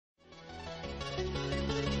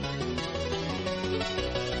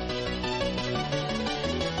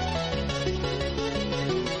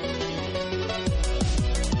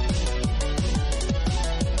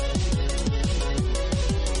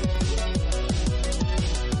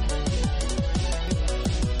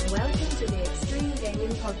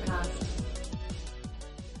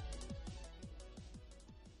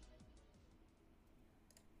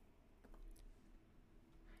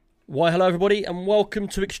Why, hello everybody, and welcome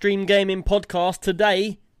to Extreme Gaming Podcast.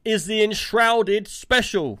 Today is the Enshrouded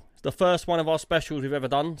Special. It's the first one of our specials we've ever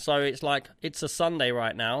done, so it's a Sunday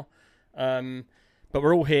right now. But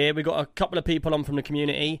we're all here. We've got a couple of people on from the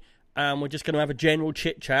community, and we're just going to have a general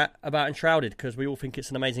chit-chat about Enshrouded, because we all think it's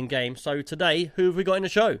an amazing game. So today, who have we got in the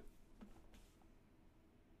show?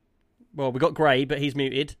 Well, we got Gray, but he's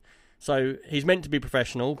muted. So he's meant to be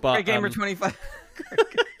professional, but... Great Gamer 25.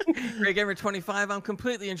 Great Gamer 25. I'm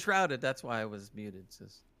completely enshrouded. That's why I was muted.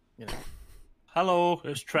 Hello,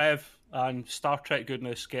 it's Trev, and Star Trek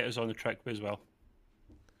goodness get us on the track as well.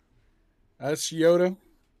 That's Yoda,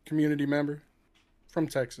 community member from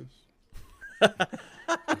Texas. I'm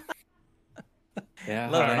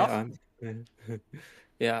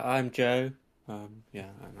Joe.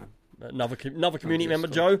 Another community member,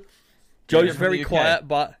 Joe. Joe's very quiet,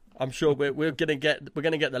 but I'm sure we're gonna get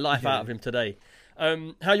the life out of him today.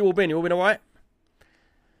 How you all been? You all been all right?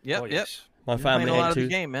 Yep. My family ain't too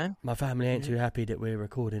game, man. My family ain't too happy that we're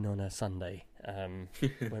recording on a Sunday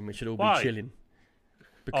when we should all be chilling.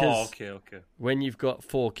 Because okay. When you've got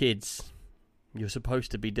 4 kids, you're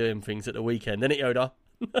supposed to be doing things at the weekend, isn't it, Yoda?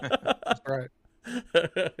 That's right.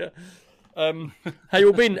 How you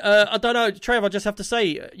all been? I don't know, Trev. I just have to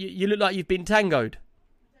say, you look like you've been tangoed.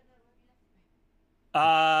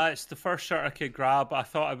 It's the first shirt I could grab. I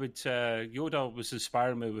thought I would. Yoda was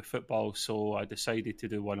inspiring me with football, so I decided to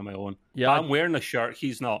do one of my own. Yeah, I'm wearing a shirt.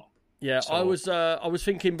 He's not. Yeah, so. I was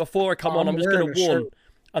thinking before I come on, I'm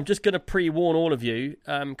just going to pre-warn all of you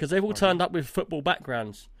because they've all turned up with football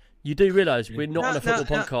backgrounds. You do realise we're not on a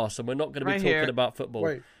football podcast, and we're not going to be talking about football.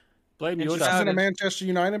 Wait, blame Yoda. This isn't a Manchester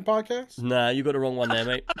United podcast? Nah, you got the wrong one there,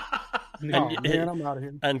 mate. Man, I'm out of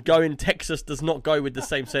here. And going Texas does not go with the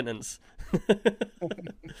same sentence.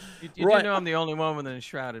 You do know I'm the only one with an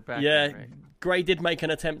enshrouded background. Yeah, right? Gray did make an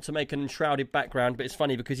attempt to make an enshrouded background, but it's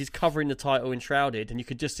funny because he's covering the title Enshrouded, and you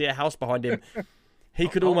could just see a house behind him. He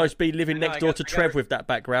could almost be living next door to Trev with that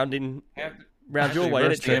background round your way,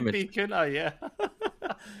 isn't it, Trev? Yeah.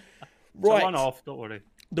 Right. One off, don't worry.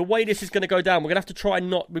 The way this is going to go down, we're going to have to try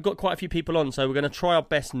we've got quite a few people on, so we're going to try our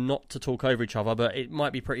best not to talk over each other, but it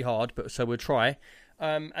might be pretty hard, so we'll try.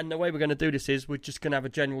 And the way we're going to do this is we're just going to have a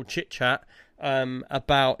general chit-chat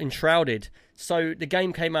about Enshrouded. So the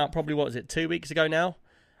game came out probably, 2 weeks ago now?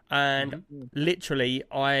 And literally,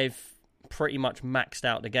 I've pretty much maxed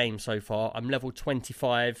out the game so far. I'm level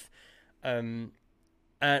 25. And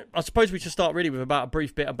I suppose we should start really with a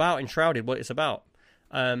brief bit about Enshrouded, what it's about.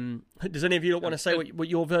 Does any of you want to say what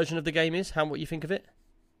your version of the game is? What you think of it?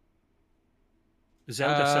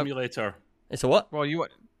 Zelda Simulator. It's a what? Well,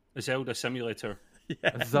 A Zelda Simulator.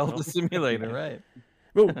 Yeah. Zelda Simulator, right?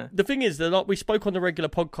 Well, the thing is that we spoke on the regular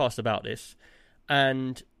podcast about this,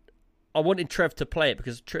 and I wanted Trev to play it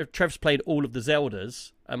because Trev's played all of the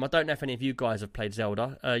Zeldas. I don't know if any of you guys have played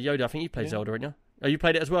Zelda. Yoda, I think you played Zelda, haven't you? Oh, you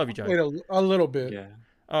played it as well, have you, Joe? Played a little bit. Yeah.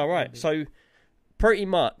 Oh, right. So pretty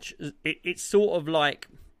much, it's sort of like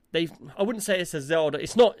I wouldn't say it's a Zelda.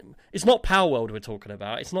 It's not Power World we're talking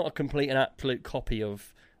about. It's not a complete and absolute copy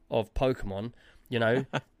of Pokemon. You know,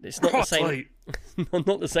 it's not the same.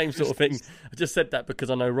 Not the same sort of thing. I just said that because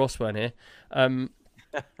I know Ross weren't here.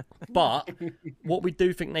 But what we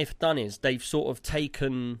do think they've done is they've sort of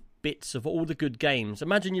taken bits of all the good games.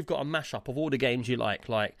 Imagine you've got a mashup of all the games you like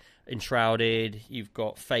Enshrouded. You've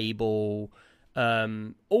got Fable.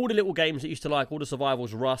 All the little games that you used to like, all the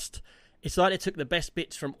survivals, Rust. It's like they took the best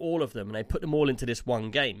bits from all of them and they put them all into this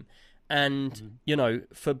one game. And, you know,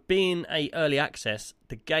 for being a early access,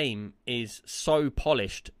 the game is so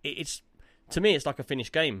polished. To me, it's like a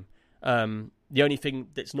finished game. The only thing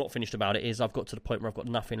that's not finished about it is I've got to the point where I've got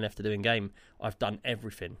nothing left to do in game. I've done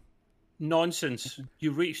everything. Nonsense.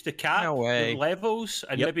 You reach the cap, No way. the levels,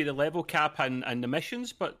 and maybe the level cap and the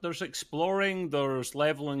missions, but there's exploring, there's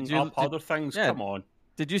leveling up other things. Yeah. Come on.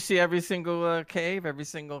 Did you see every single cave, every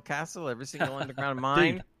single castle, every single underground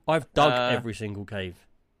mine? Dude, I've dug every single cave.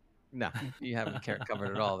 No, you haven't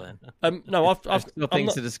covered it all then. No, I've still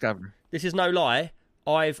things to discover. This is no lie.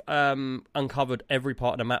 I've uncovered every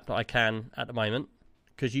part of the map that I can at the moment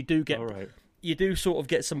because you do sort of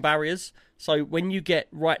get some barriers. So when you get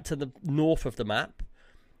right to the north of the map,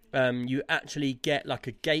 you actually get like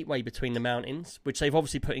a gateway between the mountains, which they've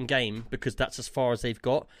obviously put in game because that's as far as they've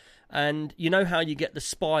got. And you know how you get the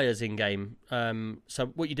spires in game. So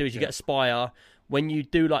what you do is you get a spire. When you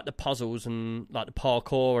do like the puzzles and like the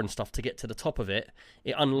parkour and stuff to get to the top of it,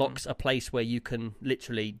 it unlocks a place where you can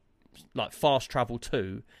literally like fast travel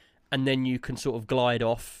to, and then you can sort of glide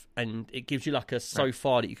off, and it gives you like a so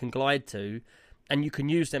far that you can glide to, and you can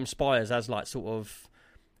use them spires as like sort of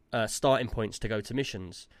starting points to go to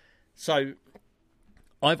missions. So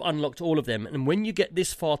I've unlocked all of them, and when you get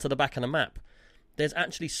this far to the back of the map, there's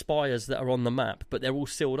actually spires that are on the map, but they're all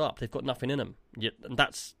sealed up. They've got nothing in them. And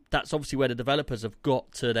that's obviously where the developers have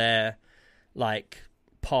got to their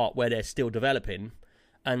part where they're still developing.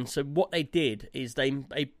 And so what they did is they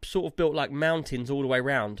sort of built mountains all the way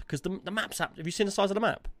around, because the map's have you seen the size of the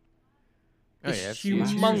map? It's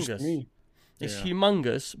humongous. It's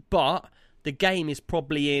humongous, but the game is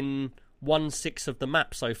probably in 1/6 of the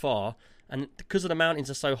map so far, and because of the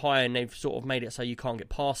mountains are so high and they've sort of made it so you can't get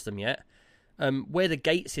past them yet, where the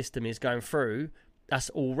gate system is going through,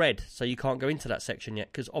 that's all red, so you can't go into that section yet,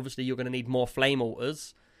 because obviously you're going to need more flame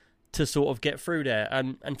altars to sort of get through there.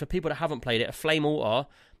 And for people that haven't played it, a flame altar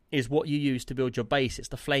is what you use to build your base. It's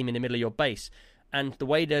the flame in the middle of your base. And the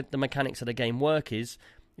way the mechanics of the game work is,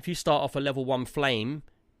 if you start off a level 1 flame,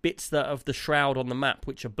 bits that of the shroud on the map,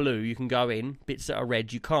 which are blue, you can go in. Bits that are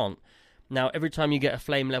red, you can't. Now, every time you get a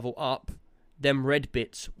flame level up, them red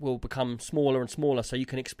bits will become smaller and smaller, so you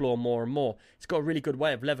can explore more and more. It's got a really good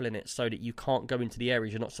way of leveling it so that you can't go into the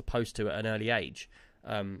areas you're not supposed to at an early age.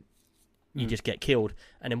 You just get killed.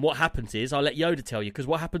 And then what happens is, I'll let Yoda tell you, because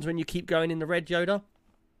what happens when you keep going in the red, Yoda?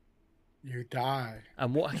 You die.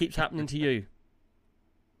 And what keeps happening to you?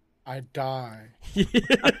 I die.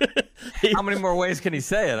 How many more ways can he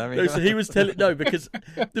say it? I mean, so he was telling because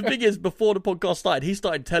the thing is, before the podcast started, he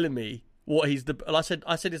started telling me what and I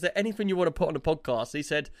said, is there anything you want to put on the podcast? He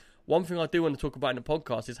said, one thing I do want to talk about in the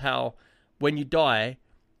podcast is how when you die,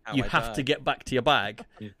 you have to get back to your bag,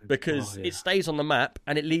 because it stays on the map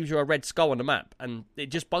and it leaves you a red skull on the map, and it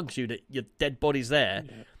just bugs you that your dead body's there.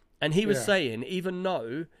 And he was saying, even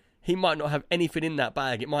though he might not have anything in that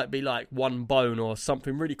bag, it might be like one bone or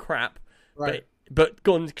something really crap, right? But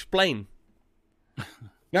go on, explain.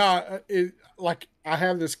 No, I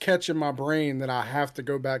have this catch in my brain that I have to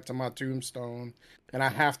go back to my tombstone and I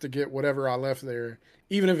have to get whatever I left there,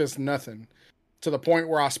 even if it's nothing, to the point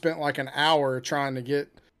where I spent like an hour trying to get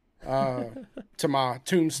to my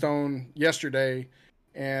tombstone yesterday,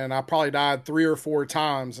 and I probably died 3 or 4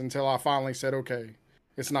 times until I finally said, okay,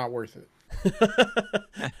 it's not worth it.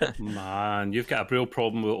 Man, you've got a real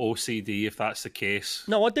problem with OCD if that's the case.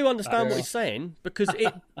 No, I do understand what he's saying, because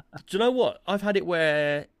do you know what? I've had it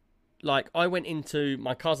where, I went into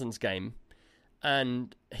my cousin's game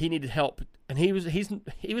and he needed help, and he was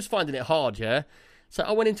finding it hard, yeah. So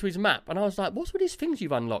I went into his map and I was like, what's with these things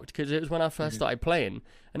you've unlocked? Because it was when I first started playing,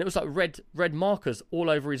 and it was like red markers all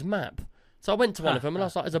over his map. So I went to one of them and I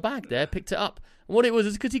was like, there's a bag there, picked it up. And what it was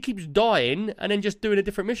is because he keeps dying and then just doing a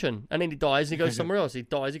different mission. And then he dies and he goes somewhere else. He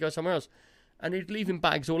dies, he goes somewhere else. And he's leaving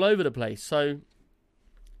bags all over the place. So,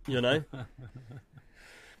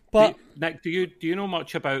 But Nick, do you know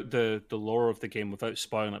much about the lore of the game without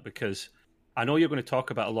spoiling it? Because I know you're going to talk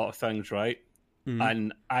about a lot of things, right? Mm-hmm.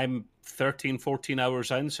 And I'm 13, 14 hours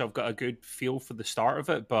in, so I've got a good feel for the start of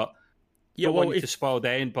it, but don't want you to spoil the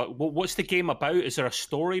end. But what's the game about? Is there a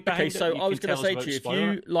story behind it? Okay, so I was going to say to you, if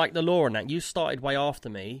you like the lore and that, you started way after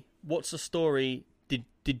me. What's the story?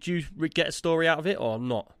 Did you get a story out of it or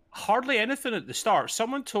not? Hardly anything at the start.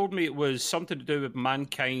 Someone told me it was something to do with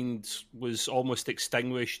mankind was almost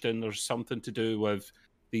extinguished, and there's something to do with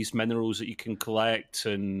these minerals that you can collect,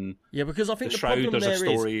 and because I think the Shroud, problem there's there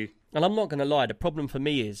a story. is, and I'm not going to lie, the problem for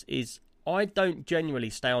me is I don't genuinely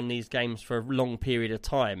stay on these games for a long period of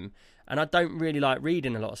time, and I don't really like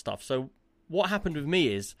reading a lot of stuff. So what happened with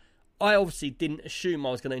me is I obviously didn't assume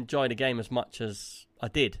I was going to enjoy the game as much as I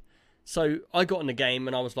did. So I got in the game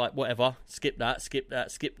and I was like, whatever, skip that,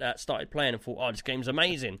 started playing and thought, oh, this game's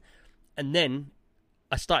amazing. And then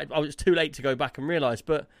I was too late to go back and realise,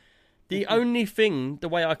 but the only thing, the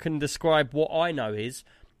way I can describe what I know is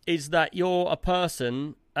that you're a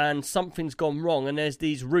person and something's gone wrong, and there's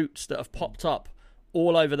these roots that have popped up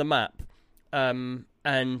all over the map, and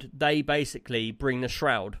they basically bring the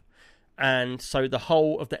shroud. And so the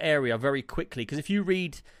whole of the area very quickly, because if you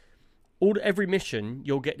read every mission,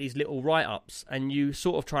 you'll get these little write-ups, and you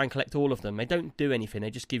sort of try and collect all of them. They don't do anything,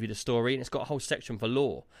 they just give you the story, and it's got a whole section for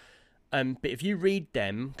lore. But if you read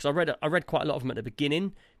them, because I read quite a lot of them at the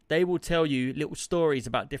beginning, they will tell you little stories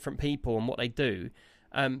about different people and what they do.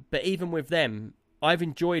 But even with them, I've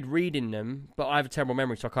enjoyed reading them, but I have a terrible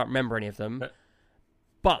memory, so I can't remember any of them.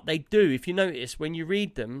 But they do, if you notice, when you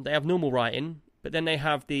read them, they have normal writing, but then they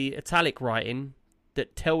have the italic writing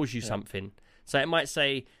that tells you something. So it might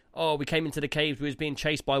say, oh, we came into the caves, we was being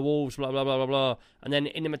chased by wolves, blah, blah, blah, blah, blah. And then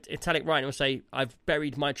in the italic writing, it will say, I've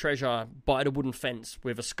buried my treasure by the wooden fence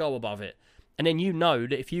with a skull above it. And then you know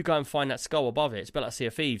that if you go and find that skull above it, it's a bit like Sea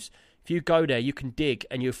of Thieves. If you go there, you can dig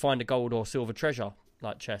and you'll find a gold or silver treasure,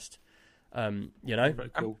 like chest. Very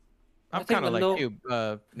cool. I'm kind of like you,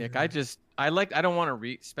 Nick. I don't want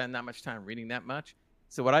to spend that much time reading that much.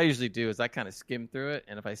 So what I usually do is I kind of skim through it,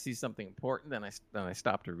 and if I see something important, then I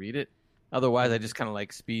stop to read it. Otherwise, I just kind of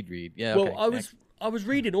like speed read. Yeah. Well, okay, I was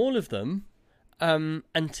reading all of them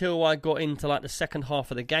until I got into like the second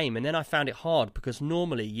half of the game, and then I found it hard because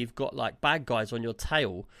normally you've got like bad guys on your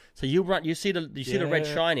tail. So you see the red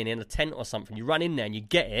shining in a tent or something. You run in there and you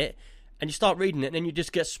get it. And you start reading it, and then you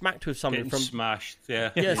just get smacked with something from smashed.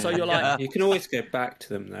 Yeah, yeah. So you're like, you can always go back to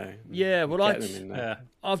them though. Yeah, well,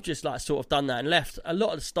 I've just like sort of done that and left. A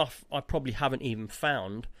lot of the stuff I probably haven't even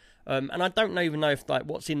found, and I don't even know if like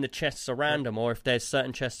what's in the chests around them, or if there's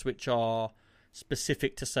certain chests which are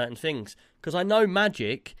specific to certain things. Because I know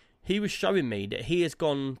Magic, he was showing me that he has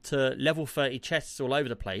gone to level 30 chests all over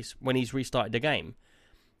the place when he's restarted the game,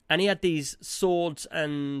 and he had these swords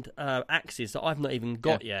and axes that I've not even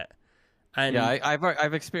got yet. And yeah,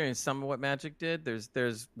 I've experienced some of what Magic did.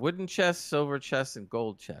 There's wooden chests, silver chests, and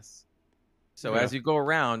gold chests. So as you go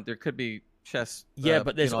around, there could be chests. Yeah,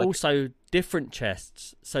 but there's also different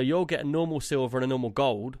chests. So you'll get a normal silver and a normal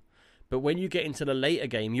gold. But when you get into the later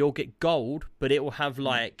game, you'll get gold, but it will have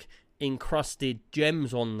like encrusted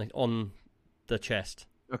gems on the chest.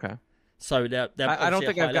 Okay. So I don't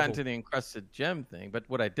think I've gotten to the encrusted gem thing. But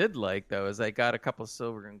what I did like though is I got a couple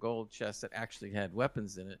silver and gold chests that actually had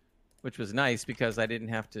weapons in it, which was nice because I didn't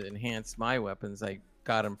have to enhance my weapons. I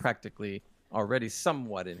got them practically already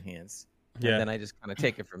somewhat enhanced. And then I just kind of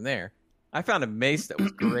take it from there. I found a mace that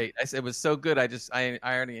was great. It was so good. I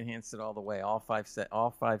already enhanced it all the way, all five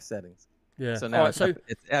settings. Yeah. So now it's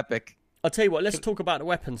epic. I'll tell you what, let's talk about the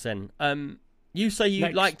weapons then. You say you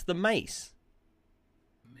liked the mace.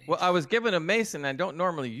 Well, I was given a mace, and I don't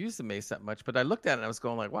normally use the mace that much, but I looked at it and I was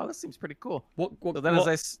going like, wow, this seems pretty cool. What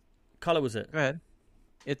color was it? Go ahead.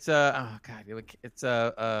 It's I think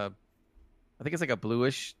it's like a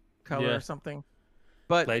bluish color or something.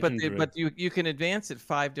 But you can advance it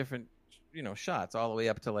 5 different shots all the way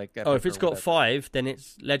up to like. If it's got 5, then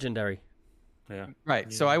it's legendary. Yeah. Right.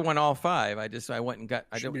 Yeah. So I went all 5. I went and got.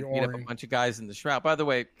 I didn't beat up a bunch of guys in the shroud. By the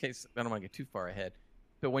way, in case I don't want to get too far ahead,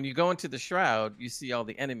 but when you go into the shroud, you see all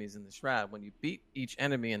the enemies in the shroud. When you beat each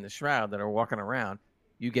enemy in the shroud that are walking around,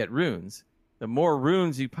 you get runes. The more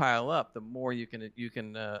runes you pile up, the more you can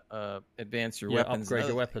advance your weapons. Upgrade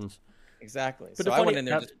your weapons. Exactly. But so I went in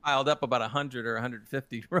there and just piled up about 100 or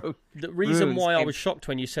 150 The reason why I was shocked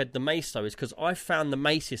when you said the mace, though, is because I found the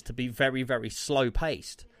maces to be very, very slow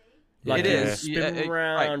paced. Like it is. Spin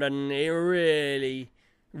around and it really,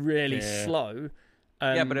 really slow.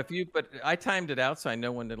 But I timed it out so I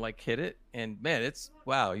know when to like hit it. And man,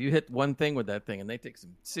 you hit one thing with that thing and they take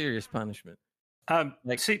some serious punishment.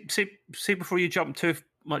 See before you jump too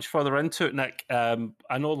much further into it, Nick,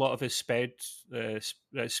 I know a lot of us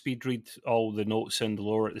speed read all the notes and the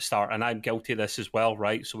lore at the start, and I'm guilty of this as well,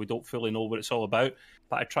 right? So we don't fully know what it's all about.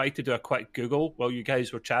 But I tried to do a quick Google while you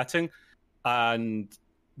guys were chatting, and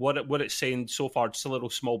what it's saying so far, just a little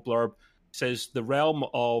small blurb, says the realm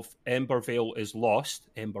of Embervale is lost.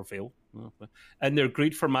 Embervale. In their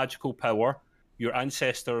greed for magical power, your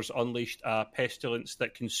ancestors unleashed a pestilence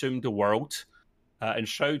that consumed the world.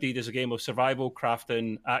 Enshrouded is a game of survival,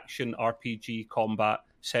 crafting, action, RPG, combat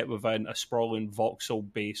set within a sprawling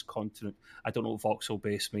voxel-based continent. I don't know what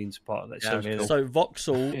voxel-based means, but that sounds cool. So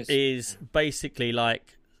voxel is basically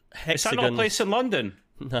like hexagon. Is that not a place in London?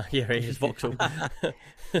 No, yeah, it is voxel.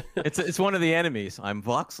 It's one of the enemies. I'm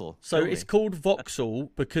voxel. So it's called voxel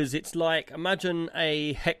because it's like, imagine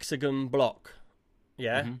a hexagon block.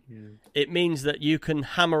 Yeah? Mm-hmm. It means that you can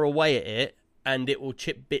hammer away at it and it will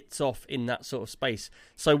chip bits off in that sort of space.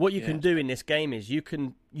 So what you can do in this game is you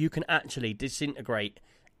can actually disintegrate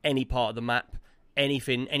any part of the map,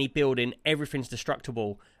 anything, any building, everything's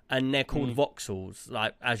destructible, and they're called voxels,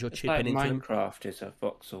 like as you're chipping into them. Minecraft is a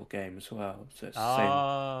voxel game as well, so it's the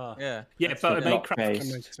same. Yeah, but Minecraft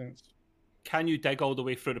makes sense. Can you dig all the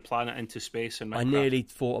way through the planet into space in Minecraft? I nearly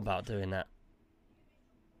thought about doing that.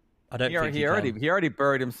 I don't think he already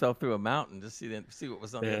buried himself through a mountain to see what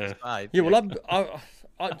was on the other side. Yeah, well,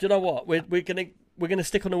 do you know what? We're gonna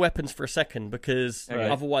stick on the weapons for a second because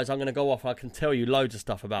otherwise I'm gonna go off. I can tell you loads of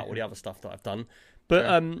stuff about all the other stuff that I've done.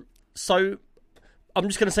 But so I'm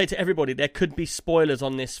just gonna say to everybody, there could be spoilers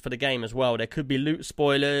on this for the game as well. There could be loot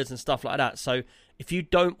spoilers and stuff like that. So if you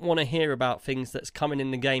don't want to hear about things that's coming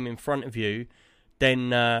in the game in front of you,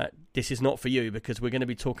 then this is not for you because we're going to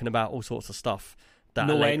be talking about all sorts of stuff.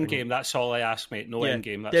 No end game. That's all I ask, mate. No end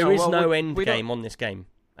game. There is no end game on this game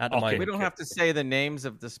at the moment. We don't have to say the names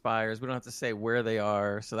of the spires. We don't have to say where they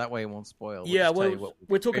are, so that way it won't spoil.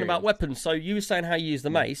 We're talking about weapons. So you were saying how you use the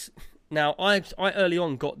mace. Now, I early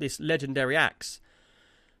on got this legendary axe,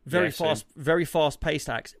 very fast paced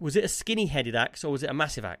axe. Was it a skinny headed axe or was it a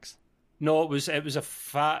massive axe? No, it was a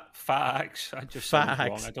fat axe. I just said it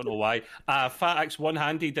wrong. I don't know why. Fat axe, one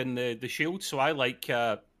handed in the shield. So I like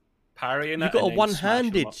parrying it. You've got a one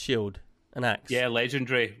handed shield, an axe. Yeah,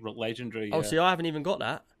 legendary. Oh, see, I haven't even got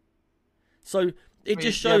that. So it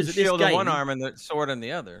just shows that this game, in one arm and the sword in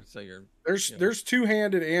the other. So there's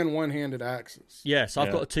two-handed and one-handed axes. Yes,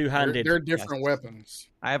 I've got a two-handed. They're different weapons.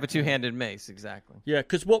 I have a two-handed mace, exactly. Yeah,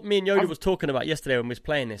 because what me and Yoda was talking about yesterday when we was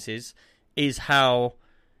playing this is how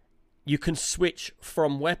you can switch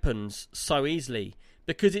from weapons so easily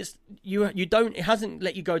because it hasn't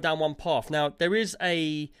let you go down one path. Now there is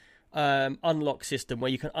a unlock system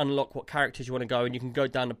where you can unlock what characters you want to go and you can go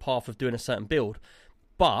down the path of doing a certain build,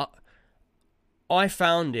 but I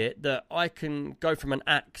found it that I can go from an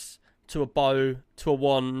axe to a bow to a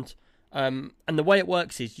wand, and the way it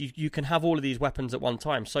works is you can have all of these weapons at one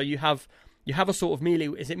time. So you have a sort of melee.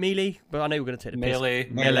 Is it melee? But I know we're going to take the melee.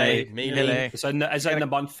 Melee. It's in the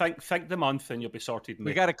month. Think the month, and you'll be sorted.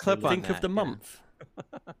 We got a clip on Think of the month.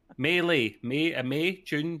 Melee. May,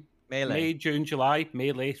 June. Melee. May, June, July.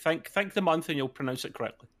 Melee. Think the month, and you'll pronounce it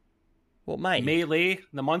correctly. What, May? Melee.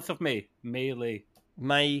 The month of May. Melee.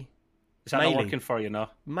 May. Is that not working for you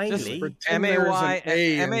now? Melee. M-A-Y.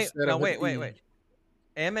 No, wait.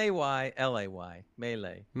 M-A-Y-L-A-Y.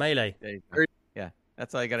 Melee. Melee. Yeah,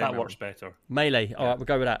 that's all you got to That remember. works better. Melee. All right, we'll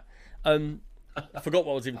go with that. I forgot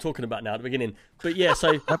what I was even talking about now at the beginning. But yeah,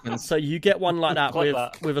 so you get one like that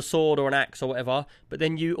with a sword or an axe or whatever. But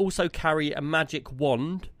then you also carry a magic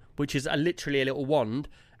wand, which is literally a little wand.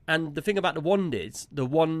 And the thing about the wand is the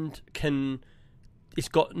wand it's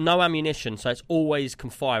got no ammunition, so it's always can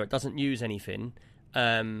fire. It doesn't use anything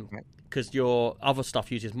because your other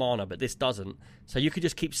stuff uses mana, but this doesn't. So you could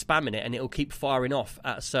just keep spamming it and it'll keep firing off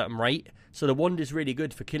at a certain rate. So the wand is really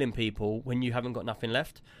good for killing people when you haven't got nothing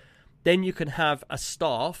left. Then you can have a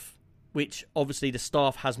staff, which obviously the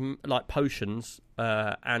staff has like potions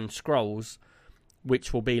and scrolls,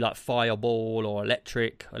 which will be like fireball or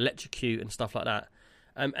electrocute and stuff like that.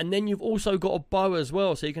 And then you've also got a bow as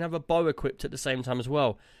well, so you can have a bow equipped at the same time as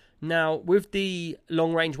well. Now, with the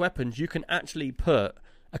long-range weapons, you can actually put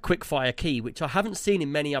a quick-fire key, which I haven't seen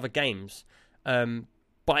in many other games, but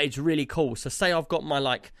it's really cool. So say I've got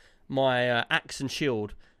my axe and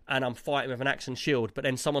shield, and I'm fighting with an axe and shield, but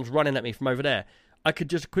then someone's running at me from over there. I could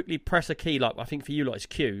just quickly press a key, like I think for you, like it's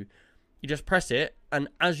Q. You just press it, and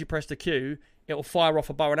as you press the Q, it will fire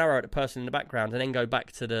off a bow and arrow at the person in the background, and then go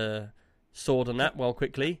back to the sword on that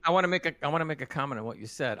quickly. I want to make a comment on what you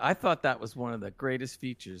said. I thought that was one of the greatest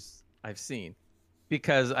features I've seen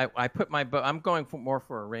because I put my bow. I'm going more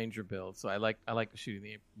for a ranger build, so I like shooting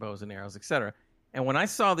the bows and arrows, etc. And when I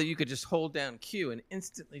saw that you could just hold down Q and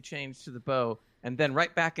instantly change to the bow and then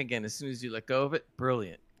right back again as soon as you let go of it,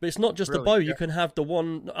 brilliant. But it's not just the bow. You can have the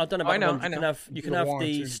one. I don't know about the one. You can have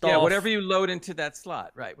the staff. Yeah, whatever you load into that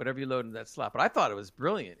slot, right? Whatever you load into that slot. But I thought it was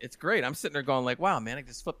brilliant. It's great. I'm sitting there going like, "Wow, man! I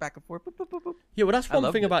just flip back and forth." Boop, boop, boop, boop. Yeah, well, that's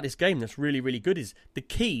one thing about this game that's really, really good is the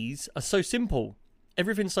keys are so simple.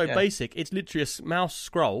 Everything's so basic. It's literally a mouse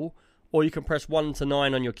scroll, or you can press 1 to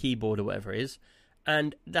 9 on your keyboard or whatever it is.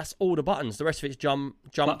 And that's all the buttons. The rest of it's jump,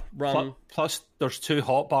 run. Plus, there's 2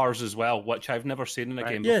 hotbars as well, which I've never seen in a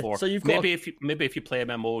game before. So you've got if you play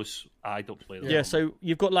MMOs, I don't play them. Yeah, so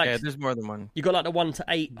you've got there's more than one. You've got like the 1 to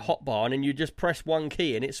 8 hotbar, and then you just press one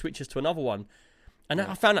key, and it switches to another one. And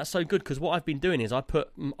I found that so good because what I've been doing is I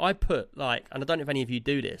put like, and I don't know if any of you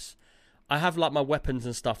do this. I have like my weapons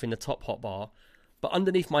and stuff in the top hotbar, but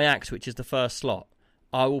underneath my axe, which is the first slot,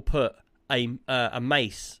 I will put a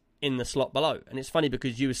mace in the slot below. And it's funny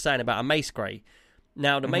because you were saying about a mace grey.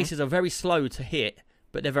 Now, the maces are very slow to hit,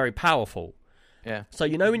 but they're very powerful. Yeah. So,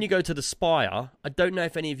 when you go to the spire, I don't know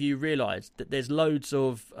if any of you realised that there's loads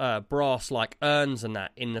of brass, like urns and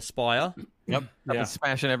that, in the spire. Yep. I've been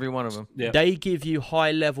smashing every one of them. Yep. They give you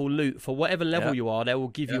high-level loot. For whatever level you are, they will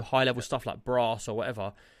give you high-level stuff like brass or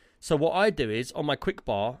whatever. So what I do is, on my quick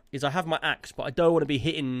bar, is I have my axe, but I don't want to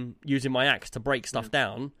be using my axe to break stuff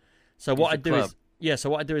down. So what I do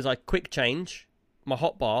is I quick change my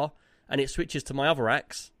hotbar, and it switches to my other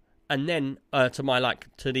axe, and then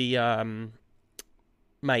to the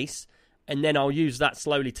mace, and then I'll use that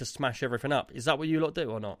slowly to smash everything up. Is that what you lot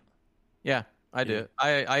do or not? Yeah, I do.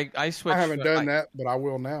 I switch. I haven't done that, but I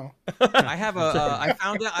will now. I have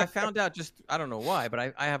I found out just I don't know why,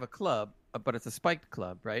 but I have a club, but it's a spiked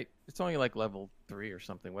club, right? It's only like level 3 or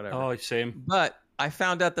something, whatever. Oh, same. But I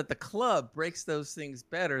found out that the club breaks those things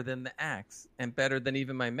better than the axe and better than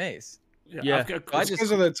even my mace. Yeah, it's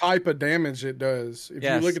because of the type of damage it does. If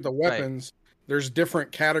you look at the weapons, there's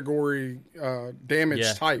different category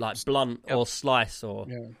damage types, like blunt or slice or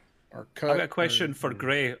or cut. I've got a question for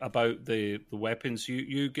Gray about the weapons.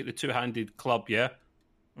 You get the two-handed club, yeah?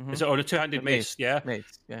 Mm-hmm. Is it, or the two-handed mace? Yeah.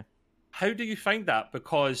 Mace, yeah. How do you find that?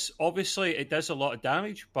 Because obviously it does a lot of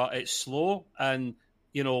damage, but it's slow, and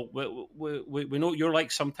you know we know you're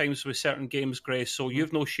like sometimes with certain games, Gray. So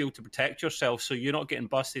you've no shield to protect yourself, so you're not getting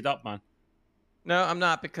busted up, man. No, I'm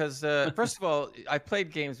not, because first of all, I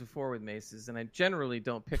played games before with maces, and I generally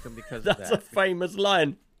don't pick them because of that. That's a famous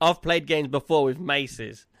line. I've played games before with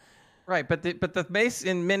maces. Right, but the mace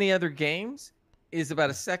in many other games is about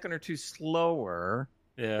a second or two slower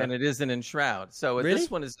than it is in Enshroud. So really?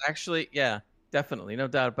 This one is actually, definitely, no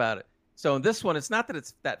doubt about it. So in this one, it's not that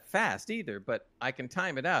it's that fast either, but I can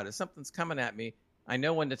time it out. If something's coming at me, I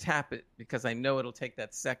know when to tap it because I know it'll take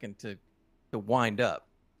that second to wind up.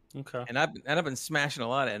 Okay. And I've been smashing a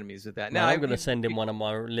lot of enemies with that. Now I'm going to send in one of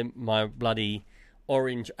my bloody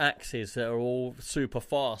orange axes that are all super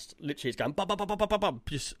fast. Literally, it's going.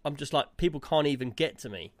 I'm just like, people can't even get to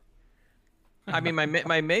me. I mean,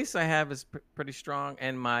 my mace I have is pretty strong,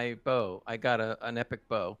 and my bow, I got an epic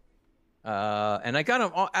bow, and I got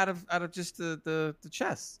them all out of just the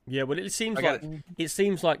chest. Yeah, well, it seems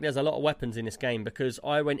like there's a lot of weapons in this game, because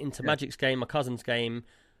I went into Magic's game, my cousin's game,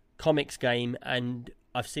 Comic's game, and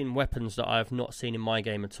I've seen weapons that I've not seen in my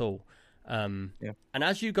game at all. And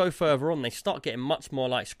as you go further on, they start getting much more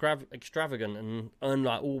like extravagant and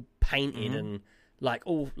like all painted and like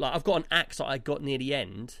all like I've got an axe that I got near the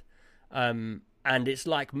end, and it's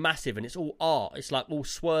like massive and it's all art. It's like all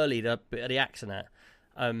swirly, the bit of the axe and that.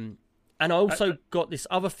 And I also got this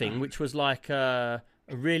other thing which was like a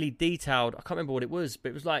really detailed. I can't remember what it was, but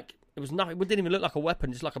it was nothing. It didn't even look like a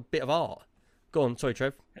weapon. Just like a bit of art. Go on, sorry,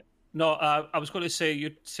 Trev. No, I was going to say,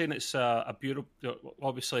 you're saying it's a beautiful.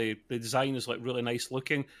 Obviously, the design is like really nice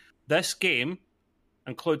looking. This game,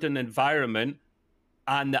 including the environment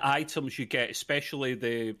and the items you get, especially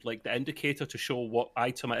the indicator to show what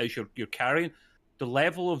item it is you're carrying, the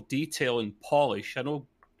level of detail and polish. I know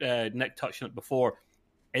Nick touched on it before.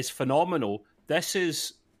 Is phenomenal. This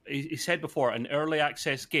is, he said before, an early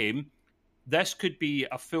access game. This could be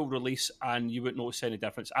a full release and you wouldn't notice any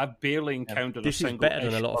difference. I've barely encountered a single. This is better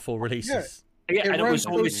than a lot of full releases. Yeah, and it was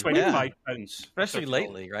only £25. Especially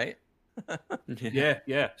lately, right?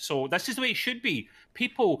 Yeah. So this is the way it should be.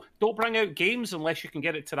 People don't bring out games unless you can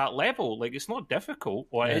get it to that level. Like, it's not difficult.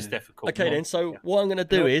 Well, it is difficult. Okay, then. So what I'm going to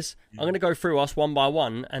do is I'm going to go through us one by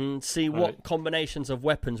one and see what combinations of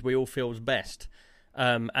weapons we all feel is best.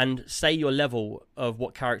 And say your level of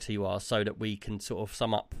what character you are so that we can sort of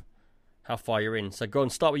sum up how far you're in. So go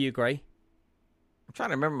and start with you, Gray. I'm trying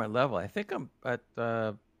to remember my level. I think I'm at...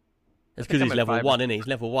 it's because he's level 1, isn't he? He's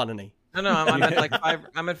level 1, isn't he? No, I'm at like 5.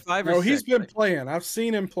 I'm at 5 or 6. No, he's been playing. I've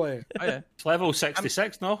seen him play. Oh, yeah. It's level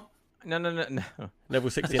 66, No. Level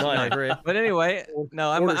 69 over here. But anyway,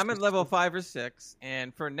 no, I'm at level 5 or 6.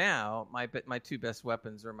 And for now, my two best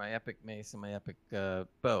weapons are my epic mace and my epic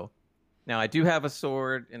bow. Now, I do have a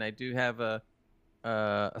sword, and I do have a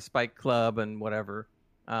spike club and whatever.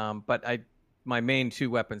 But my main two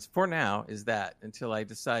weapons for now is that until I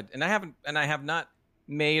decide, and I have not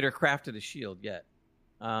made or crafted a shield yet.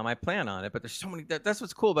 I plan on it, but there's so many. That's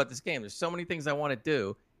what's cool about this game. There's so many things I want to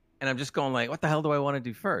do, and I'm just going like, what the hell do I want to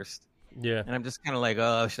do first? Yeah. And I'm just kind of like,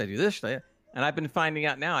 oh, should I do this? And I've been finding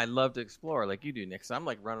out now I love to explore like you do, Nick. So I'm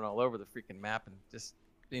like running all over the freaking map and just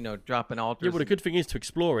dropping altars. Yeah. Well, the good thing is to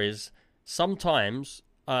explore is sometimes,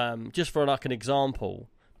 just for like an example,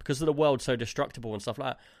 because of the world so destructible and stuff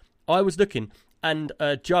like that. I was looking, and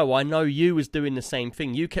Joe, I know you was doing the same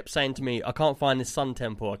thing. You kept saying to me, I can't find the Sun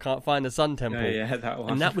Temple. I can't find the Sun Temple. Oh, yeah, that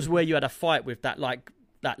one. And that was where you had a fight with that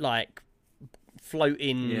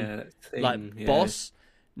floating boss.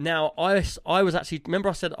 Now, I was actually... Remember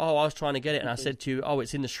I said, I was trying to get it, and I said to you,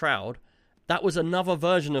 it's in the Shroud. That was another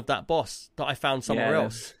version of that boss that I found somewhere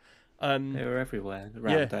else. They were everywhere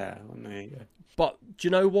around there, weren't they? Yeah. But do you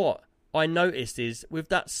know what I noticed is with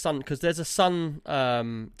that sun, because there's a sun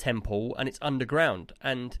temple and it's underground,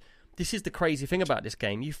 and this is the crazy thing about this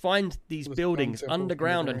game. You find these buildings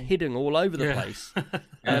underground and hidden all over the place.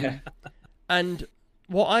 And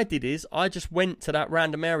what I did is I just went to that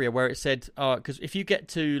random area where it said, because if you get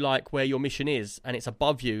to like where your mission is and it's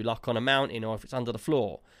above you, like on a mountain, or if it's under the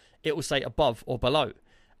floor, it will say above or below.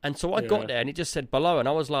 And so I got there and it just said below, and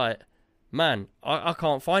I was like, man, I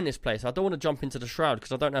can't find this place. I don't want to jump into the Shroud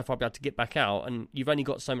because I don't know if I'll be able to get back out. And you've only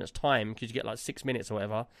got so much time because you get like 6 minutes or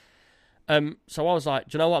whatever. So I was like,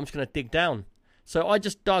 do you know what? I'm just going to dig down. So I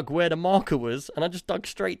just dug where the marker was, and I just dug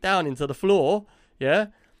straight down into the floor. Yeah.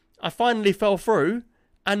 I finally fell through,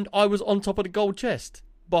 and I was on top of the gold chest.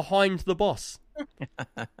 behind the boss.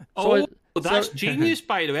 That's genius,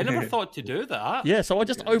 by the way. I never thought to do that. Yeah, so I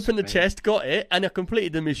just opened the chest, got it, and I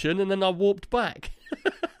completed the mission, and then I warped back.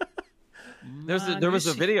 There was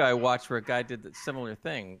a video I watched where a guy did a similar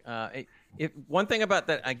thing. One thing about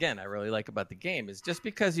that, again, I really like about the game is just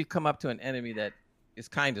because you come up to an enemy that is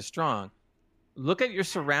kind of strong, look at your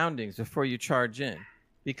surroundings before you charge in,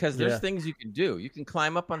 because there's things you can do. You can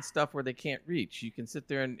climb up on stuff where they can't reach. You can sit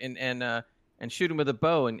there and shoot him with a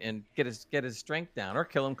bow and get his strength down, or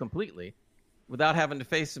kill him completely without having to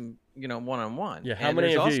face him, one-on-one. Yeah, how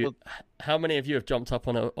many of you have jumped up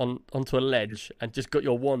onto a ledge and just got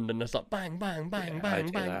your wand and it's like bang, bang, bang, bang,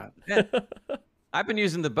 bang? Yeah. I've been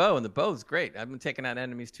using the bow, and the bow's great. I've been taking out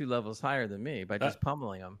enemies 2 levels higher than me by just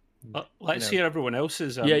pummeling them. Let's hear everyone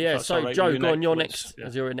else's. So, right. Joe, go on. You're next,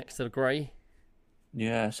 as you're next to the grey.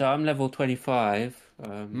 Yeah, so I'm level 25.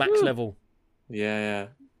 Max level. Yeah.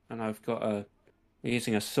 And I've got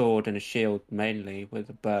using a sword and a shield mainly with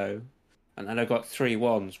a bow. And then I've got 3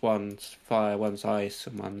 wands. One's fire, one's ice,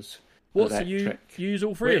 and one's electric. So you use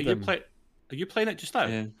all 3 of them? Are you playing it just now?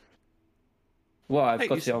 Yeah. Well, I've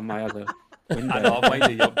got it on my other window. I know, I'm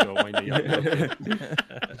winding you up, Joe.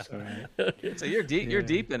 Sorry. So you're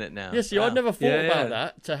deep in it now. Yeah, see, I'd never thought about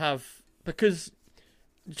that to have, because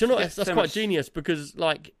do you know what? That's so quite genius, because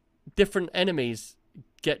like different enemies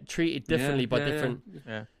get treated differently by different.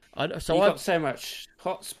 Yeah. I've got so much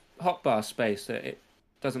hotbar space that it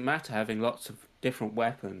doesn't matter having lots of different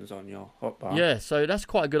weapons on your hotbar. Yeah, so that's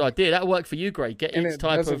quite a good idea. That'll work for you, Gray. Get each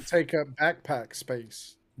type of. It doesn't take up backpack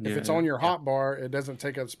space. If it's on your hotbar, it doesn't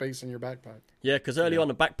take up space in your backpack. Yeah, because early on,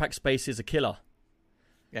 the backpack space is a killer.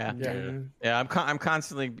 Yeah. I'm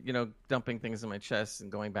constantly, dumping things in my chest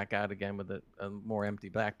and going back out again with a more empty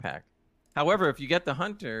backpack. However, if you get the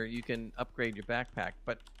hunter, you can upgrade your backpack.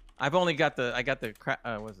 But I've only got the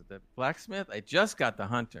blacksmith? I just got the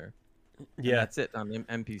hunter. Yeah, that's it on the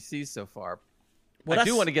NPCs so far. Well, I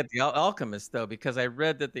do want to get the alchemist though, because I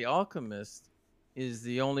read that the alchemist is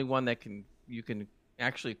the only one that you can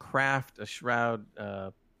actually craft a shroud.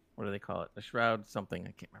 What do they call it? A shroud something.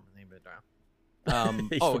 I can't remember the name of it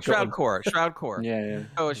now. Shroud core. Shroud core. Yeah.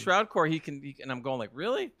 Oh, a shroud core. He can, and I'm going like,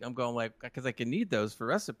 really? I'm going like, because I can need those for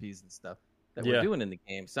recipes and stuff that we're doing in the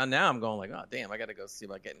game. So now I'm going like, oh damn, I got to go see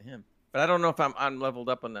about getting him. But I don't know if I'm leveled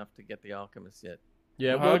up enough to get the alchemist yet.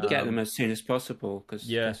 Yeah, well, I'd get them as soon as possible because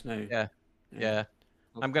Yeah.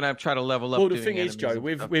 I'm gonna try to level up. Well, the thing is, Joe,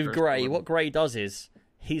 with Gray, what Gray does is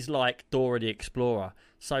he's like Dora the Explorer.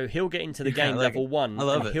 So he'll get into the game level 1,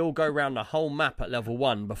 and he'll go around the whole map at level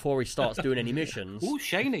 1 before he starts doing any missions. Oh,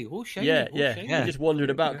 shiny. Yeah. He just wandered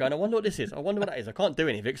about going, I wonder what this is. I wonder what that is. I can't do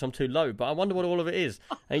anything because I'm too low, but I wonder what all of it is.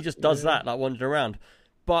 And he just does that, like wandering around.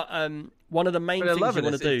 But one of the main things you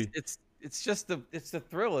want to do... It's just the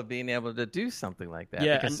thrill of being able to do something like that.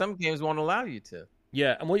 Yeah, because some games won't allow you to.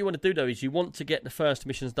 Yeah, and what you want to do, though, is you want to get the first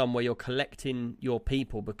missions done where you're collecting your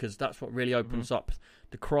people, because that's what really opens up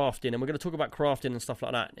the crafting. And we're going to talk about crafting and stuff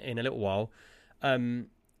like that in a little while.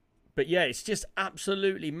 But yeah, it's just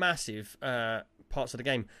absolutely massive parts of the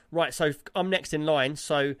game. Right, so I'm next in line.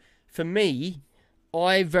 So for me,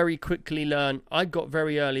 I very quickly learned... I got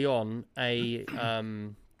very early on a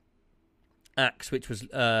axe, which was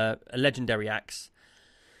a legendary axe.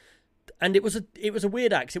 And it was a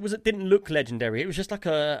weird axe. It didn't look legendary. It was just like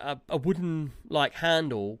a wooden like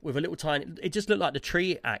handle with a little tiny. It just looked like the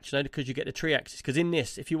tree axe, because you get the tree axes. Because in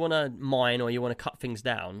this, if you want to mine or you want to cut things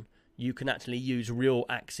down, you can actually use real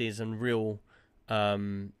axes and real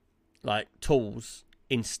like tools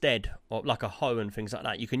instead, or like a hoe and things like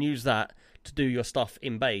that. You can use that to do your stuff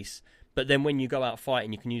in base. But then when you go out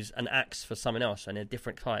fighting, you can use an axe for something else, and they're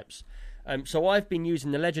different types. So I've been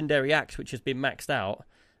using the legendary axe, which has been maxed out.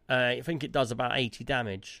 I think it does about 80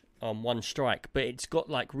 damage on one strike, but it's got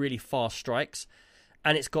like really fast strikes,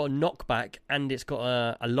 and it's got a knockback, and it's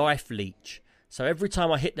got a life leech. So every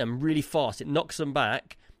time I hit them really fast, it knocks them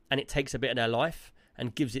back, and it takes a bit of their life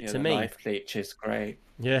and gives it to me. Life leech is great.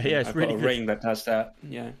 Yeah, it's I've really got a good. ring that does that.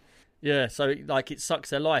 Yeah. So like it sucks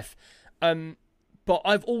their life. But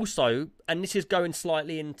I've also, and this is going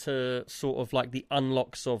slightly into sort of like the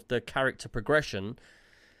unlocks of the character progression,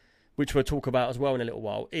 which we'll talk about as well in a little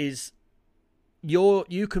while, is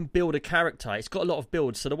you can build a character. It's got a lot of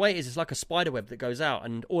builds. So the way it is, it's like a spider web that goes out,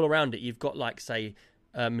 and all around it you've got like, say,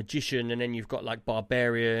 magician, and then you've got like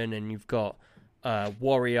barbarian, and you've got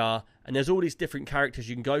warrior, and there's all these different characters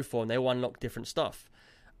you can go for, and they all unlock different stuff.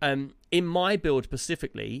 In my build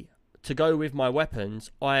specifically, to go with my weapons,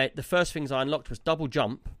 the first things I unlocked was double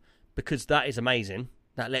jump, because that is amazing.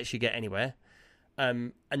 That lets you get anywhere.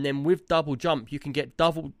 And then with double jump, you can get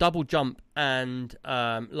double jump and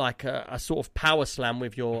like a sort of power slam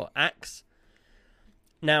with your axe.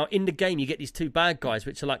 Now, in the game, you get these two bad guys,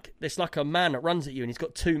 which are like, it's like a man that runs at you, and he's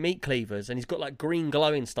got two meat cleavers, and he's got like green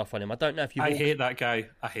glowing stuff on him. I don't know if you. I hate that guy.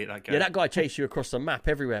 Yeah, that guy chases you across the map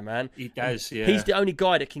everywhere, man. He does. Yeah. He's the only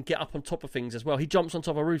guy that can get up on top of things as well. He jumps on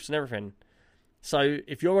top of roofs and everything. So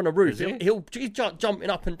if you're on a roof, he's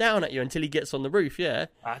jumping up and down at you until he gets on the roof. Yeah.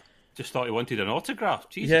 I just thought he wanted an autograph.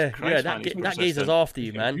 Jesus Christ, man, that geezer's after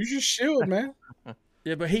you, man. You just shield, man.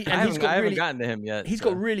 Yeah, but I haven't gotten to him yet. He's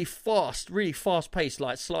got really fast paced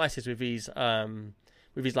like slices with his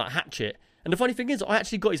like hatchet. And the funny thing is, I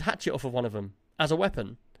actually got his hatchet off of one of them as a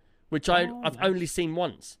weapon, which I've only seen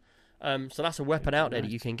once. So that's a weapon out there that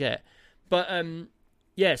you can get. But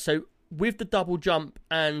yeah, so with the double jump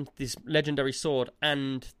and this legendary sword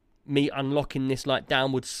and me unlocking this like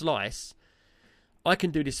downward slice, I can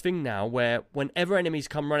do this thing now where whenever enemies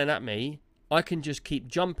come running at me, I can just keep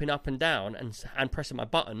jumping up and down and pressing my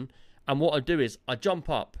button. And what I do is I jump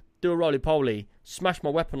up, do a roly-poly, smash my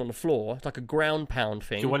weapon on the floor. It's like a ground pound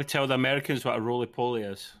thing. Do you want to tell the Americans what a roly-poly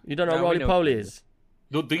is? You don't know what roly-poly is?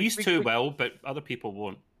 These two will, but other people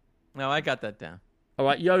won't. No, I got that down. All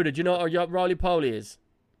right, Yoda, do you know what a roly-poly is?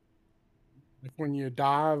 When you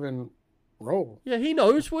dive and roll. Yeah, he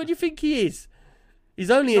knows. What do you think he is? He's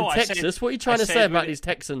only in Texas. What are you trying to say about these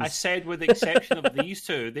Texans? I said with the exception of these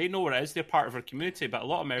two, they know what it is. They're part of our community, but a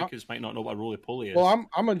lot of Americans might not know what a roly-poly is. Well,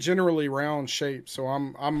 I'm a generally round shape, so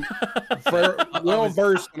I'm well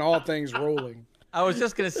versed in all things rolling. I was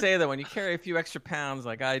just gonna say that when you carry a few extra pounds,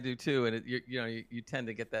 like I do too, and you tend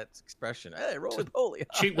to get that expression. Hey, roly-poly.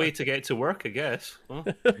 Cheap way to get to work, I guess. Huh?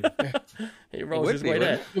 He rolls his way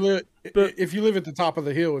there. If you live at the top of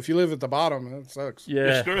the hill, if you live at the bottom, that sucks.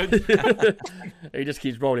 Yeah, he just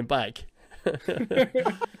keeps rolling back.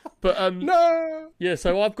 But no. Yeah,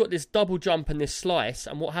 so I've got this double jump and this slice,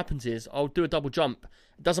 and what happens is I'll do a double jump.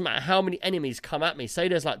 It doesn't matter how many enemies come at me. Say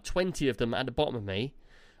there's like 20 of them at the bottom of me.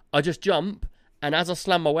 I just jump. And as I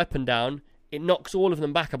slam my weapon down, it knocks all of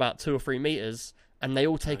them back about 2 or 3 meters, and they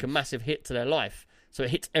all take a massive hit to their life. So it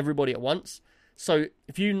hits everybody at once. So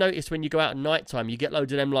if you notice when you go out at night time, you get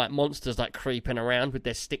loads of them like monsters like creeping around with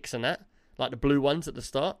their sticks and that, like the blue ones at the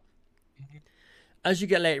start. Mm-hmm. As you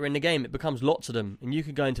get later in the game, it becomes lots of them, and you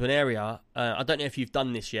can go into an area. I don't know if you've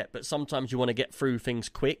done this yet, but sometimes you want to get through things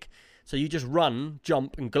quick. So you just run,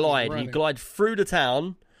 jump, and glide, and you glide through the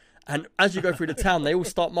town. And as you go through the town, they all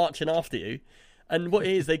start marching after you. And what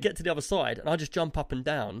it is, they get to the other side, and I just jump up and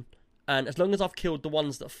down. And as long as I've killed the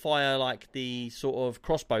ones that fire like the sort of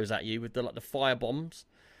crossbows at you with the fire bombs,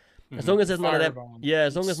 as long as there's none of them,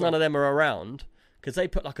 as long as none of them are around, because they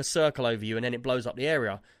put like a circle over you and then it blows up the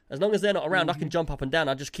area. As long as they're not around, I can jump up and down.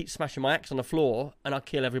 I just keep smashing my axe on the floor, and I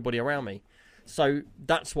kill everybody around me. So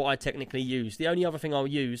that's what I technically use. The only other thing I'll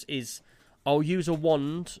use is I'll use a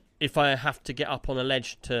wand if I have to get up on a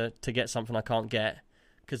ledge to get something I can't get.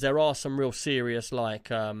 Because there are some real serious like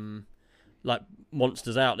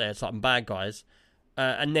monsters out there, some bad guys,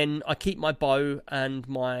 and then I keep my bow and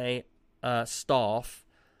my staff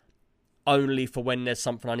only for when there's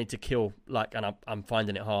something I need to kill, like, and I'm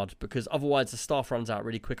finding it hard because otherwise the staff runs out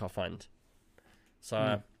really quick. I find.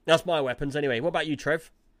 So that's my weapons anyway. What about you,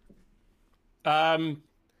 Trev? I'm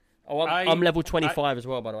level 25 as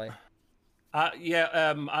well, by the way.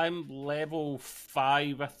 I'm level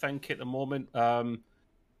 5, I think, at the moment.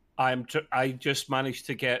 I just managed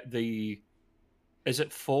to get is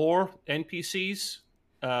it 4 NPCs?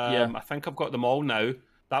 I think I've got them all now.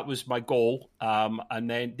 That was my goal. And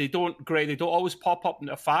then they don't always pop up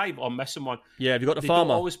into 5. I'm missing one. Yeah, have you got the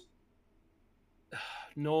farmer?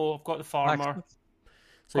 No, I've got the farmer.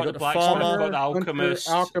 So you've got the farmer, I've got the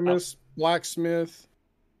alchemist, blacksmith,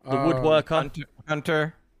 the woodworker,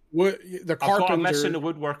 hunter. The carpenter. I'm missing the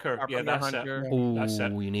woodworker. Yeah, that's hunter. it. Ooh, that's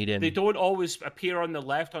it. You need him. They don't always appear on the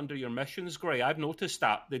left under your missions, Gray. I've noticed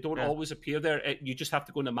that. They don't always appear there. You just have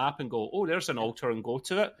to go on the map and go, oh, there's an altar, and go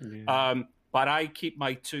to it. Yeah. But I keep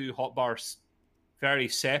my 2 hotbars very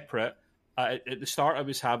separate. At the start, I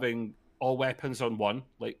was having all weapons on one,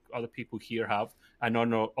 like other people here have. And on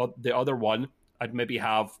the other one, I'd maybe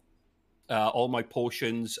have all my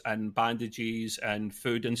potions and bandages and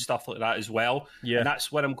food and stuff like that as well. Yeah. And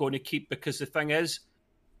that's what I'm going to keep, because the thing is,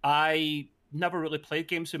 I never really played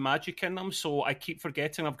games with magic in them, so I keep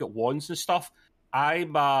forgetting I've got wands and stuff.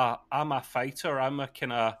 I'm a fighter. I'm a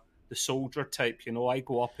kind of the soldier type, I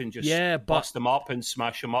go up and just bust them up and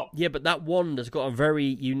smash them up. Yeah, but that wand has got a very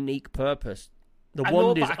unique purpose. The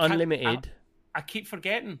wand is unlimited. I keep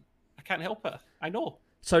forgetting. I can't help it. I know.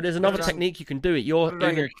 So there's another technique you can do it. Put it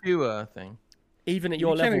on your Q thing. even at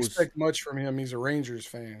your levels, you can't expect much from him. He's a Rangers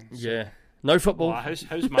fan. So. Yeah, no football. Well,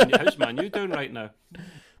 how's Man U doing right now?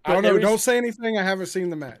 I don't know. Don't say anything. I haven't seen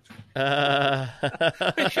the match.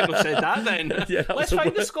 We should have said that then. Yeah, let's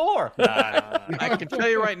find the score. I can tell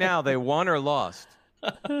you right now, they won or lost.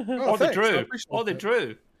 Or they drew. Or they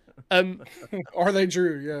drew. Or they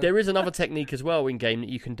drew, yeah. There is another technique as well in game that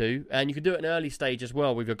you can do, and you can do it at an early stage as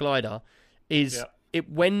well with your glider. And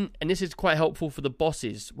this is quite helpful for the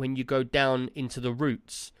bosses when you go down into the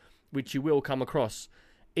roots, which you will come across,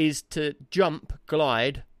 is to jump,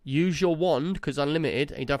 glide, use your wand because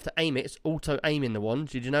unlimited, and you don't have to aim it. It's auto aiming the wand.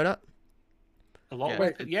 Did you know that? A lot of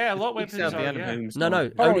weapons are.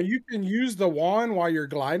 No. Oh, you can use the wand while you're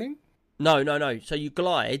gliding? No. So you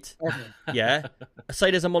glide. Okay. Yeah.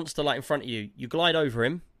 Say there's a monster like in front of you. You glide over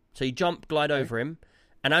him. So you jump, glide over him,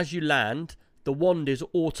 and as you land, the wand is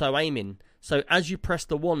auto aiming. So as you press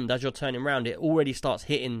the wand as you're turning around, it already starts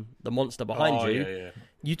hitting the monster behind you. Yeah.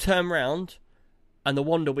 You turn around, and the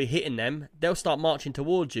wand will be hitting them. They'll start marching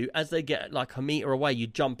towards you. As they get like a meter away, you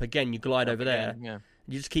jump again. You glide over there. Yeah.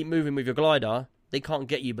 You just keep moving with your glider. They can't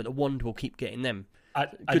get you, but the wand will keep getting them. I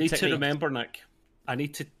need to remember, Nick. I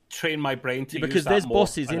need to train my brain to because use that there's more,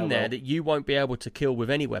 bosses in there that you won't be able to kill with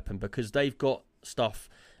any weapon because they've got stuff.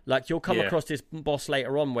 Like you'll come across this boss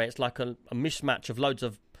later on where it's like a mismatch of loads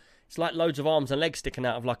of arms and legs sticking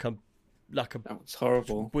out of like a. That's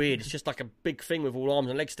horrible. It's weird. It's just like a big thing with all arms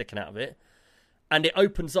and legs sticking out of it. And it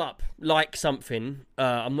opens up like something,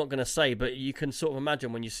 I'm not going to say, but you can sort of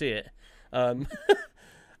imagine when you see it. And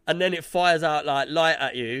then it fires out like light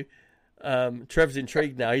at you. Trev's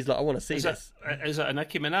intrigued now. He's like, I want to see this. Is it a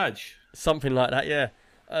Nicki Minaj? Something like that, yeah.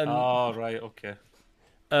 Right, okay.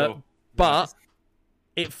 But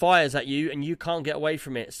it fires at you and you can't get away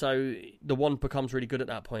from it. So the wand becomes really good at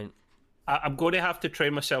that point. I'm going to have to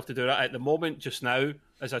train myself to do that. At the moment, just now,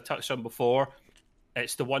 as I touched on before,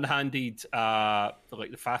 it's the one-handed,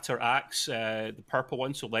 like the fatter axe, the purple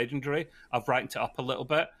one, so legendary. I've ranked it up a little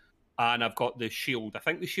bit, and I've got the shield. I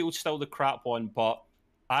think the shield's still the crap one, but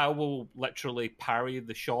I will literally parry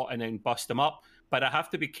the shot and then bust them up. But I have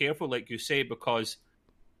to be careful, like you say, because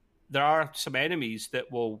there are some enemies that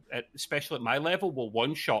will, especially at my level, will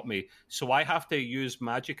one-shot me. So I have to use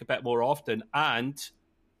magic a bit more often and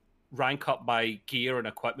rank up my gear and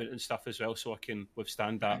equipment and stuff as well so I can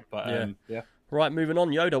withstand that. But yeah. Right, moving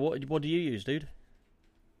on, Yoda. What do you use, dude?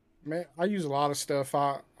 Man, I use a lot of stuff.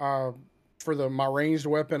 For my ranged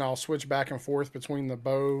weapon, I'll switch back and forth between the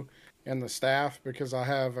bow and the staff because I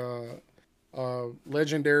have a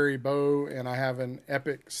legendary bow and I have an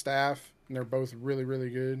epic staff, and they're both really,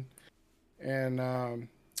 really good. And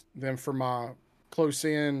then for my close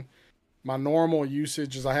in, my normal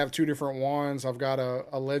usage is I have two different wands. I've got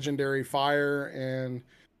a legendary fire and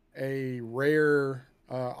a rare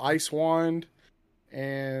ice wand.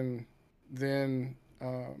 And then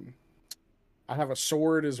I have a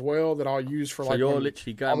sword as well that I'll use for so you're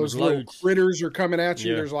literally going all those little critters are coming at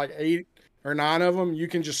you. Yeah. There's like 8 or 9 of them. You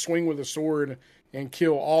can just swing with a sword and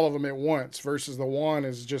kill all of them at once versus the wand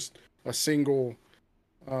is just a single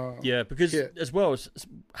because hit. As well as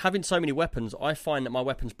having so many weapons, I find that my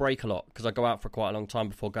weapons break a lot because I go out for quite a long time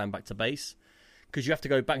before going back to base because you have to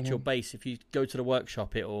go back to your base. If you go to the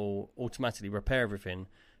workshop, it will automatically repair everything.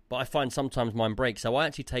 But I find sometimes mine breaks. So I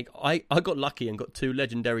actually I got lucky and got 2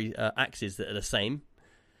 legendary axes that are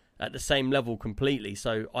at the same level completely.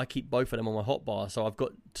 So I keep both of them on my hotbar. So I've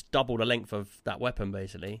got double the length of that weapon,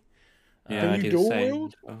 basically. Yeah, Can you dual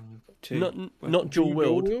wield? Not dual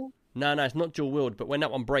wield. No, it's not dual wield. But when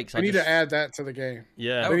that one breaks, I need to add that to the game.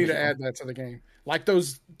 Yeah. I need to add that to the game. Like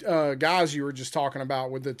those guys you were just talking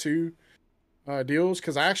about with the 2 deals.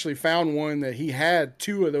 Because I actually found one that he had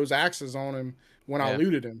 2 of those axes on him when I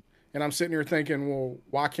looted him. And I'm sitting here thinking, well,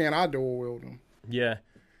 why can't I dual wield him? Yeah.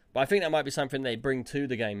 But I think that might be something they bring to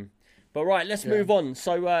the game. But right, let's move on.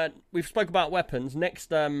 So we've spoke about weapons.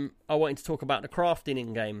 Next, I wanted to talk about the crafting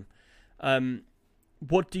in game.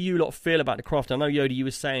 What do you lot feel about the crafting? I know, Yoda, you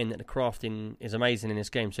were saying that the crafting is amazing in this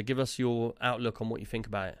game. So give us your outlook on what you think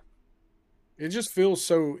about it. It just feels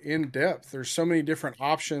so in-depth. There's so many different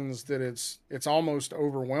options that it's almost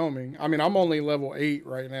overwhelming. I mean, I'm only level 8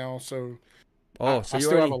 right now, so... I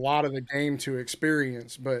still have a lot of the game to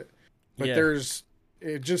experience, but it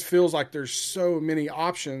just feels like there's so many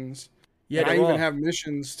options. Yeah, I even have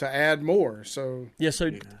missions to add more. So so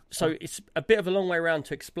it's a bit of a long way around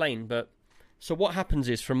to explain, but so what happens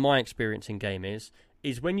is, from my experience in game, is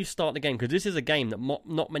when you start the game, because this is a game that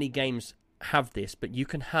not many games have this, but you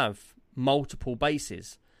can have multiple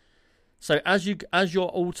bases. So as your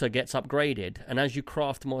altar gets upgraded and as you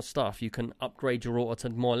craft more stuff, you can upgrade your altar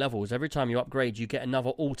to more levels. Every time you upgrade, you get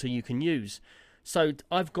another altar you can use. So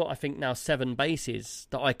I've got, I think, now 7 bases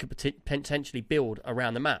that I could potentially build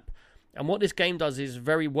around the map. And what this game does is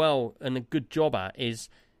very well and a good job at is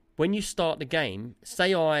when you start the game,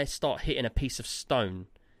 say I start hitting a piece of stone,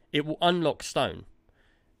 it will unlock stone.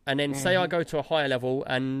 And then say I go to a higher level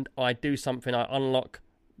and I do something, I unlock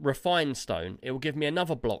refined stone, it will give me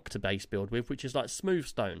another block to base build with, which is like smooth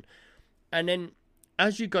stone. And then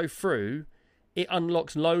as you go through, it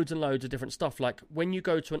unlocks loads and loads of different stuff. Like when you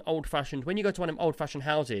go to one of them old-fashioned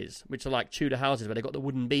houses, which are like Tudor houses where they've got the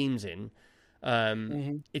wooden beams in,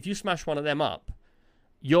 if you smash one of them up,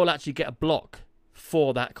 you'll actually get a block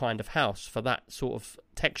for that kind of house, for that sort of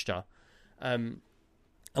texture. And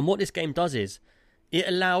what this game does is, it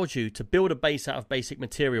allows you to build a base out of basic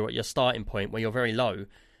material at your starting point where you're very low.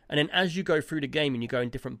 And then as you go through the game and you go in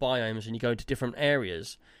different biomes and you go to different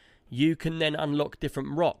areas, you can then unlock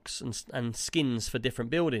different rocks and skins for different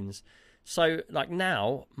buildings. So, like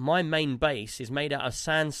now, my main base is made out of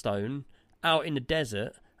sandstone out in the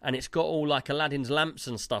desert, and it's got all like Aladdin's lamps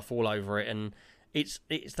and stuff all over it, and it's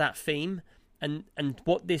that theme. And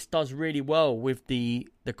what this does really well with the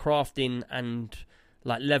crafting and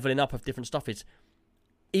like leveling up of different stuff is,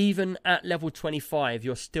 even at level 25,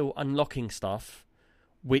 you're still unlocking stuff,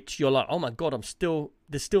 which you're like, oh my god,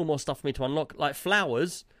 there's still more stuff for me to unlock. Like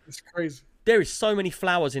flowers. It's crazy. There is so many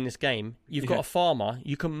flowers in this game. You've got a farmer.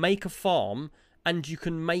 You can make a farm, and you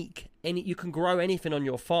can grow anything on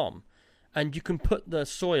your farm, and you can put the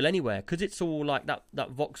soil anywhere because it's all like that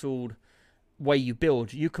voxeled way you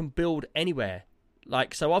build. You can build anywhere.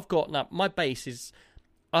 Like so, I've got my base is,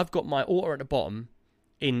 I've got my altar at the bottom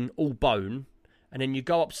in all bone. And then you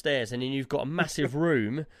go upstairs, and then you've got a massive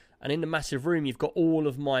room. And in the massive room, you've got all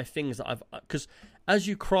of my things that I've... Because as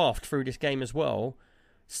you craft through this game as well,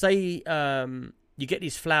 say you get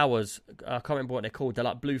these flowers. I can't remember what they're called. They're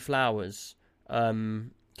like blue flowers.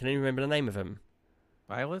 Can anyone remember the name of them?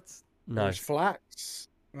 Violets? No. There's flax.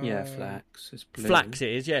 Yeah, flax. It's blue. Flax it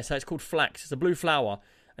is, yeah. So it's called flax. It's a blue flower.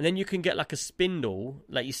 And then you can get like a spindle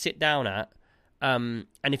that you sit down at. And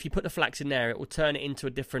if you put the flax in there, it will turn it into a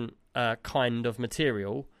different kind of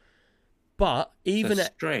material. But even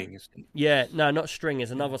at string, isn't it? Yeah, no, not string. Is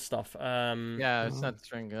another stuff. Yeah, it's not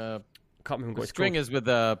string. Can't remember what it's string called. Is with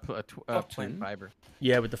plant fiber.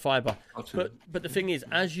 Yeah, with the fiber. But the thing is,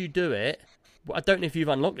 as you do it, I don't know if you've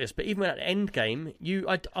unlocked this, but even at the end game,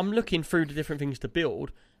 I'm looking through the different things to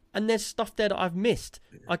build, and there's stuff there that I've missed.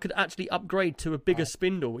 I could actually upgrade to a bigger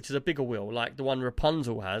spindle, which is a bigger wheel, like the one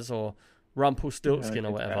Rapunzel has, or Rumpelstiltskin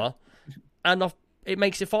or whatever, and it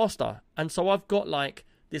makes it faster. And so I've got like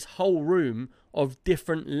this whole room of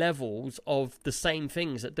different levels of the same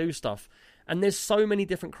things that do stuff. And there's so many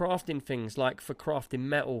different crafting things, like for crafting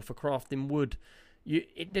metal, for crafting wood. The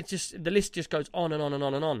list just goes on and on and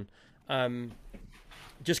on and on.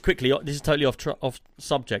 Just quickly, this is totally off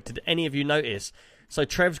subject. Did any of you notice? So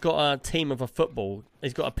Trev's got a team of a football.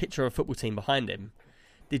 He's got a picture of a football team behind him.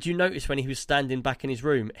 Did you notice when he was standing back in his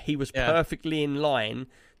room, he was perfectly in line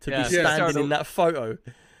to be standing in that photo?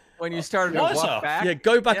 When you started to walk back? Yeah,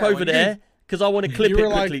 go back over there, because I want to clip it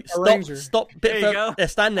quickly. Like stop. There you go.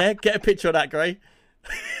 Stand there. Get a picture of that, Gray.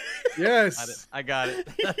 Yes. I got it.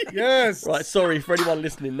 Yes. Right, sorry for anyone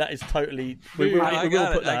listening. That is totally... I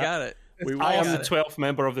got it. I am the 12th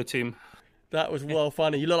member of the team. That was well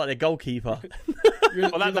funny. You look like the goalkeeper.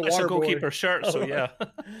 That's a goalkeeper shirt, so yeah.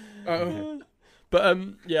 But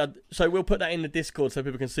yeah, so we'll put that in the Discord so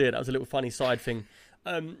people can see it. That was a little funny side thing.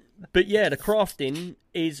 But yeah, the crafting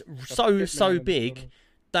is so big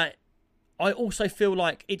that I also feel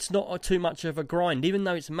like it's not too much of a grind. Even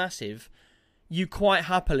though it's massive, you quite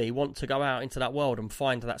happily want to go out into that world and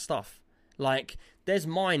find that stuff. Like, there's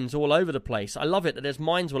mines all over the place. I love it that there's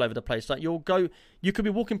mines all over the place. Like, you could be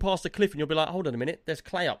walking past a cliff and you'll be like, hold on a minute, there's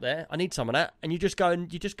clay up there. I need some of that. And you just go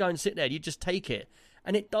and sit there. You just take it.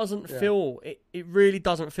 And it doesn't feel, it really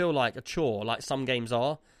doesn't feel like a chore like some games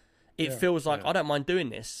are. It feels like, I don't mind doing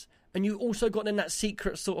this. And you also got then that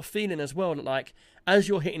secret sort of feeling as well, that like, as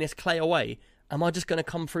you're hitting this clay away, am I just going to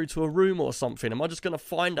come through to a room or something? Am I just going to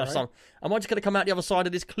find us some? Am I just going to come out the other side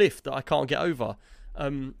of this cliff that I can't get over?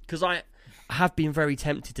 Because I have been very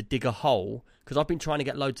tempted to dig a hole, because I've been trying to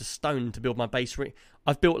get loads of stone to build my base.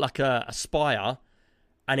 I've built like a spire,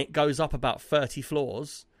 and it goes up about 30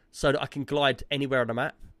 floors so that I can glide anywhere on the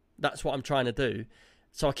map. That's what I'm trying to do.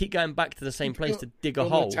 So I keep going back to the same place to dig a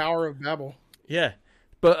hole. The Tower of Babel. Yeah.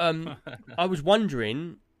 But I was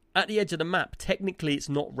wondering, at the edge of the map, technically it's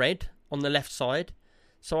not red on the left side.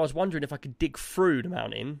 So I was wondering if I could dig through the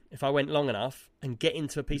mountain, if I went long enough, and get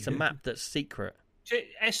into a piece of map that's secret.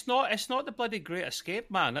 It's not the bloody Great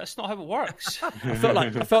Escape, man. That's not how it works. I felt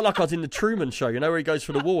like I was in the Truman Show, where he goes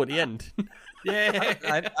for the wall at the end. Yeah,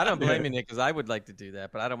 I don't blame you, Nick, because I would like to do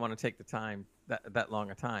that, but I don't want to take the time that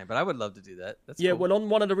long a time. But I would love to do that. That's cool. Well, on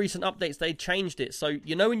one of the recent updates, they changed it. So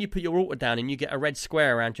when you put your altar down and you get a red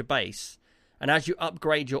square around your base, and as you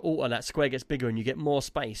upgrade your altar, that square gets bigger and you get more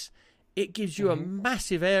space. It gives you a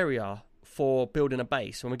massive area for building a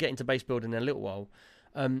base. And we'll get into base building in a little while.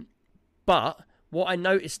 But what I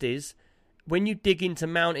noticed is when you dig into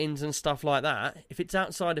mountains and stuff like that, if it's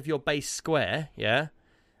outside of your base square,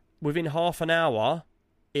 within half an hour,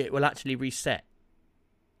 it will actually reset.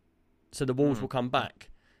 So the walls will come back.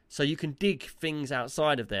 So you can dig things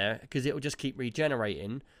outside of there because it will just keep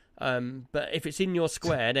regenerating. But if it's in your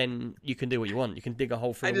square, then you can do what you want. You can dig a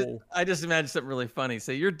hole through a wall. I just imagine something really funny.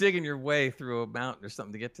 So you're digging your way through a mountain or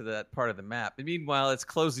something to get to that part of the map. And meanwhile, it's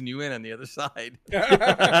closing you in on the other side.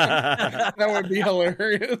 That would be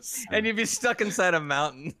hilarious. And you'd be stuck inside a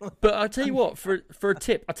mountain. But I'll tell you what, for a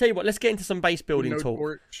tip, let's get into some base building talk.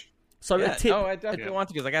 Torch. So a tip. I definitely want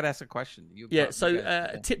to because I got to ask a question.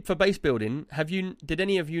 A tip for base building. Did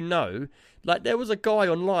any of you know? Like there was a guy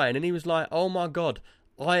online and he was like, "Oh my god,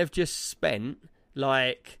 I have just spent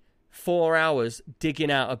like 4 hours digging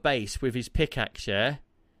out a base with his pickaxe,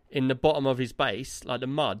 in the bottom of his base, like the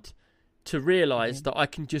mud, to realise that I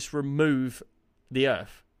can just remove the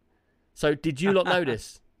earth." So did you not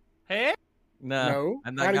notice? Hey? No.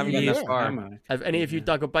 I'm not having this far. Have any of you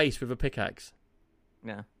dug a base with a pickaxe?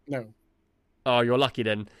 No. Oh, you're lucky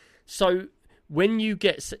then. So when you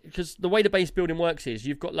get... Because the way the base building works is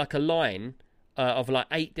you've got like a line of like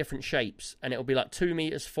 8 different shapes, and it'll be like 2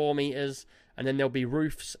 meters, 4 meters, and then there'll be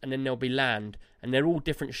roofs, and then there'll be land, and they're all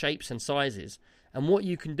different shapes and sizes. And what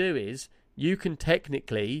you can do is you can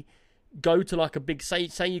technically go to like a big... Say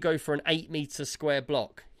you go for an 8 meter square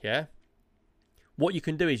block, What you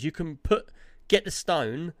can do is you can get the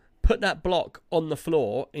stone, put that block on the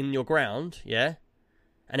floor in your ground,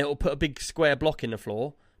 and it will put a big square block in the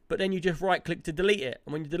floor, but then you just right-click to delete it.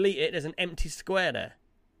 And when you delete it, there's an empty square there.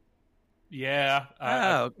 Yeah,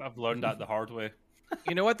 I've learned that the hard way.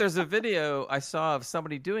 You know what? There's a video I saw of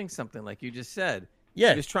somebody doing something like you just said.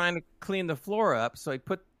 Yeah. He was trying to clean the floor up, so he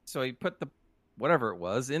put the whatever it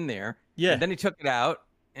was in there. Yeah. And then he took it out,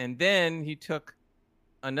 and then he took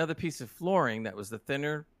another piece of flooring that was the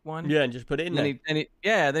thinner one. Yeah, and just put it in there.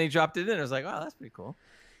 Then he dropped it in. I was like, wow, that's pretty cool.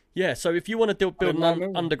 Yeah, so if you want to build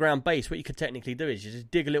an underground base, what you could technically do is you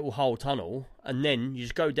just dig a little hole tunnel, and then you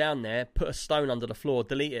just go down there, put a stone under the floor,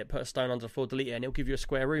 delete it, put a stone under the floor, delete it, and it'll give you a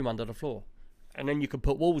square room under the floor. And then you can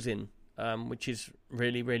put walls in, which is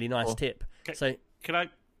really, really nice tip. Can I...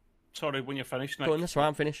 Sorry, when you're finished, Nick. Go on, that's right,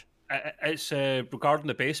 I'm finished. It's regarding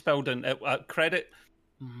the base building. Credit...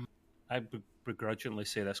 I begrudgingly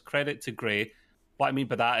say this. Credit to Gray. What I mean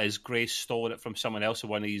by that is Gray stole it from someone else in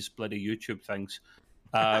one of these bloody YouTube things.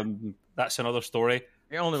 That's another story.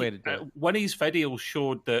 The only way to do it. One of his videos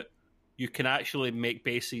showed that you can actually make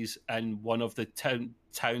bases in one of the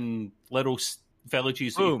town little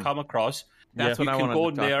villages that you come across. That's what I can wanted go to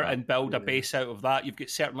in there talk about. and build a base out of that. You've got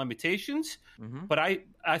certain limitations, but I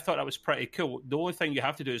thought that was pretty cool. The only thing you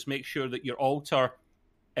have to do is make sure that your altar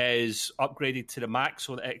is upgraded to the max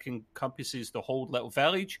so that it encompasses the whole little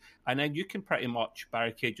village, and then you can pretty much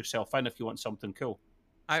barricade yourself in if you want something cool.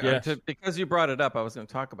 Because you brought it up, I was going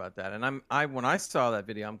to talk about that. And when I saw that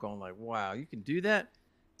video, I'm going like, wow, you can do that?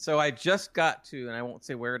 So I just got to, and I won't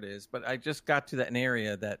say where it is, but I just got to an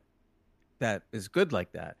area that is good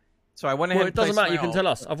like that. So I went ahead. Well, it doesn't matter. You can tell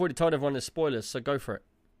us. I've already told everyone the spoilers, so go for it.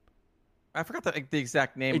 I forgot the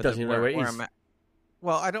exact name. He doesn't even know where it is. I'm at.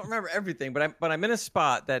 Well, I don't remember everything, but I'm in a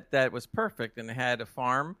spot that was perfect, and it had a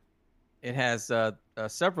farm. It has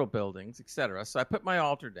several buildings, etc. So I put my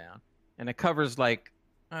altar down, and it covers like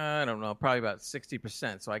I don't know, probably about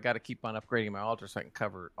 60%. So I got to keep on upgrading my altar so I can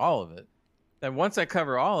cover all of it. Then once I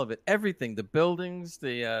cover all of it, everything, the buildings,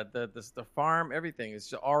 the farm, everything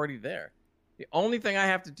is already there. The only thing I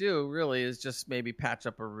have to do really is just maybe patch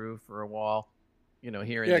up a roof or a wall, here and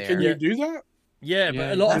there. Yeah, can you do that? Yeah,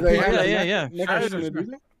 but a lot of people,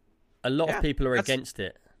 a lot of people are against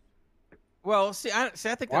it. Well, I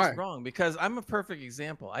think that's wrong because I'm a perfect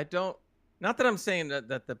example. Not that I'm saying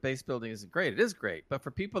that the base building isn't great. It is great, but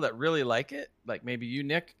for people that really like it, like maybe you,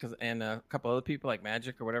 Nick, and a couple other people like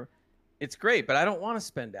Magic or whatever, it's great. But I don't want to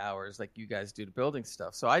spend hours like you guys do to building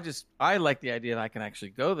stuff. So I like the idea that I can actually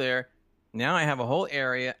go there. Now I have a whole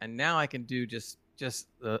area, and now I can do just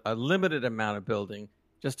a limited amount of building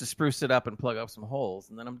just to spruce it up and plug up some holes,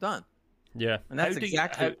 and then I'm done. Yeah, and that's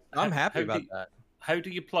I'm happy about that. How do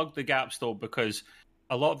you plug the gaps though? Because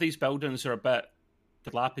a lot of these buildings are a bit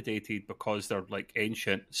dilapidated because they're like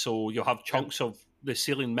ancient. So you'll have chunks of the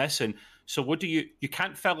ceiling missing. So what do you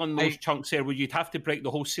can't fill in those chunks there where you'd have to break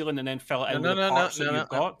the whole ceiling and then fill it in with the parts that you've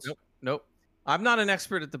got? Nope. I'm not an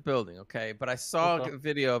expert at the building, okay? But I saw a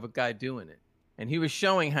video of a guy doing it. And he was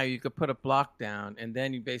showing how you could put a block down and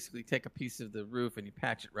then you basically take a piece of the roof and you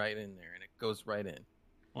patch it right in there and it goes right in.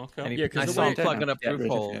 Okay. Yeah, because I saw him plugging up roof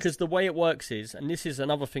holes. Because the way it works is, and this is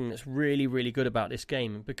another thing that's really, really good about this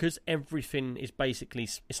game, because everything is basically,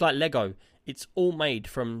 it's like Lego. It's all made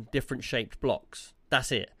from different shaped blocks.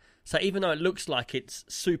 That's it. So even though it looks like it's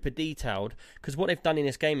super detailed, because what they've done in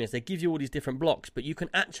this game is they give you all these different blocks, but you can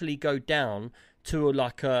actually go down to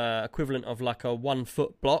like a equivalent of like a 1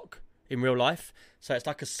 foot block in real life. So it's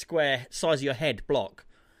like a square size of your head block.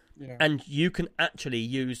 Yeah. And you can actually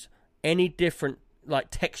use any different like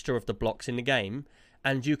texture of the blocks in the game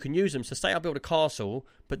and you can use them. So say I build a castle,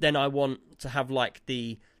 but then I want to have like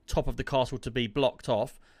the top of the castle to be blocked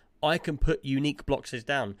off. I can put unique blocks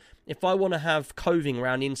down. If I want to have coving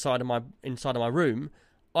around inside of my room,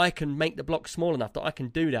 I can make the block small enough that I can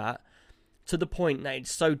do that to the point that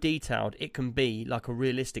it's so detailed it can be like a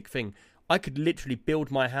realistic thing. I could literally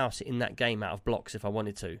build my house in that game out of blocks if I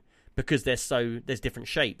wanted to, because there's different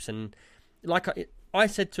shapes. And like I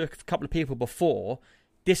said to a couple of people before,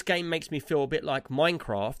 this game makes me feel a bit like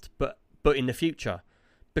Minecraft, but in the future,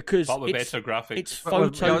 because with better graphics. It's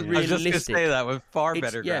photorealistic. I was just going to say that with far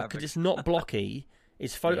better graphics. Yeah, because it's not blocky.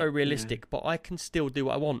 It's photorealistic, but I can still do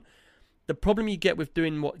what I want. The problem you get with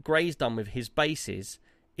doing what Gray's done with his bases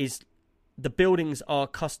is the buildings are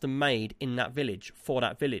custom made in that village for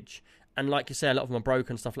that village. And like you say, a lot of them are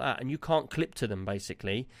broken, stuff like that, and you can't clip to them,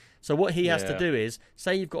 basically. So what he has to do is,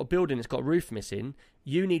 say you've got a building that's got a roof missing,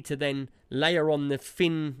 you need to then layer on the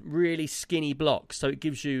thin, really skinny blocks, so it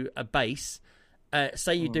gives you a base.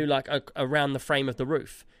 Say you do like around the frame of the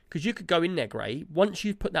roof. Because you could go in there, Gray, once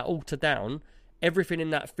you've put that altar down, everything in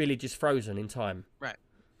that village is frozen in time. Right.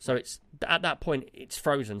 So it's at that point, it's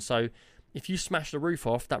frozen. So if you smash the roof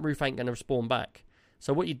off, that roof ain't going to spawn back.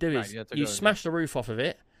 So what you do is, you smash the roof off of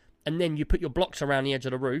it, and then you put your blocks around the edge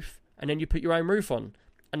of the roof, and then you put your own roof on,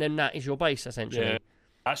 and then that is your base essentially. Yeah,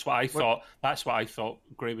 that's what I thought. That's what I thought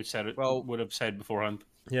Gray would have said beforehand.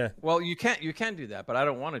 Yeah. Well, you can do that, but I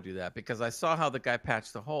don't want to do that because I saw how the guy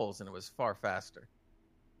patched the holes, and it was far faster.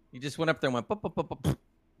 He just went up there and went, pop, pop, pop, pop,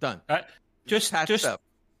 done. Just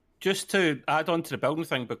to add on to the building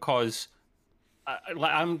thing, because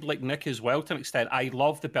I'm like Nick as well to an extent. I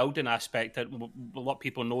love the building aspect. A lot of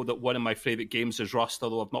people know that one of my favourite games is Rust,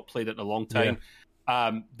 although I've not played it in a long time.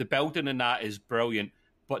 Yeah. The building in that is brilliant,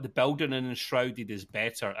 but the building in Enshrouded is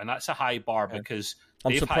better, and that's a high bar because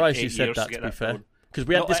I'm surprised you said that, to be fair. Because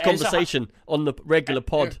we had this conversation on the regular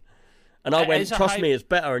pod, and I went, trust me, it's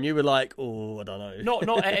better, and you were like, oh, I don't know.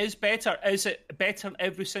 No, it is better. Is it better in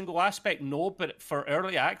every single aspect? No, but for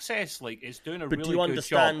early access, like, it's doing a really good job. But do you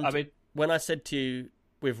understand, when I said to you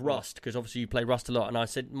with Rust, because obviously you play Rust a lot, and I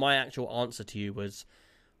said my actual answer to you was,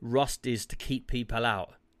 Rust is to keep people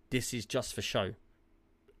out. This is just for show.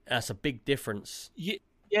 That's a big difference.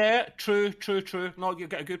 Yeah, true. No, you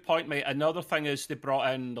get a good point, mate. Another thing is they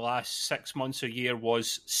brought in the last 6 months or year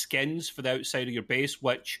was skins for the outside of your base,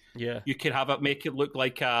 which you can have it make it look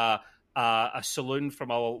like a saloon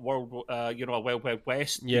from a world, a Wild Wild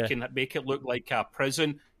West. Yeah. You can make it look like a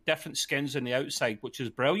prison. Different skins on the outside, which is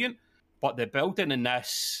brilliant. But the building in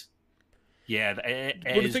this,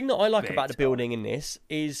 the thing that I like about the building in this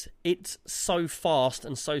is it's so fast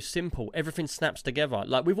and so simple. Everything snaps together.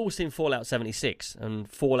 Like, we've all seen Fallout 76 and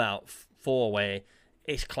Fallout 4 where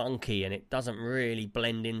it's clunky and it doesn't really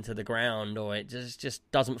blend into the ground, or it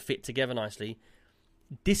just doesn't fit together nicely.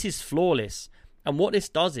 This is flawless. And what this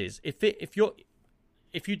does is, if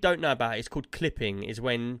you don't know about it, it's called clipping, is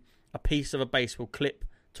when a piece of a base will clip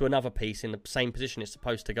to another piece in the same position it's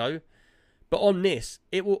supposed to go. But on this,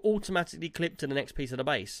 it will automatically clip to the next piece of the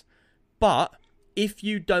base. But if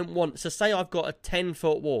you don't want... So say I've got a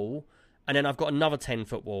 10-foot wall, and then I've got another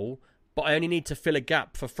 10-foot wall, but I only need to fill a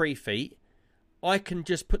gap for 3 feet, I can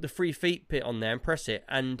just put the 3 feet bit on there and press it,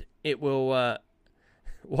 and it will...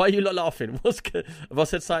 Why are you not laughing? Have I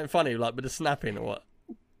said something funny, like with the snapping or what?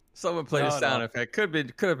 Someone played a sound effect. Could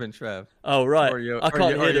have been Trev. Oh, right. I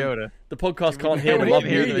can't hear them. The podcast can't hear them.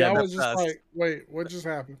 I was just like, wait, what just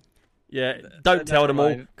happened? Yeah, don't tell them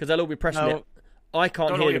all, because they'll all be pressing it. I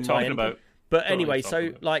can't hear them. Talking about. But anyway,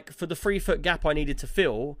 so like for the 3 foot gap I needed to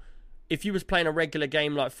fill, if you was playing a regular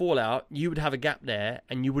game like Fallout, you would have a gap there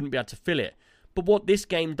and you wouldn't be able to fill it. But what this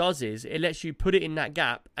game does is it lets you put it in that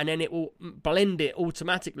gap and then it will blend it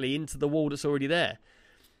automatically into the wall that's already there.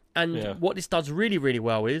 And what this does really, really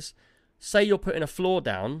well is, say you're putting a floor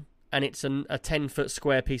down and it's a 10-foot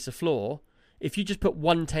square piece of floor, if you just put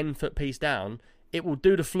one 10-foot piece down, it will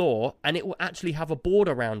do the floor, and it will actually have a board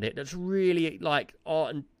around it that's really like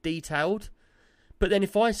art and detailed. But then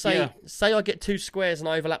if I say I get 2 squares and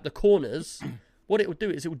I overlap the corners, what it will do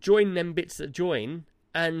is it will join them bits that join,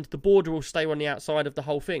 and the border will stay on the outside of the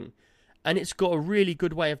whole thing. And it's got a really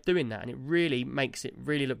good way of doing that, and it really makes it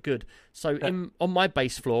really look good. So on my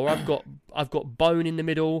base floor, I've got bone in the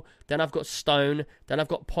middle, then I've got stone, then I've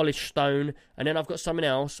got polished stone, and then I've got something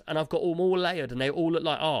else, and I've got them all layered, and they all look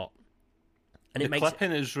like art. And the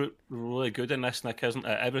clipping is really good in this, Nick, isn't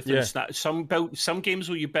it? Everything's some games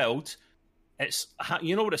where you build, it's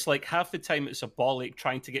what it's like. Half the time it's a bollock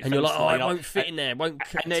trying to get, and you're like, it won't fit in there, and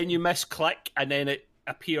then you misclick, and then it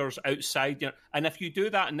appears outside. And if you do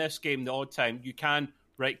that in this game the odd time, you can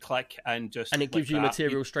right click and it gives you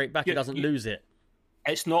material straight back. It doesn't lose it.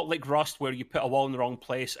 It's not like Rust where you put a wall in the wrong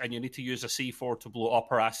place and you need to use a C4 to blow up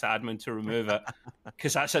or ask admin to remove it,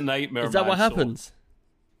 because that's a nightmare. Is that what happens?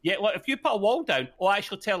 Yeah, well, if you put a wall down,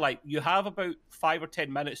 you have about 5 or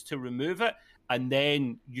 10 minutes to remove it, and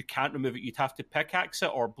then you can't remove it. You'd have to pickaxe it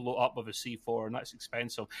or blow it up with a C4, and that's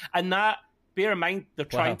expensive. And that, bear in mind, they're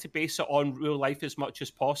trying to base it on real life as much as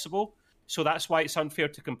possible. So that's why it's unfair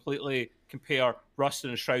to completely compare Rust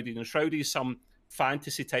and Enshrouded. Enshrouded is some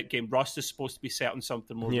fantasy type game. Rust is supposed to be set on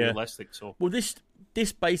something more realistic. So, well, this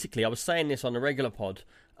basically, I was saying this on the regular pod.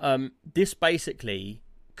 This basically,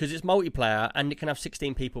 because it's multiplayer and it can have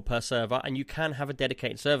 16 people per server, and you can have a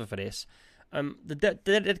dedicated server for this. The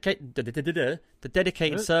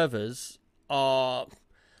dedicated servers are,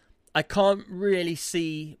 I can't really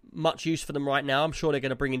see much use for them right now. I'm sure they're going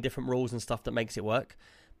to bring in different rules and stuff that makes it work.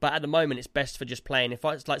 But at the moment, it's best for just playing. If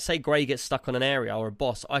it's like, say, Gray gets stuck on an area or a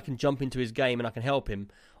boss, I can jump into his game and I can help him,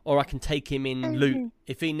 or I can take him in loot.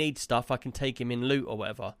 If he needs stuff, I can take him in loot or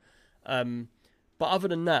whatever. But other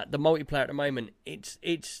than that, the multiplayer at the moment,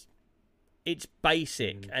 it's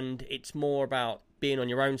basic, and it's more about being on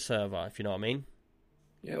your own server, if you know what I mean.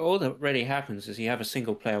 Yeah, all that really happens is you have a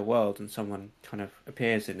single-player world and someone kind of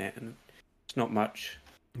appears in it, and it's not much.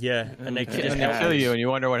 Yeah, and they just kill you, and you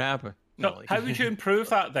wonder what happened. So how would you improve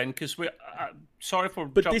that then? Because we, sorry for.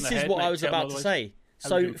 But this is what I was about to say.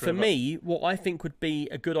 So for me, what I think would be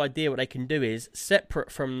a good idea, what they can do is,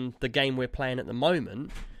 separate from the game we're playing at the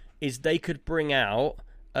moment, is they could bring out,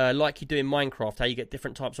 like you do in Minecraft, how you get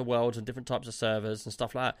different types of worlds and different types of servers and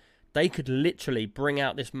stuff like that. They could literally bring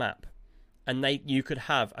out this map, and you could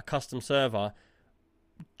have a custom server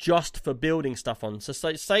just for building stuff on. So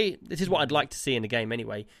say this is what I'd like to see in the game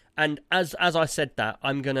anyway. And as I said that,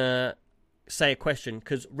 I'm gonna say a question,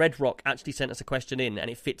 because Red Rock actually sent us a question in, and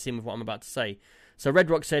it fits in with what I'm about to say. So Red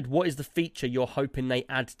Rock said, what is the feature you're hoping they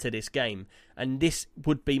add to this game? And this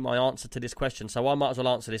would be my answer to this question. So I might as well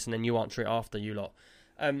answer this, and then you answer it after, you lot.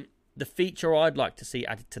 The feature I'd like to see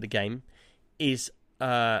added to the game is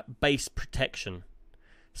base protection.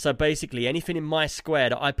 So basically, anything in my square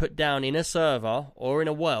that I put down in a server or in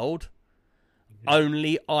a world,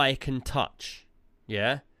 only I can touch.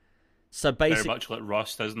 Yeah? So basically, very much like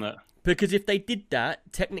Rust, isn't it? Because if they did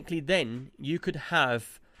that, technically then you could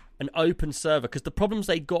have an open server. Because the problems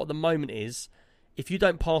they got at the moment is, if you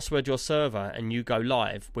don't password your server and you go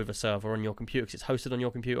live with a server on your computer, because it's hosted on your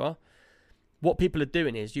computer, what people are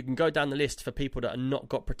doing is, you can go down the list for people that are not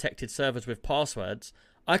got protected servers with passwords.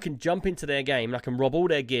 I can jump into their game and I can rob all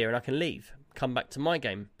their gear and I can leave, come back to my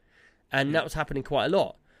game. And that was happening quite a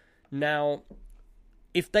lot. Now,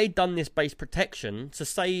 if they'd done this base protection, so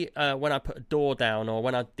say when I put a door down or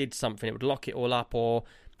when I did something, it would lock it all up, or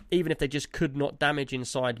even if they just could not damage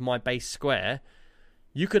inside my base square,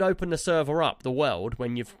 you could open the server up, the world,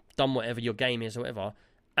 when you've done whatever your game is or whatever,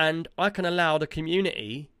 and I can allow the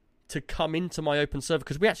community to come into my open server,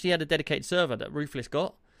 because we actually had a dedicated server that Ruthless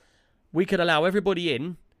got. We could allow everybody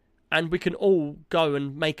in, and we can all go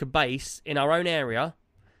and make a base in our own area.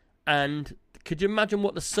 And could you imagine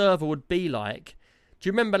what the server would be like? Do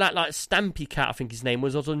you remember that, like, Stampy Cat, I think his name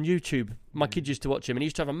was on YouTube? My kids used to watch him, and he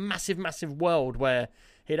used to have a massive, massive world where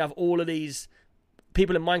he'd have all of these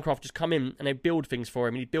people in Minecraft just come in and they'd build things for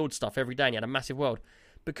him, and he'd build stuff every day, and he had a massive world.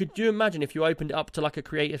 But could you imagine if you opened it up to, like, a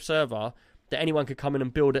creative server that anyone could come in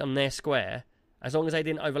and build it on their square, as long as they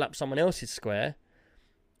didn't overlap someone else's square?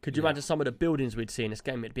 Could you imagine some of the buildings we'd see in this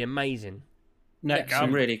game? It'd be amazing. Nick,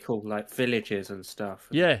 some really cool, like, villages and stuff.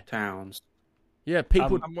 And towns. Yeah,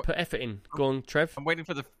 people put effort in. Go on, Trev. I'm waiting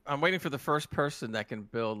for the first person that can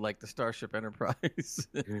build like the Starship Enterprise.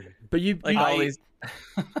 But you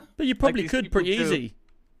probably could pretty easy.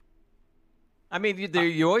 I mean,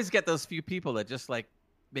 you always get those few people that just like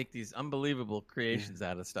make these unbelievable creations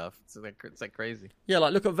out of stuff. It's like crazy. Yeah,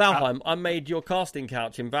 like look at Valheim. I made your casting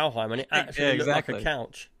couch in Valheim, and it actually looked like a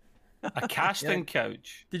couch. A casting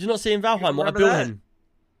couch. Did you not see in Valheim what I built him?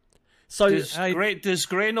 So does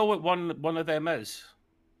Gray know what one of them is?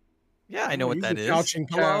 Yeah, I know what that is.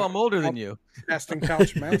 Hello, I'm older than you. Casting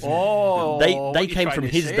couch mouse. They came from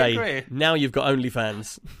his day. Gray? Now you've got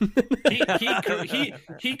OnlyFans.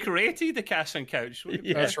 he created the casting couch.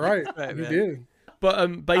 Yeah. That's right. He did.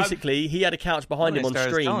 But basically, he had a couch behind him on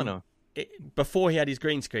screen. Before he had his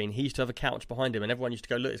green screen, he used to have a couch behind him, and everyone used to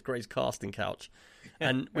go, "Look, it's Gray's casting couch."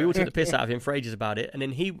 And we all took the piss out of him for ages about it. And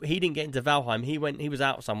then he didn't get into Valheim. He was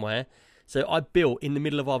out somewhere. So I built in the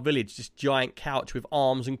middle of our village this giant couch with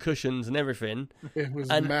arms and cushions and everything. It was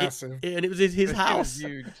massive. And it was his house. It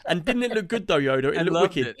was huge. And didn't it look good though, Yoda? It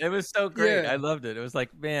looked wicked. It was so great. Yeah. I loved it. It was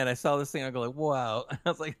like, man, I saw this thing. I go like, wow. I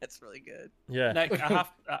was like, that's really good. Yeah. Nick, I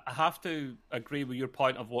have to agree with your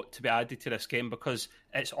point of what to be added to this game, because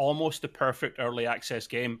it's almost the perfect early access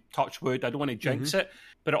game. Touch wood. I don't want to jinx it,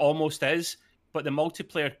 but it almost is. But the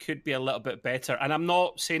multiplayer could be a little bit better. And I'm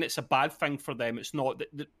not saying it's a bad thing for them. It's not.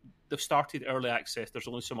 They've started early access. There's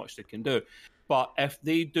only so much they can do. But if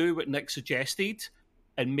they do what Nick suggested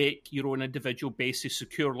and make your own individual bases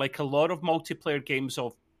secure, like a lot of multiplayer games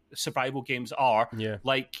of survival games are,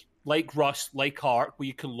 like Rust, like Ark, where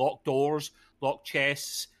you can lock doors, lock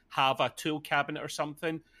chests, have a tool cabinet or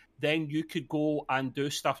something, then you could go and do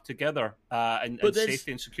stuff together and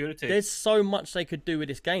safety and security. There's so much they could do with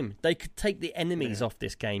this game. They could take the enemies off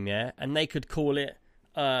this game, and they could call it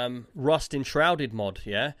Rust Enshrouded mod,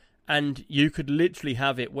 and you could literally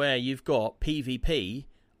have it where you've got PvP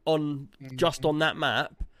on just on that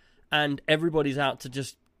map, and everybody's out to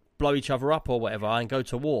just blow each other up or whatever and go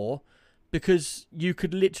to war, because you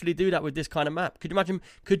could literally do that with this kind of map. Could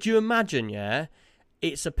you imagine,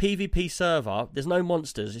 it's a PvP server, there's no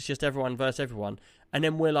monsters, it's just everyone versus everyone, and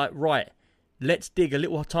then we're like, right, let's dig a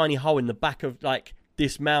little tiny hole in the back of like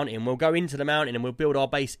this mountain, we'll go into the mountain and we'll build our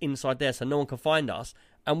base inside there so no one can find us,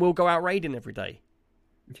 and we'll go out raiding every day.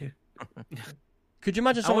 Yeah. Could you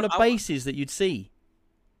imagine some of the bases that you'd see?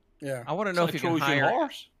 Yeah. I want to know if you can hire.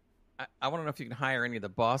 I want to know if you can hire any of the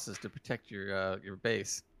bosses to protect your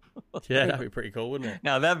base. Yeah, that'd be pretty cool, wouldn't it?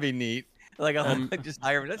 Now that'd be neat. Like I'll just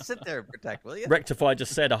hire. Let's sit there and protect, will you? Rectify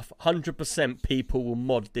just said 100% people will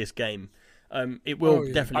mod this game. It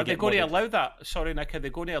will definitely. Are they going to allow that? Sorry, Nick. Are they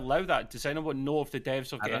going to allow that? Does anyone know if the devs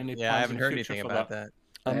have got any plans? I haven't heard anything about that.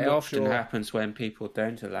 It often happens when people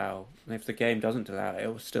don't allow. If the game doesn't allow it, it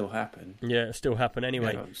will still happen. Yeah, it'll still happen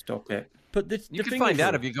anyway. Stop it. But you can find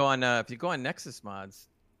out if you go on Nexus Mods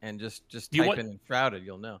and just type in Enshrouded,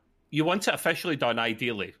 you'll know. You want it officially done,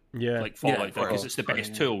 ideally. Yeah, like Fallout, because it's the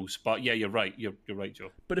best tools. But yeah, you're right. You're right,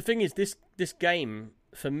 Joe. But the thing is, this game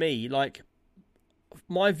for me, like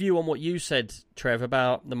my view on what you said, Trev,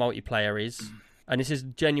 about the multiplayer is, and this is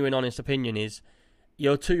genuine, honest opinion, is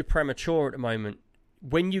you're too premature at the moment.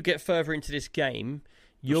 When you get further into this game,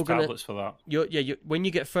 you're gonna tablets for that. When you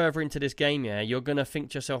get further into this game, you're gonna think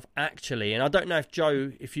to yourself, actually, and I don't know if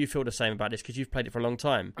Joe, if you feel the same about this because you've played it for a long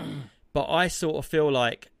time, but I sort of feel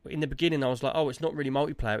like in the beginning I was like, oh, it's not really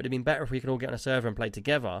multiplayer. It would have been better if we could all get on a server and play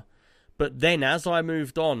together. But then as I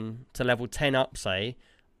moved on to level 10 up, say,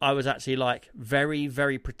 I was actually like very,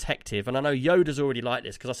 very protective. And I know Yoda's already like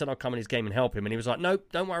this because I said I'd come in his game and help him, and he was like, nope,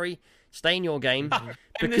 don't worry. Stay in your game. Because,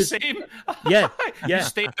 in the same. Yeah.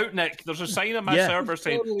 Stay out, Nick. There's a sign on my server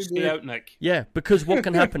saying, stay out, Nick. Yeah, because what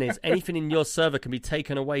can happen is anything in your server can be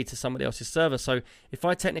taken away to somebody else's server. So if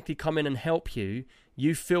I technically come in and help you,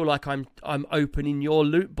 you feel like I'm opening your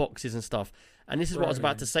loot boxes and stuff. And this is what I was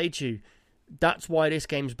about to say to you. That's why this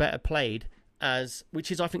game's better played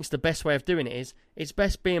which is, I think, is the best way of doing it, is it's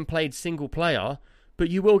best being played single player, but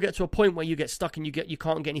you will get to a point where you get stuck and you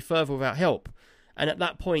can't get any further without help. And at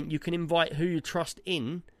that point, you can invite who you trust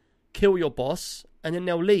in, kill your boss, and then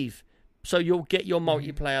they'll leave. So you'll get your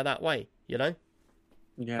multiplayer that way, you know?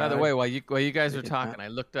 Yeah. By the way, while you guys were talking,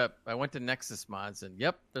 I went to Nexus Mods, and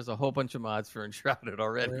there's a whole bunch of mods for Enshrouded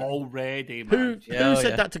already. Who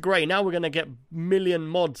said that to Gray? Now we're going to get million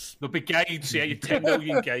mods. There'll be guides, you 10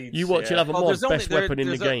 million guides. You watch, you'll have a mod, best weapon in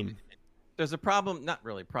the game. There's a problem, not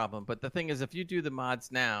really a problem, but the thing is, if you do the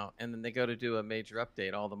mods now, and then they go to do a major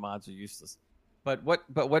update, all the mods are useless. But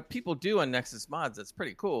what people do on Nexus Mods that's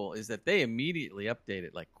pretty cool is that they immediately update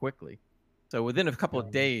it like quickly. So within a couple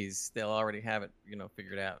of days, they'll already have it,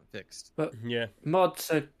 figured out and fixed. But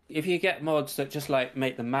mods, if you get mods that just like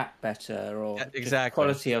make the map better or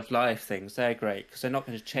quality of life things, they're great because they're not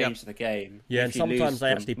going to change the game. Yeah, and sometimes they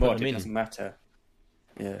actually put them in. It doesn't matter.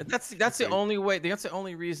 Yeah, that's the only way. That's the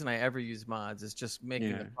only reason I ever use mods is just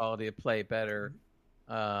making the quality of play better.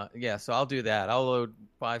 So I'll do that. I'll load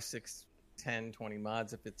 5, 6, 10, 20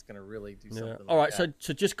 mods if it's going to really do something. All right, that.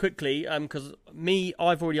 so just quickly, because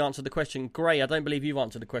I've already answered the question. Gray, I don't believe you've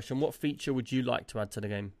answered the question. What feature would you like to add to the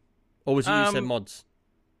game? Or was it you said mods?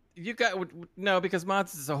 You got no, because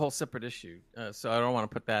mods is a whole separate issue. So I don't want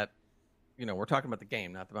to put that. We're talking about the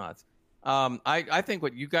game, not the mods. I think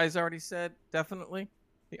what you guys already said, definitely.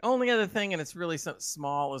 The only other thing, and it's really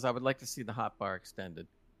small, is I would like to see the hotbar extended.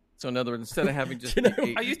 So in other words, instead of having just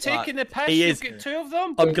are you taking the piss? He is. You get 2 of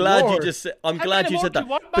them. I'm glad you said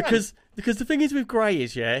that because the thing is with Gray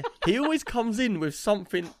is he always comes in with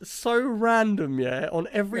something so random on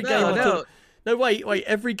every game. No, wait.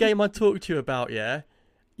 Every game I talk to you about,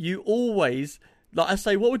 you always I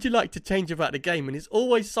say, what would you like to change about the game? And it's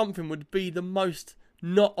always something would be the most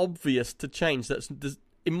not obvious to change. That's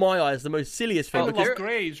in my eyes the most silliest thing. Because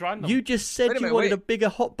Gray is random. You just said you wanted a bigger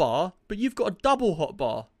hotbar, but you've got a double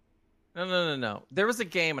hotbar. No. There was a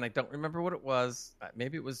game, and I don't remember what it was.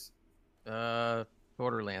 Maybe it was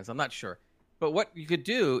Borderlands. I'm not sure. But what you could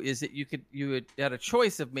do is that you had a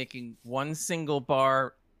choice of making one single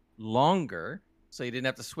bar longer, so you didn't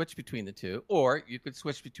have to switch between the two, or you could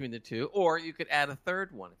switch between the two, or you could add a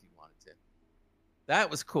third one if you wanted to.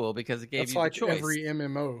 That was cool because it gave you the choice. That's like every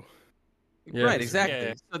MMO. Yeah, right, exactly.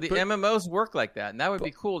 Yeah. So the MMOs work like that, and that would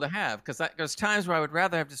be cool to have because there's times where I would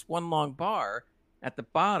rather have just one long bar at the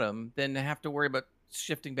bottom than to have to worry about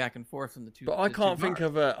shifting back and forth from the two. But I can't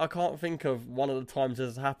think of one of the times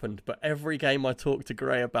this has happened. But every game I talk to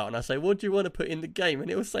Gray about, and I say, "What do you want to put in the game?"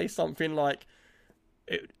 and it will say something like,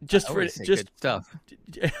 "Just for just good stuff."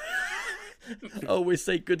 I always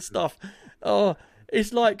say good stuff. Oh,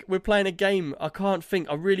 it's like we're playing a game. I can't think.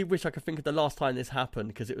 I really wish I could think of the last time this happened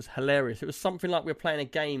because it was hilarious. It was something like we're playing a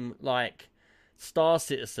game like Star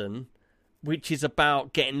Citizen, which is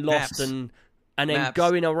about getting lost and then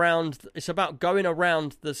going around. It's about going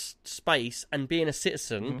around the space and being a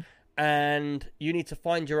citizen, and you need to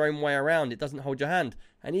find your own way around. It doesn't hold your hand.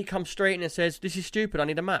 And he comes straight in and says, "This is stupid. I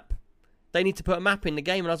need a map." They need to put a map in the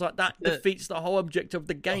game, and I was like, "That defeats the whole object of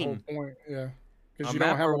the game." The whole point, yeah. Because you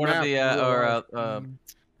don't have one of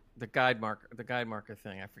the guide marker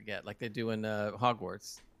thing. I forget, like they do in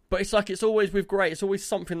Hogwarts. But it's like it's always with Gray. It's always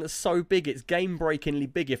something that's so big. It's game-breakingly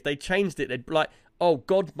big. If they changed it, they'd be like, "Oh,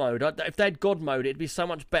 God mode." If they had God mode, it'd be so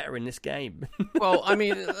much better in this game. Well, I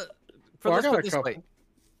mean, put it this way: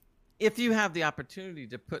 if you have the opportunity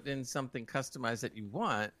to put in something customized that you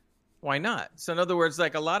want, why not? So, in other words,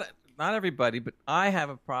 like not everybody, but I have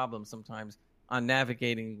a problem sometimes on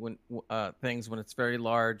navigating when things when it's very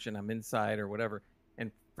large and I'm inside or whatever,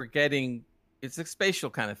 and forgetting it's a spatial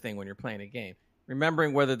kind of thing when you're playing a game.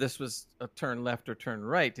 Remembering whether this was a turn left or turn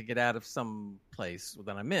right to get out of some place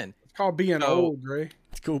that I'm in. It's called being old, Ray.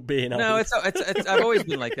 It's called being old. No, it's I've always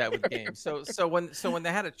been like that with games. So when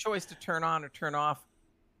they had a choice to turn on or turn off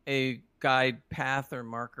a guide path or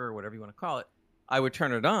marker or whatever you want to call it, I would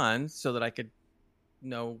turn it on so that I could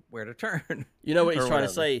know where to turn. You know what he's trying to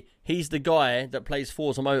say? He's the guy that plays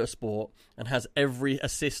Forza Motorsport and has every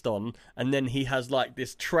assist on, and then he has like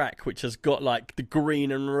this track which has got like the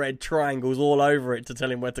green and red triangles all over it to tell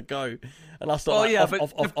him where to go. And I start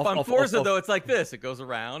on Forza though it's like this. It goes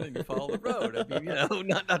around and you follow the road. I mean,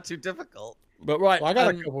 not too difficult. But right, well, I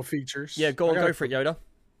got a couple features. Yeah, go for it, Yoda.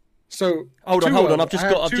 So hold on. I've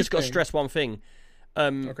just got to stress one thing.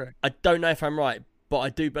 Okay. I don't know if I'm right, but I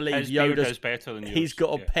do believe Yoda's better than yours. He's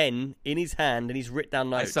got a pen in his hand and he's written down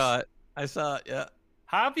notes. I saw it. Yeah.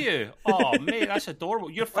 Have you? Oh, mate, that's adorable.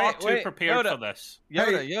 You're far too prepared Yoda, for this.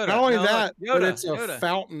 Yoda. Not only that, but it's a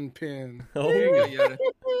fountain pen. Oh. Here you go, Yoda.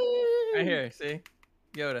 Right here, see?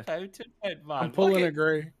 Yoda. Fountain pen, man. I'm pulling a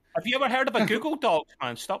Gray. Have you ever heard of a Google Doc,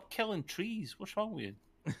 man? Stop killing trees. What's wrong with you?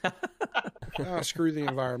 Screw the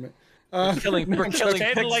environment. We're killing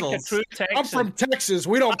pixels. Like a true Texan. I'm from Texas.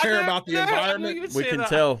 We don't care about the environment. We can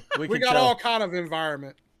tell. We got all kind of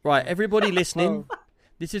environment. Right, everybody listening,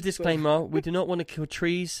 this is a disclaimer. We do not want to kill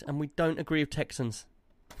trees, and we don't agree with Texans.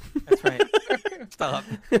 That's right. Stop.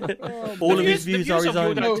 All of his views are his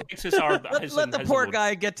own. Let the poor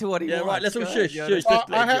guy get to what he wants. Right, let's all shush.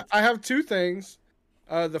 I have two things.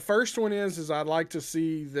 The first one is I'd like to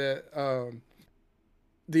see that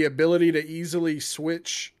the ability to easily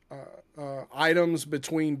switch items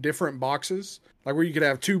between different boxes, like where you could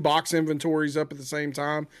have two box inventories up at the same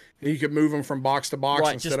time, and you could move them from box to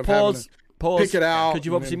box instead of having to pick it out. Because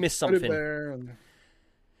you've obviously missed something.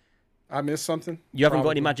 I missed something. You haven't got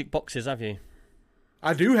any magic boxes, have you?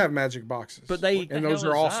 I do have magic boxes, but those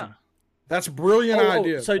are awesome. That's a brilliant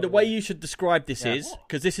idea. So the way you should describe this is,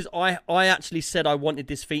 because this is, I actually said I wanted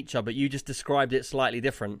this feature, but you just described it slightly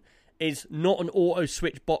different, is not an auto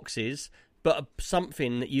switch boxes, but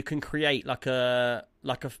something that you can create like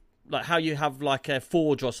how you have like a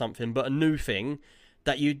forge or something, but a new thing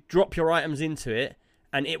that you drop your items into it,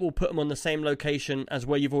 and it will put them on the same location as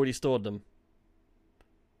where you've already stored them.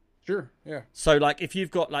 Sure, yeah. So, like, if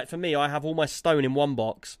you've got, like, for me, I have all my stone in one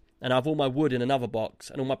box, and I have all my wood in another box,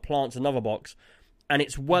 and all my plants in another box, and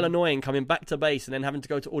it's well annoying coming back to base and then having to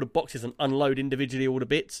go to all the boxes and unload individually all the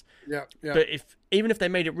bits. Yeah. But even if they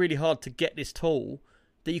made it really hard to get this tool,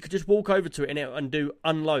 that you could just walk over to it and do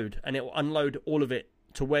unload, and it will unload all of it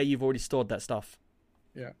to where you've already stored that stuff.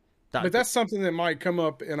 Yeah. But that's something that might come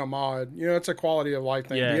up in a mod. You know, it's a quality of life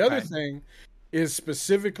thing. Yeah, the other thing is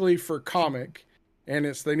specifically for comic, and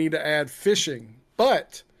it's they need to add fishing.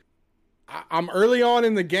 But I'm early on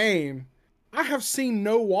in the game. I have seen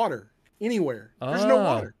no water anywhere. There's no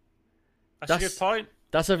water. That's a good point.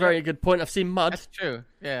 That's a very good point. I've seen mud. That's true.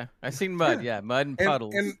 Yeah, I've seen mud. Yeah, mud and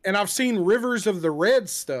puddles. And I've seen rivers of the red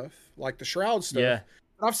stuff, like the shroud stuff. Yeah.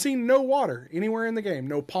 I've seen no water anywhere in the game.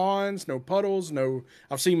 No ponds, no puddles, no...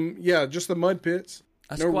 I've seen, just the mud pits.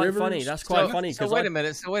 That's no quite rivers. funny. That's quite funny. So wait a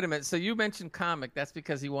minute. So you mentioned comic. That's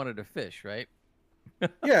because he wanted to fish, right?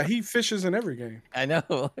 Yeah, he fishes in every game. I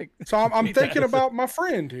know. So I'm thinking about my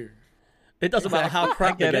friend here. It doesn't matter how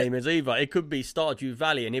crap the game is either. It could be Stardew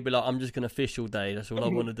Valley, and he'd be like, I'm just going to fish all day. That's all I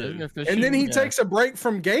want to do. And then he takes a break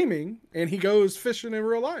from gaming, and he goes fishing in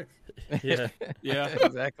real life. Yeah. Yeah,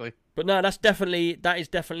 exactly. But no, that is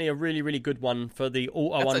definitely a really, really good one for the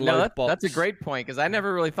auto-unload box. That's a great point, because I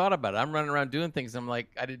never really thought about it. I'm running around doing things, I'm like,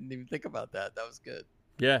 I didn't even think about that. That was good.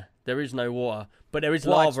 Yeah, there is no water, but there is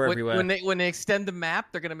lava everywhere. When they extend the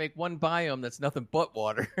map, they're going to make one biome that's nothing but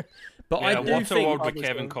water. But I do think with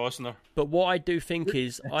Kevin Costner. But what I do think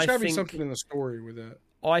is, I think be something in the story with that.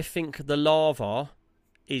 I think the lava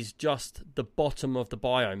is just the bottom of the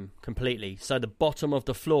biome completely. So the bottom of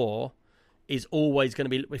the floor is always going to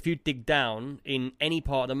be. If you dig down in any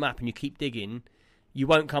part of the map and you keep digging, you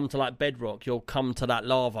won't come to like bedrock. You'll come to that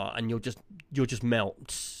lava and you'll just melt.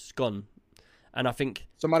 It's gone. And I think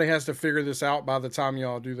somebody has to figure this out by the time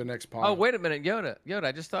y'all do the next pod. Oh, wait a minute, Yoda,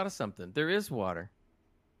 I just thought of something. There is water.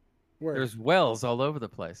 Where? There's wells all over the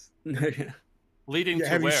place. Leading to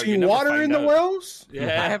have where? You seen water in the wells?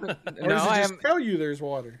 Yeah, I haven't. Or does it just tell you there's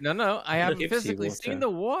water? No, I haven't physically seen the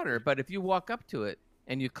water. But if you walk up to it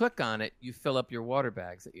and you click on it, you fill up your water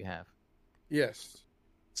bags that you have. Yes.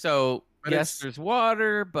 So yes, there's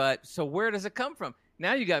water, but so where does it come from?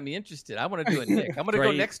 Now you got me interested. I want to do it, Nick. I'm gonna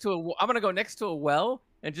go next to a well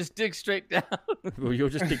and just dig straight down. Well, you'll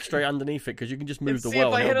just dig straight underneath it because you can just move the see well.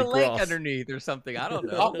 If I hit a lake grass underneath or something, I don't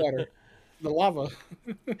know. Hot water, the lava.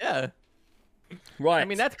 Yeah. Right. I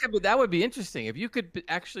mean, that would be interesting if you could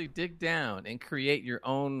actually dig down and create your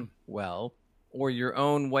own well or your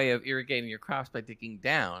own way of irrigating your crops by digging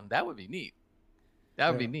down. That would be neat. That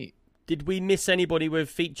would be neat. Did we miss anybody with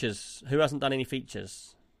features? Who hasn't done any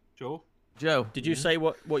features? Joe, did you say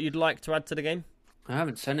what you'd like to add to the game? I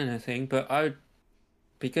haven't said anything, but I would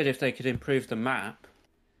be good if they could improve the map.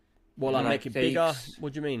 Well, like make it bigger?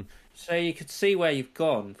 What do you mean? So you could see where you've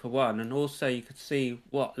gone, for one, and also you could see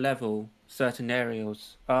what level certain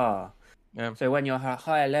areas are. Yeah. So when you're at a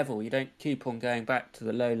higher level, you don't keep on going back to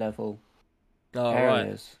the low level Right.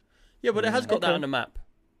 areas. Yeah, but it has got that on the map.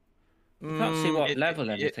 You can't see what level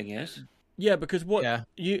anything is. Yeah, because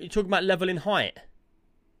you're talking about level in height.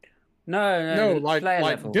 No, like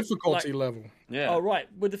level. difficulty level. Yeah. Oh, right.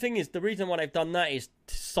 Well, the thing is, the reason why they've done that is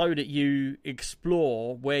so that you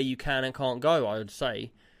explore where you can and can't go, I would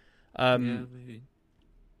say.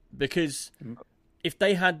 Because if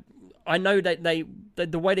they had... I know that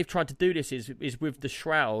the way they've tried to do this is with the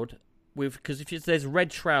shroud. Because if there's a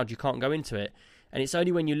red shroud, you can't go into it. And it's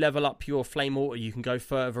only when you level up your flame water you can go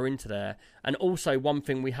further into there. And also, one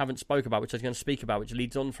thing we haven't spoke about, which I was going to speak about, which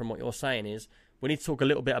leads on from what you're saying, is we need to talk a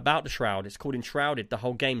little bit about the shroud. It's called Enshrouded. The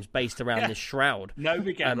whole game's based around this shroud. No,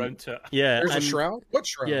 we get around to it. Yeah, there's a shroud? What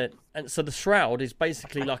shroud? Yeah, and so the shroud is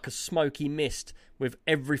basically like a smoky mist with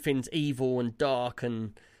everything's evil and dark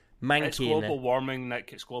and manky. It's global warming,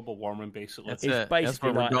 Nick. It's global warming, basically. It's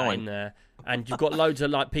basically like that in there. And you've got loads of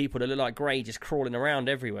like people that look like Grey just crawling around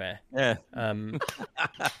everywhere. Yeah.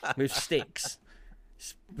 With sticks.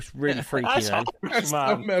 It's really freaky, man. That's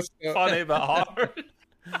so messed up. Funny but hard.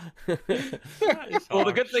 Well,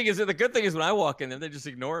 the good thing is when I walk in there, they just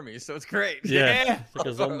ignore me, so it's great. Yeah. It's like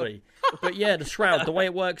a zombie. But yeah, the shroud, the way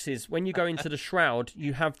it works is when you go into the shroud,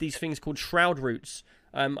 you have these things called shroud roots.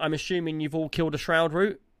 I'm assuming you've all killed a shroud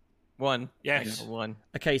root? One. Yes. One.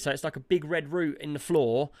 Okay, so it's like a big red root in the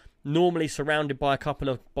floor, normally surrounded by a couple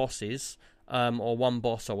of bosses. or one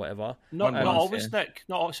boss or whatever. Not always, Nick.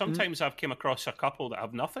 Sometimes I've came across a couple that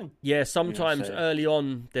have nothing. Yeah, sometimes early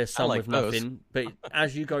on there's some with those. nothing, but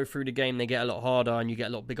as you go through the game, they get a lot harder and you get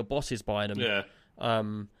a lot bigger bosses by them. Yeah.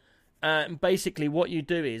 And basically, what you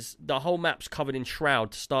do is the whole map's covered in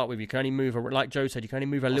shroud to start with. You can only move, like Joe said, you can only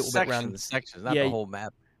move a little bit around. Sections, not the whole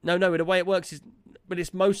map. No. The way it works is, but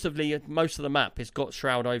it's most of the map. It's got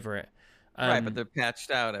shroud over it. Right, but they're patched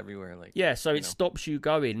out everywhere. So it stops you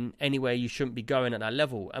going anywhere you shouldn't be going at that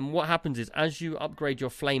level. And what happens is, as you upgrade your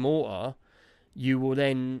flame altar, you will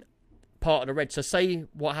then part of the red. So say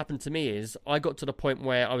what happened to me is, I got to the point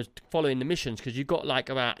where I was following the missions, because you've got like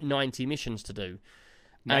about 90 missions to do.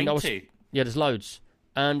 90? There's loads.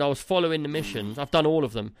 And I was following the missions. I've done all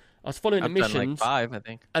of them. I was following the missions. Done like 5, I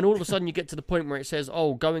think. And all of a sudden you get to the point where it says,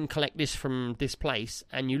 oh, go and collect this from this place.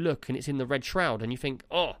 And you look and it's in the red shroud. And you think,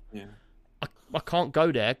 I can't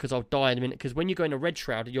go there because I'll die in a minute. Because when you go in a red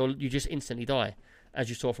shroud, you just instantly die, as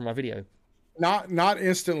you saw from my video. Not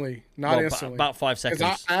instantly. Instantly. About 5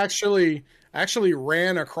 seconds. I actually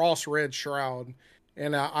ran across red shroud.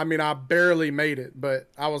 And I barely made it. But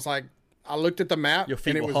I was like, I looked at the map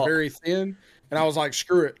and it was very thin. And I was like,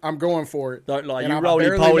 screw it. I'm going for it. Don't lie. You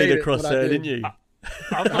roly-polied across there, didn't you?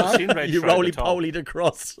 I've not seen Red You Shroud roly-polied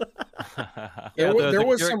across. There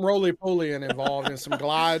was some roly-polying involved, and some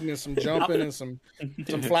gliding, and some jumping, and some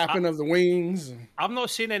flapping of the wings. I've not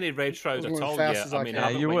seen any Red Shroud at all yet. I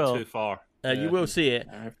haven't went too far. You will see it.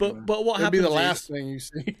 But what happens It'll be the last thing you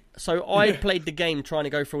see. So I played the game trying to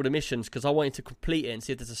go through all the missions because I wanted to complete it and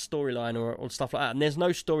see if there's a storyline or stuff like that. And there's no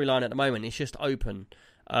storyline at the moment. It's just open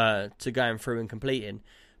to going through and completing.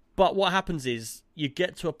 But what happens is you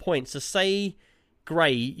get to a point. So say,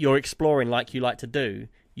 Gray, you're exploring like you like to do.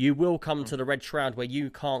 You will come to the red shroud where you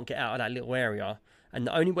can't get out of that little area. And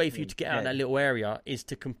the only way for you to get out of that little area is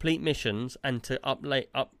to complete missions and to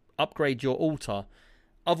upgrade your altar.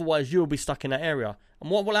 Otherwise, you'll be stuck in that area.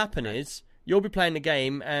 And what will happen is you'll be playing the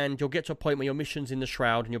game and you'll get to a point where your mission's in the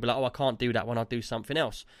shroud and you'll be like, oh, I can't do that one. I'll do something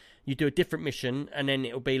else. You do a different mission and then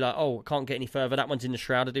it'll be like, oh, I can't get any further. That one's in the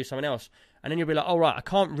shroud. I'll do something else. And then you'll be like, oh, right, I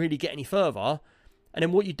can't really get any further. And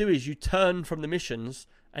then what you do is you turn from the missions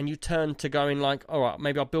and you turn to going like, all right,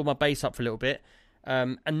 maybe I'll build my base up for a little bit.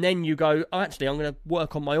 And then you go, oh, actually, I'm going to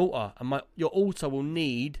work on my altar. And your altar will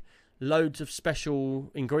need loads of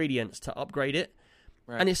special ingredients to upgrade it.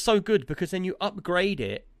 Right. And it's so good because then you upgrade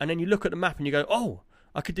it and then you look at the map and you go, oh,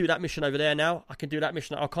 I could do that mission over there now. I can do that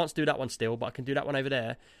mission. I can't do that one still, but I can do that one over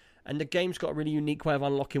there. And the game's got a really unique way of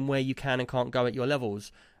unlocking where you can and can't go at your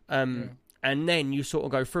levels. And then you sort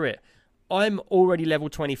of go through it. I'm already level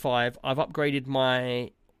 25. I've upgraded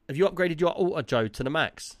my... Have you upgraded your altar, Joe, to the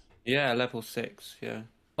max? Yeah, level 6, yeah.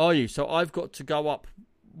 Are you? So I've got to go up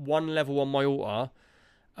one level on my altar.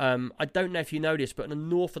 I don't know if you know this, but in the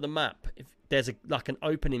north of the map, if there's an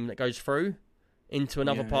opening that goes through into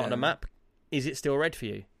another part of the map. Is it still red for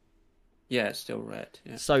you? Yeah, it's still red.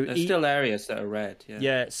 Yeah. So there's still areas that are red. Yeah.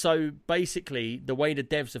 Yeah. So basically, the way the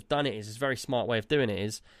devs have done it is a very smart way of doing it.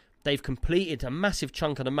 Is they've completed a massive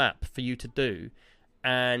chunk of the map for you to do,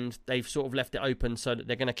 and they've sort of left it open so that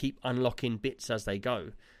they're going to keep unlocking bits as they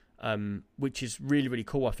go, which is really, really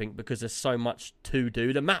cool, I think, because there's so much to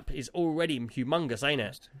do. The map is already humongous, ain't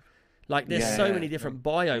it? Like, there's so many different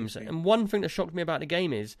biomes. And one thing that shocked me about the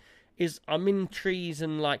game is I'm in trees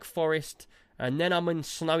and, like, forest, and then I'm in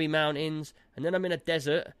snowy mountains, and then I'm in a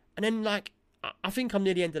desert, and then, like, I think I'm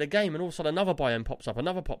near the end of the game, and all of a sudden another biome pops up,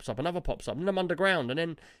 another pops up, another pops up, and I'm underground, and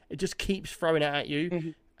then it just keeps throwing it at you. Mm-hmm.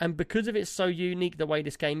 And because of it's so unique the way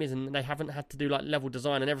this game is, and they haven't had to do, like, level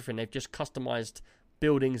design and everything, they've just customized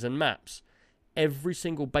buildings and maps. Every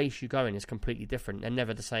single base you go in is completely different. They're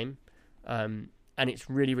never the same. And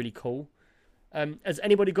it's really, really cool. Has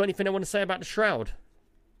anybody got anything they want to say about the Shroud?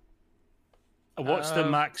 What's the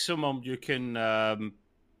maximum you can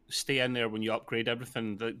stay in there when you upgrade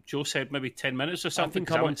everything? Joe said maybe 10 minutes or something. I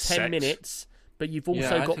think I'm on 10 minutes, but you've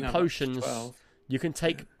also got potions. You can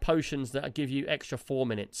take potions that give you extra 4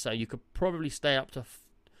 minutes, so you could probably stay up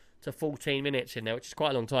to 14 minutes in there, which is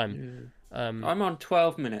quite a long time. Yeah. I'm on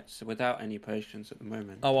 12 minutes without any potions at the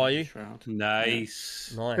moment. Oh, are you? Shroud.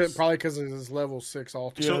 Nice. Nice. Probably because it is level 6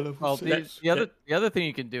 altar. The other thing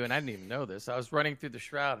you can do, and I didn't even know this, I was running through the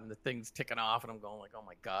Shroud and the thing's ticking off, and I'm going like, oh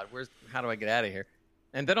my god, how do I get out of here?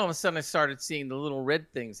 And then all of a sudden I started seeing the little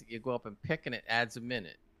red things that you go up and pick, and it adds a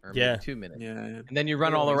minute or maybe 2 minutes. Yeah. And then you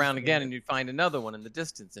run all around again, and you find another one in the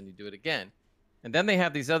distance, and you do it again. And then they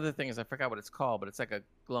have these other things, I forgot what it's called, but it's like a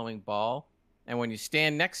glowing ball. And when you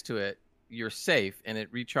stand next to it, you're safe, and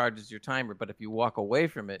it recharges your timer. But if you walk away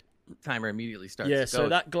from it, the timer immediately starts to go. So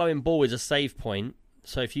that glowing ball is a save point.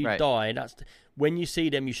 So if you die, when you see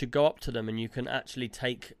them, you should go up to them and you can actually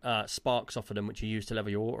take sparks off of them, which you use to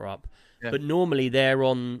level your water up. Yeah. But normally they're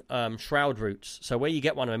on shroud routes. So where you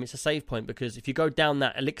get one of them, it's a save point, because if you go down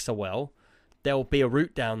that elixir well, there'll be a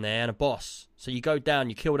route down there and a boss. So you go down,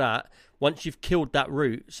 you kill that. Once you've killed that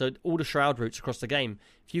route, so all the shroud routes across the game,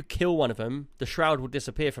 if you kill one of them, the shroud will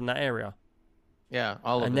disappear from that area. Yeah,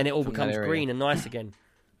 and then it all becomes green and nice again.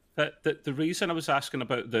 The reason I was asking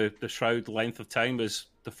about the shroud length of time is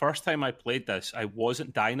the first time I played this, I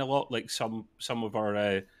wasn't dying a lot like some of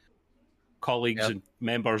our colleagues and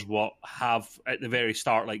members have at the very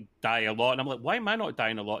start, like die a lot. And I'm like, why am I not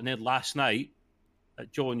dying a lot? And then last night,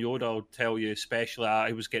 Joe and Yoda will tell you especially,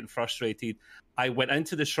 I was getting frustrated. I went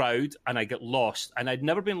into the shroud and I get lost. And I'd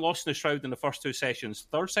never been lost in the shroud in the first 2 sessions.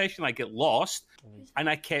 Third session, I get lost and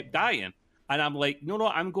I kept dying. And I'm like, no,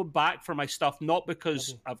 I'm going back for my stuff, not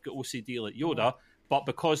because I've got OCD like Yoda, but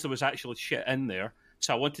because there was actually shit in there.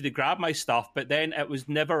 So I wanted to grab my stuff, but then it was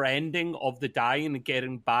never ending of the dying and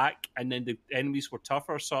getting back, and then the enemies were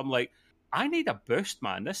tougher. So I'm like, I need a boost,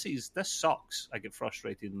 man. This sucks. I get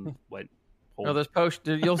frustrated and went home. No, there's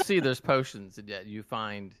potions. You'll see there's potions that you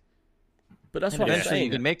find. But that's what I'm saying.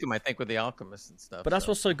 You can make them, I think, with the alchemists and stuff. But that's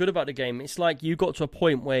what's so good about the game. It's like you got to a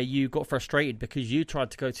point where you got frustrated because you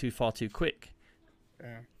tried to go too far too quick.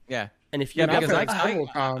 Yeah. And if you because I've several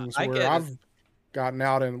times where I've gotten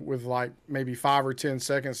out and with like maybe 5 or 10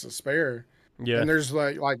 seconds to spare. Yeah. And there's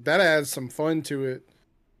like that adds some fun to it,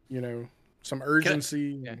 some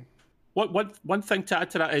urgency. One thing to add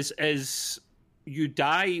to that is you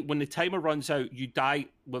die when the timer runs out. You die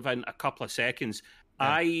within a couple of seconds.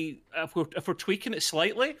 Yeah. If we're tweaking it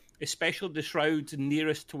slightly, especially the shroud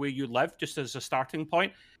nearest to where you live, just as a starting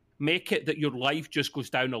point, make it that your life just goes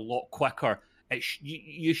down a lot quicker.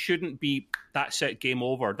 You shouldn't be, that's it, game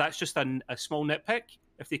over. That's just a small nitpick.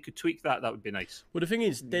 If they could tweak that would be nice. Well, the thing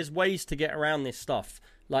is, there's ways to get around this stuff.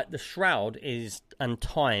 Like the shroud and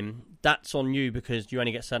time, that's on you because you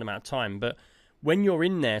only get a certain amount of time. But when you're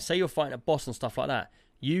in there, say you're fighting a boss and stuff like that,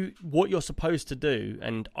 what you're supposed to do,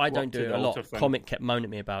 and I don't do it a lot, Comic kept moaning at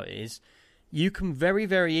me about it, is you can very,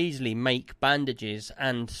 very easily make bandages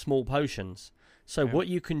and small potions. So what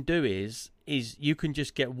you can do is you can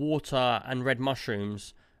just get water and red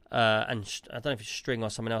mushrooms, and I don't know if it's string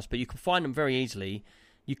or something else, but you can find them very easily.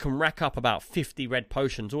 You can rack up about 50 red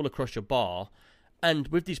potions all across your bar, and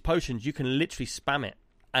with these potions, you can literally spam it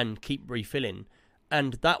and keep refilling,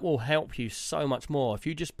 and that will help you so much more. If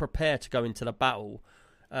you just prepare to go into the battle,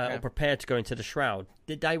 or prepare to go into the shroud,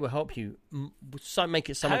 they will help you make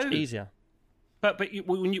it so much easier. But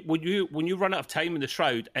when you run out of time in the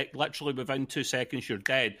shroud, it literally within 2 seconds you're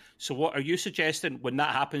dead. So what are you suggesting? When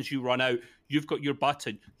that happens, you run out. You've got your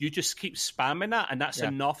button. You just keep spamming that, and that's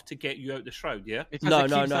enough to get you out the shroud. Yeah.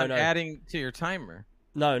 Because it keeps on adding to your timer.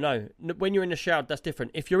 No. When you're in the shroud, that's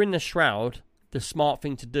different. If you're in the shroud, the smart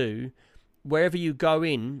thing to do, wherever you go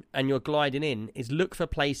in and you're gliding in, is look for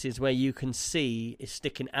places where you can see is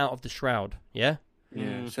sticking out of the shroud. Yeah.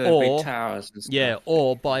 Yeah. So there'll be towers and stuff. Yeah,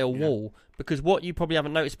 or by a wall. Because what you probably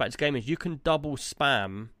haven't noticed about this game is you can double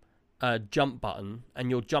spam a jump button and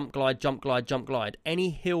you'll jump, glide. Any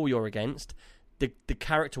hill you're against, the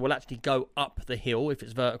character will actually go up the hill if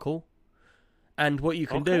it's vertical. And what you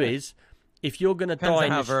can do is, if you're going to die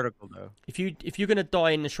in vertical though. If you're going to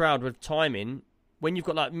die in the shroud with timing, when you've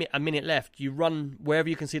got like a minute left, you run wherever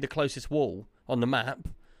you can see the closest wall on the map,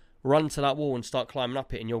 run to that wall and start climbing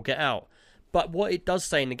up it, and you'll get out. But what it does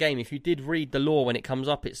say in the game, if you did read the lore when it comes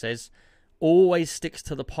up, it says always sticks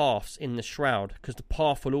to the paths in the shroud, because the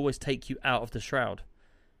path will always take you out of the shroud.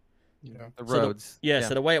 Yeah, the roads.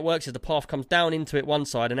 So the way it works is the path comes down into it one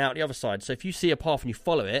side and out the other side. So if you see a path and you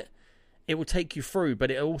follow it, it will take you through, but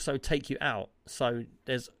it'll also take you out. So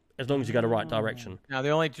there's, as long as you go the right direction. Now the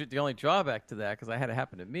only drawback to that, because I had it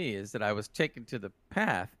happen to me, is that I was taken to the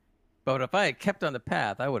path, but if I had kept on the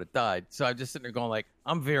path, I would have died. So I'm just sitting there going like,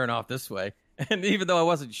 I'm veering off this way, and even though I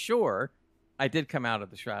wasn't sure, I did come out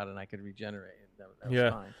of the shroud and I could regenerate. That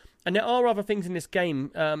was fine. And there are other things in this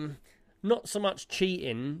game, not so much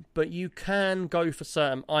cheating, but you can go for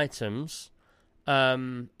certain items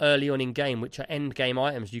early on in game, which are end game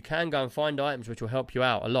items. You can go and find items which will help you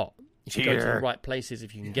out a lot if you go to the right places,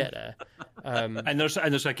 if you can get there. And there's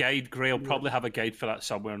a guide. Gray will probably have a guide for that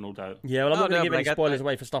somewhere, no doubt. Yeah, well, I'm not going to give any spoilers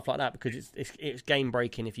away for stuff like that, because it's game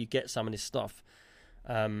breaking if you get some of this stuff.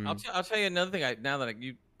 I'll tell you another thing. Now that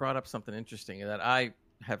you brought up something interesting that I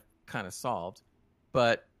have kind of solved,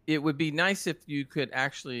 but it would be nice if you could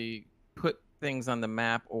actually put things on the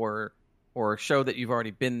map or show that you've already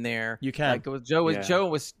been there. You can. Like Joe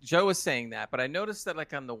was saying that, but I noticed that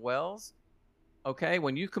like on the wells, okay,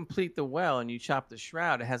 when you complete the well and you chop the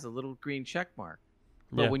shroud, it has a little green check mark.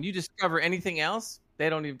 But when you discover anything else, they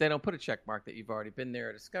don't put a check mark that you've already been there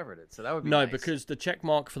or discovered it. So that would be nice. Because the check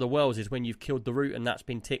mark for the wells is when you've killed the root and that's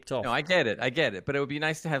been ticked off. No, I get it. But it would be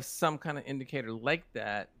nice to have some kind of indicator like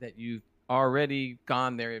that you've already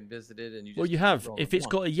gone there and visited. And you have. If it's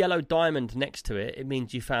got a yellow diamond next to it, it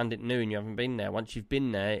means you found it new and you haven't been there. Once you've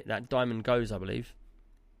been there, that diamond goes, I believe.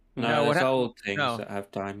 No, there's old things that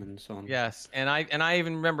have diamonds on. Yes, and I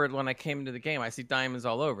even remembered when I came into the game, I see diamonds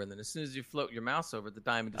all over, and then as soon as you float your mouse over, the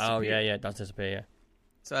diamond disappears. Oh, yeah, it does disappear, yeah.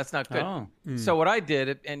 So that's not good. Oh. So what I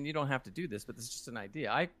did, and you don't have to do this, but this is just an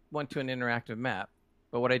idea. I went to an interactive map,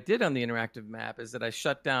 but what I did on the interactive map is that I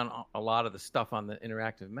shut down a lot of the stuff on the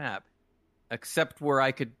interactive map, except where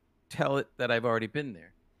I could tell it that I've already been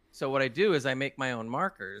there. So what I do is I make my own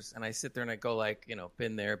markers, and I sit there and I go like,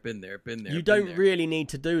 been there, been there, been there. You don't really need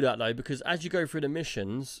to do that, though, because as you go through the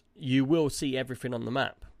missions, you will see everything on the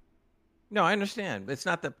map. No, I understand, but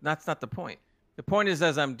that's not the point. The point is,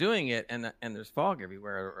 as I'm doing it, and there's fog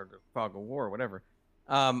everywhere, or the fog of war, or whatever,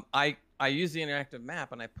 I use the interactive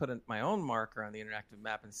map, and I put my own marker on the interactive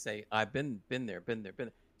map and say, I've been there, been there, been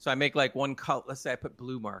there. So I make like one color. Let's say I put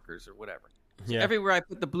blue markers or whatever. So everywhere I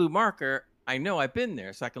put the blue marker, I know I've been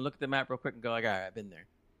there, so I can look at the map real quick and go like, all right, I've been there.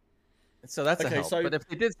 And so that's a help. But if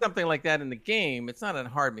they did something like that in the game, it's not a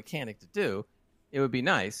hard mechanic to do. It would be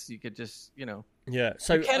nice. You could just, Yeah.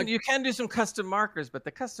 So you can do some custom markers, but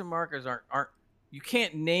the custom markers aren't. You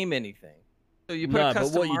can't name anything. So you put a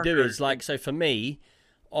custom but what marker. You do is so for me,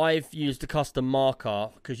 I've used a custom marker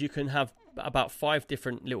because you can have about 5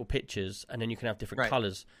 different little pictures, and then you can have different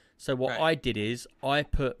colors. So what I did is I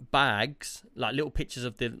put bags, like little pictures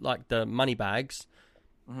of the money bags.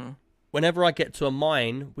 Mm-hmm. Whenever I get to a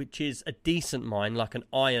mine, which is a decent mine, like an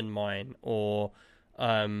iron mine, or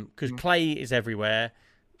because clay is everywhere,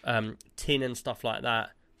 tin and stuff like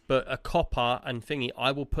that. But a copper and thingy,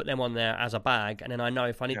 I will put them on there as a bag, and then I know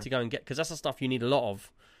if I need to go and get, because that's the stuff you need a lot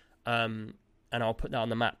of, and I'll put that on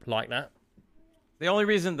the map like that. The only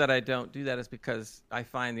reason that I don't do that is because I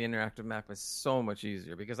find the interactive map is so much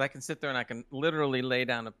easier, because I can sit there and I can literally lay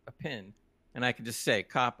down a pin, and I can just say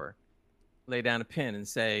copper, lay down a pin and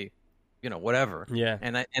say, whatever. Yeah.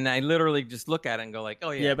 And I literally just look at it and go like,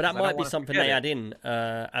 oh yeah. Yeah, but that might be something they add in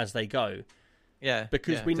as they go. Yeah.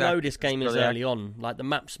 Because we know this game is early on. Like the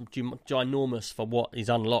map's ginormous for what is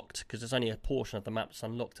unlocked, because there's only a portion of the map that's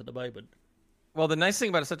unlocked at the moment. Well, the nice thing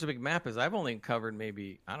about such a big map is I've only covered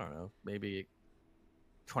maybe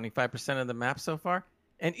 25% of the map so far,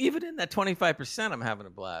 and even in that 25%, I'm having a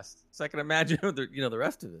blast. So I can imagine the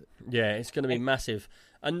rest of it. Yeah, it's going to be massive.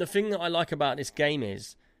 And the thing that I like about this game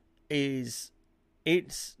is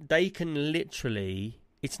they can literally,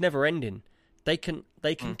 it's never ending. They can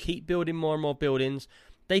keep building more and more buildings.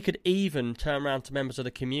 They could even turn around to members of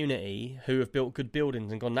the community who have built good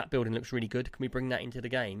buildings and gone, that building looks really good. Can we bring that into the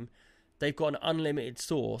game? They've got an unlimited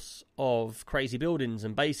source of crazy buildings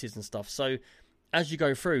and bases and stuff. So as you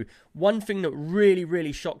go through, one thing that really,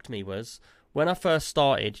 really shocked me was when I first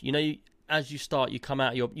started, as you start, you come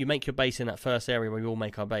out, you make your base in that first area where we all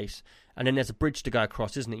make our base. And then there's a bridge to go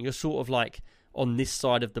across, isn't it? You're sort of like on this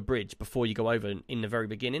side of the bridge before you go over in the very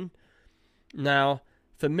beginning. Now,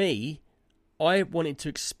 for me, I wanted to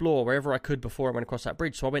explore wherever I could before I went across that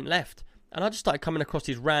bridge, so I went left. And I just started coming across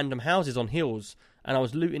these random houses on hills, and I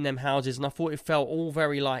was looting them houses, and I thought it felt all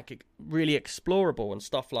very, really explorable and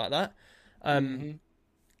stuff like that. And,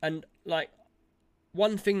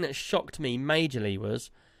 one thing that shocked me majorly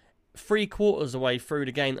was 3/4 away through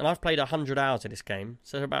the game, and I've played 100 hours of this game,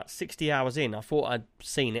 so about 60 hours in, I thought I'd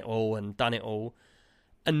seen it all and done it all.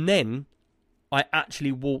 And then I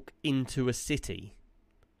actually walk into a city.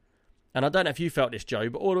 And I don't know if you felt this, Joe,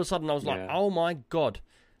 but all of a sudden I was like, oh my God,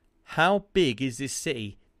 how big is this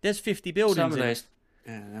city? There's 50 buildings. Some of those,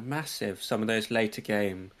 they're massive. Some of those later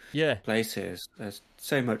game places. There's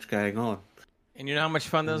so much going on. And you know how much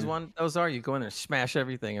fun those are? You go in there, smash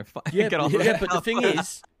everything, and get all that. But the thing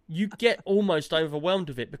is, you get almost overwhelmed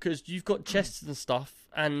with it because you've got chests and stuff,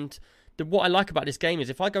 and what I like about this game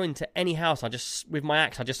is if I go into any house, with my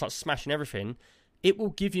axe, I just start smashing everything. It will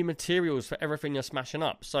give you materials for everything you're smashing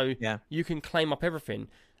up, so you can claim up everything.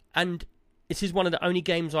 And this is one of the only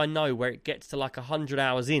games I know where it gets to 100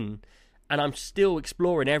 hours in, and I'm still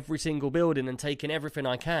exploring every single building and taking everything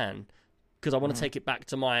I can because I want to take it back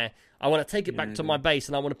to my. I want to take it back to my base,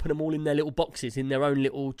 and I want to put them all in their little boxes, in their own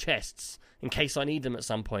little chests, in case I need them at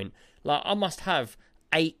some point. I must have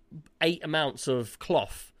eight amounts of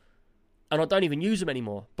cloth. And I don't even use them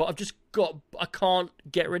anymore. But I can't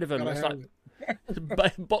get rid of them. It's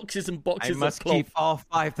boxes and boxes of cloth. I must keep all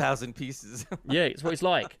 5,000 pieces. Yeah, it's what it's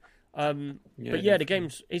like. But yeah, the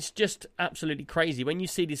game's it's just absolutely crazy when you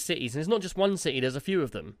see these cities, and it's not just one city. There's a few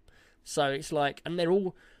of them, so it's like, and they're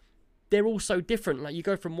all so different. Like you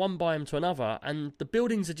go from one biome to another, and the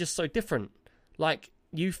buildings are just so different. Like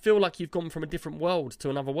you feel like you've gone from a different world to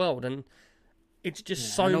another world, and it's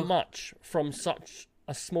just so much from such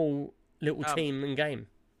a small little team and game.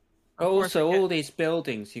 Also, all these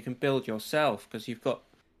buildings you can build yourself because you've got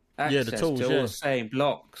access the tools, to all the same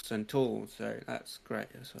blocks and tools, so that's great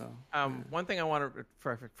as well. One thing I want to,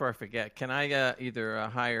 before I forget, can I either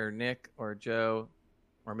hire Nick or Joe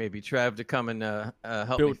or maybe Trev to come and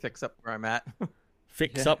help me fix up where I'm at?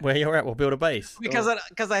 Fix up where you're at. We'll build a base. Because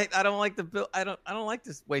I don't like to build. I don't like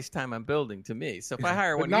to waste time on building. To me, so if I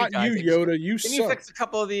hire one of you guys, not you, Yoda. You can suck. you fix a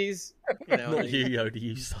couple of these? Not you, Yoda.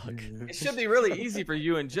 You suck. It should be really easy for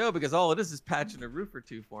you and Joe because all it is patching a roof or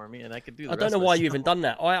two for me, and I could do. I don't know why you even done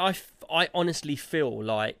that. I honestly feel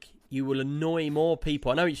like you will annoy more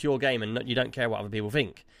people. I know it's your game and you don't care what other people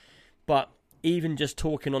think, but even just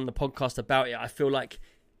talking on the podcast about it, I feel like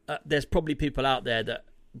there's probably people out there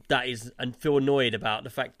that is and feel annoyed about the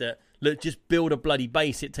fact that, look, just build a bloody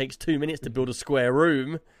base. It takes 2 minutes to build a square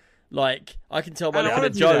room. Like, I can tell by looking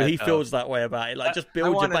at Joe, he feels that way about it. Like, just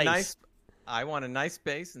build your base. I want a nice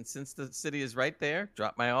base, and since the city is right there,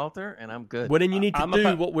 drop my altar, and I'm good. Well, then you need to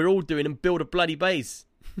do what we're all doing and build a bloody base.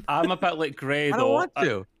 I'm a bit like Gray, though. I don't want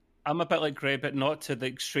to. I'm a bit like Gray, but not to the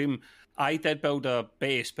extreme. I did build a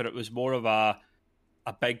base, but it was more of a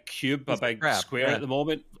big cube, a big square at the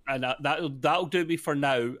moment. And that'll do me for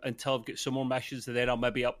now until I've got some more missions, and then I'll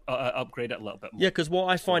maybe upgrade it a little bit more. Yeah, because what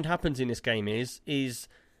I find happens in this game is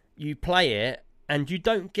you play it and you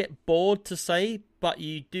don't get bored to say, but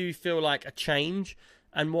you do feel like a change.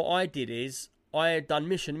 And what I did is I had done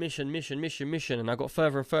mission, and I got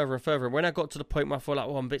further and further and further. And when I got to the point where I felt like,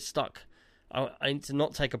 I'm a bit stuck, I need to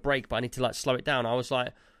not take a break, but I need to like slow it down. I was like,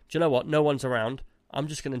 do you know what? No one's around. I'm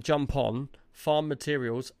just going to jump on, farm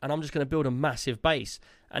materials, and I'm just going to build a massive base.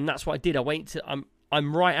 And that's what I did.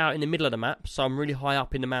 I'm right out in the middle of the map, so I'm really high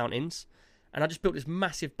up in the mountains. And I just built this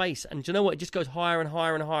massive base. And do you know what? It just goes higher and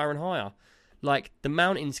higher and higher and higher. Like, the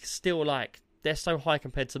mountains still, like, they're so high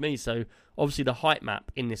compared to me. So, obviously, the height map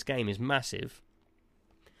in this game is massive.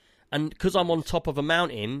 And because I'm on top of a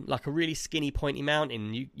mountain, like a really skinny, pointy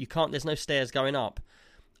mountain, you can't, there's no stairs going up.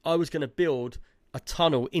 I was going to build a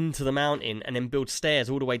tunnel into the mountain and then build stairs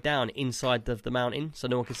all the way down inside the mountain so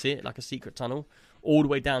no one can see it, like a secret tunnel, all the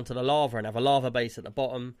way down to the lava and have a lava base at the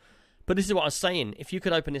bottom. But this is what I was saying. If you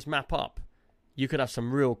could open this map up, you could have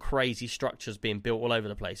some real crazy structures being built all over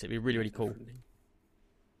the place. It'd be really, really cool.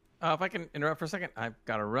 If I can interrupt for a second, I've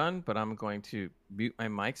got to run, but I'm going to mute my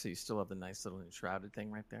mic so you still have the nice little enshrouded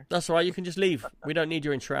thing right there. That's all right. You can just leave. We don't need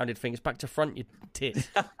your enshrouded thing. It's back to front, you tit.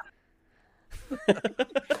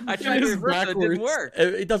 I tried to reverse it didn't work.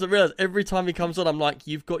 It doesn't realize every time he comes on, I'm like,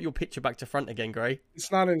 you've got your picture back to front again, Gray.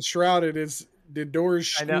 It's not enshrouded. It's the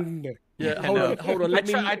doors. Yeah, hold on. Hold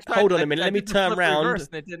on a minute. Let me turn around.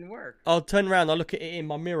 And it didn't work. I'll turn around. I'll look at it in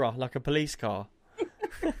my mirror like a police car.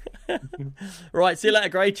 Right. See you later,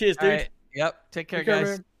 Gray. Cheers, dude. Right. Yep. Take care,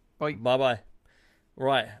 guys. Bye. Bye.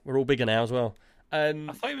 Right. We're all bigger now as well. I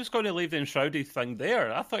thought he was going to leave the enshrouded thing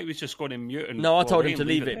there. I thought he was just going to mute and... No, I told him to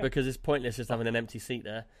leave it because it's pointless just having an empty seat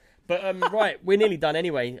there. But, right, we're nearly done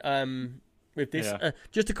anyway with this. Yeah.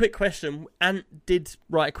 Just a quick question. Ant did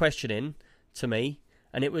write a question in to me,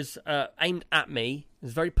 and it was aimed at me. It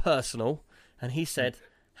was very personal. And he said,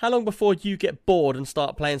 how long before you get bored and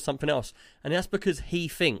start playing something else? And that's because he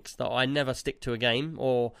thinks that I never stick to a game,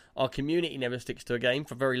 or our community never sticks to a game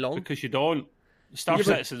for very long. Because you don't. Star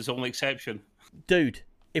Citizen's the only exception. Dude,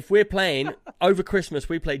 if we're playing over Christmas,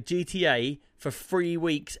 we played GTA for 3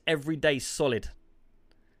 weeks every day solid.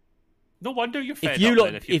 No wonder you're fed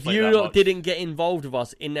if you lot didn't get involved with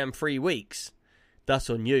us in them 3 weeks, that's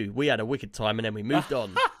on you. We had a wicked time and then we moved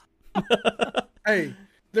on. Hey,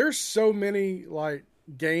 there's so many like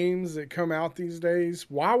games that come out these days.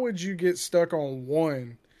 Why would you get stuck on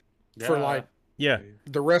one for like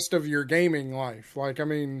the rest of your gaming life? Like, I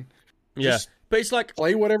mean, but it's like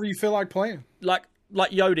play whatever you feel like playing. Like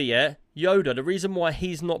Yoda, yeah. Yoda, the reason why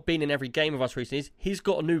he's not been in every game of us recently is he's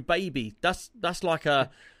got a new baby. That's like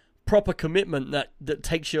a proper commitment that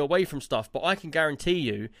takes you away from stuff. But I can guarantee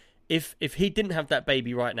you, if he didn't have that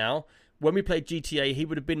baby right now, when we played GTA, he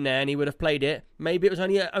would have been there and he would have played it. Maybe it was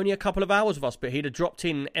only a couple of hours with us, but he'd have dropped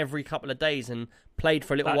in every couple of days and played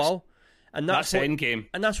for a little while. And that's end game.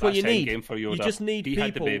 And that's what you need. Game for Yoda. You just need people.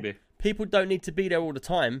 Had the baby. People don't need to be there all the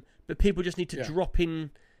time, but people just need to drop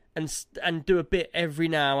in and do a bit every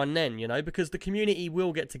now and then, you know, because the community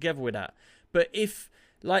will get together with that. But if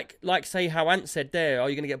like say how Ant said there, oh,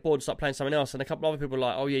 you're going to get bored and start playing something else. And a couple of other people are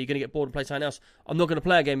like, oh, yeah, you're going to get bored and play something else. I'm not going to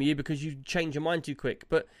play a game with you because you change your mind too quick.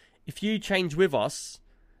 But if you change with us,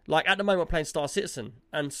 like at the moment we're playing Star Citizen.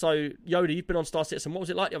 And so, Yoda, you've been on Star Citizen. What was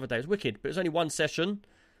it like the other day? It was wicked. But it was only one session.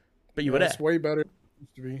 But you were there. It's way better than it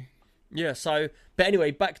used to be. Yeah, so... But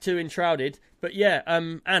anyway, back to Enshrouded. But yeah,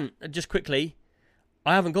 Ant, just quickly,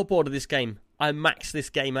 I haven't got bored of this game. I maxed this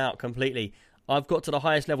game out completely. I've got to the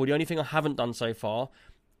highest level. The only thing I haven't done so far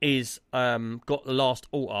is got the last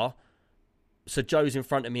altar. So Joe's in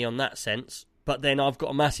front of me on that sense. But then I've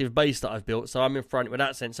got a massive base that I've built, so I'm in front with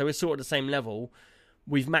that sense. So we're sort of the same level.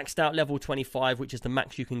 We've maxed out level 25, which is the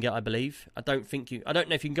max you can get, I believe. I don't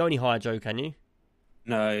know if you can go any higher, Joe, can you?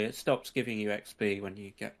 No, it stops giving you XP when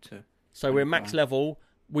you get to... So we're max level.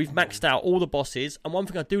 We've maxed out all the bosses. And one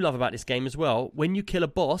thing I do love about this game as well, when you kill a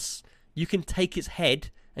boss, you can take its head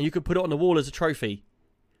and you can put it on the wall as a trophy.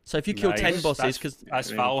 So if you kill 10 bosses...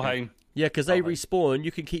 That's Valheim. Yeah, because they respawn,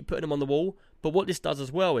 you can keep putting them on the wall. But what this does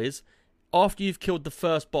as well is, after you've killed the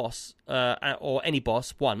first boss, or any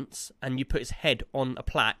boss once, and you put its head on a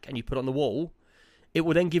plaque and you put it on the wall, it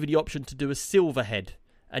will then give you the option to do a silver head.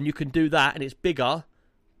 And you can do that, and it's bigger,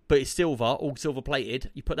 but it's silver, all silver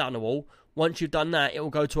plated. You put that on the wall. Once you've done that, it will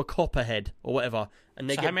go to a copper head or whatever. And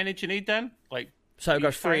how many do you need then? So it'll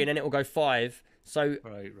go 3 and then it will go 5. So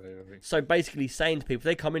right. So basically saying to people, if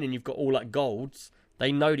they come in and you've got all like golds,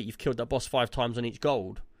 they know that you've killed that boss 5 times on each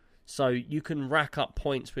gold. So you can rack up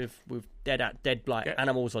points with dead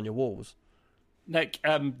animals on your walls. Nick,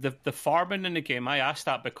 the farming in the game, I asked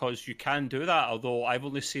that because you can do that, although I've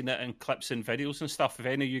only seen it in clips and videos and stuff. If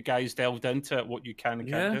any of you guys delved into it, what you can and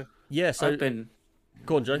can't do. Yeah, so...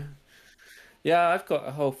 Go on, Joe. Yeah, I've got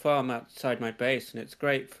a whole farm outside my base, and it's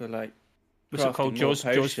great for, what's it called? Joe's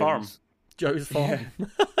farm? Joe's farm.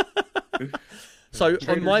 Yeah. So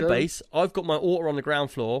on my base, I've got my altar on the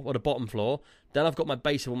ground floor, or the bottom floor, then I've got my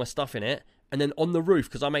base with all my stuff in it, and then on the roof,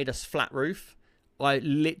 because I made a flat roof, I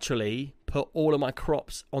literally put all of my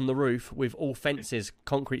crops on the roof with all fences,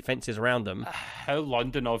 concrete fences around them. How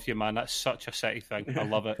London of you, man. That's such a city thing. I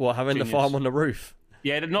love it. Well, having the farm on the roof.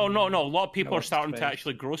 Yeah, no. A lot of people are starting to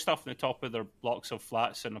actually grow stuff on the top of their blocks of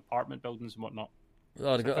flats and apartment buildings and whatnot.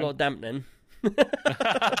 Oh, they've got a lot of dampening.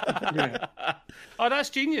 Oh,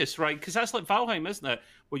 that's genius, right? Because that's like Valheim, isn't it?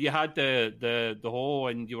 Where you had the hole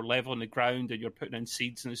and you were leveling the ground and you're putting in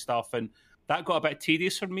seeds and stuff, and that got a bit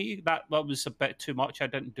tedious for me. That was a bit too much. I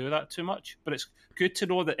didn't do that too much, but it's good to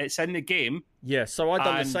know that it's in the game. Yeah, so I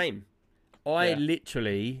done the same.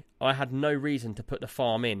 I had no reason to put the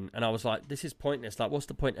farm in, and I was like, this is pointless. Like, what's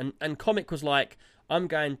the point? And Comic was like, I'm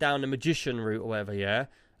going down the magician route or whatever, yeah,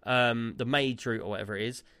 the mage route or whatever it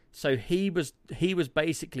is. So he was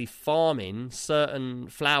basically farming certain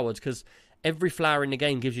flowers because every flower in the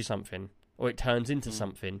game gives you something, or it turns into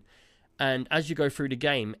something. And as you go through the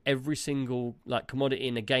game, every single commodity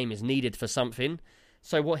in the game is needed for something.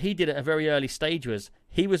 So what he did at a very early stage was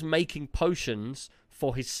he was making potions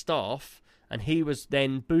for his staff, and he was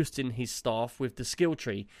then boosting his staff with the skill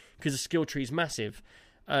tree because the skill tree is massive.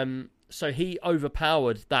 So he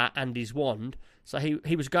overpowered that and his wand. So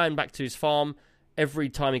he was going back to his farm. Every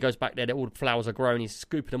time he goes back there, all the flowers are growing. He's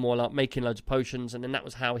scooping them all up, making loads of potions, and then that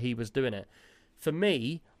was how he was doing it. For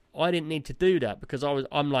me, I didn't need to do that because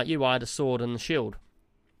I'm like you. I had a sword and a shield.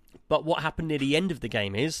 But what happened near the end of the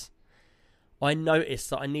game is I noticed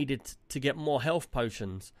that I needed to get more health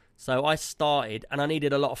potions. So I started, and I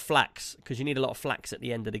needed a lot of flax because you need a lot of flax at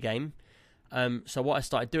the end of the game. So what I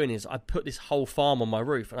started doing is I put this whole farm on my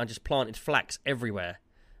roof, and I just planted flax everywhere.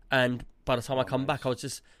 And by the time I come back, I was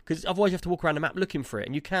just... Because otherwise you have to walk around the map looking for it,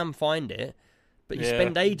 and you can find it, but you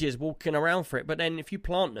spend ages walking around for it. But then if you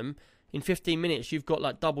plant them, in 15 minutes you've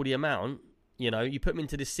got double the amount. You know, you put them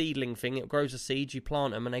into this seedling thing, it grows the seeds, you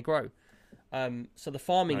plant them, and they grow. So the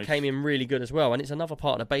farming came in really good as well, and it's another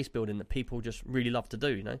part of the base building that people just really love to do,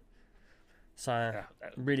 you know? So,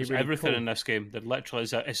 really everything cool. in this game that literally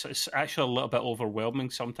is it's actually a little bit overwhelming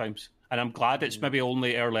sometimes, and I'm glad it's maybe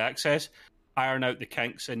only early access. Iron out the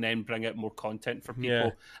kinks and then bring out more content for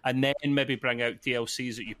people, and then maybe bring out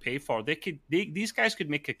DLCs that you pay for. These guys could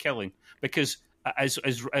make a killing because as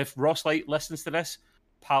if Ross Light listens to this,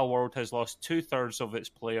 Pal World has lost 2/3 of its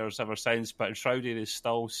players ever since, but Enshrouded is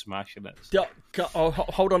still smashing it.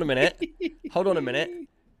 Hold on a minute.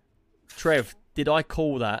 Trev, did I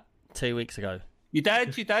call that 2 weeks ago? You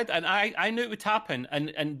did, and I knew it would happen,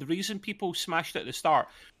 and the reason people smashed it at the start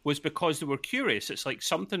was because they were curious. It's like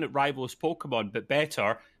something that rivals Pokemon, but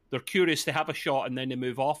better. They're curious, they have a shot, and then they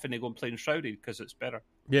move off and they go and play Enshrouded because it's better.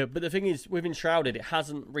 Yeah, but the thing is, with Enshrouded, it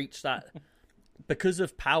hasn't reached that... Because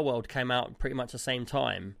of Power World came out pretty much the same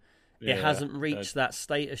time, it hasn't reached that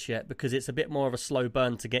status yet because it's a bit more of a slow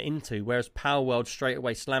burn to get into, whereas Power World straight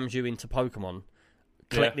away slams you into Pokemon.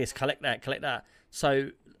 Collect this, collect that, collect that. So,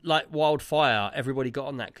 like wildfire, everybody got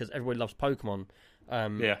on that because everybody loves Pokemon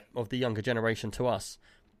of the younger generation to us.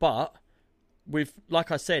 But,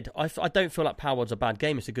 like I said, I don't feel like Power World's a bad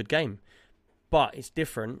game. It's a good game. But it's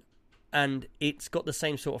different, and it's got the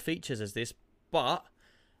same sort of features as this, but...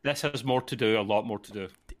 This has more to do, a lot more to do.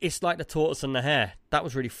 It's like the tortoise and the hare. That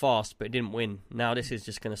was really fast, but it didn't win. Now this is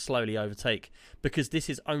just going to slowly overtake because this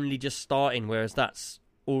is only just starting, whereas that's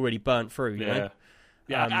already burnt through. You know?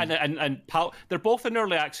 Yeah, and they're both in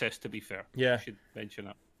early access. To be fair, I should mention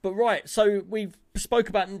that. But right, so we've spoke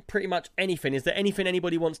about pretty much anything. Is there anything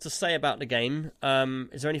anybody wants to say about the game?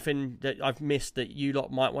 Is there anything that I've missed that you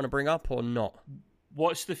lot might want to bring up or not?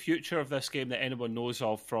 What's the future of this game that anyone knows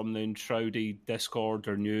of from the Enshrouded Discord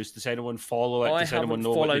or news? Does anyone follow it? Does anyone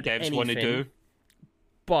know what the devs want to do?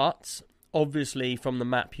 But obviously from the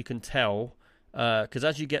map you can tell, because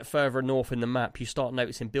as you get further north in the map, you start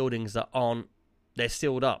noticing buildings that they're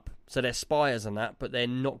sealed up. So they're spires and that, but they're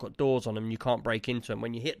not got doors on them. You can't break into them.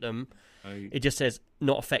 When you hit them, it just says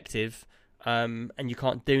not effective. And you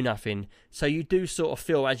can't do nothing. So you do sort of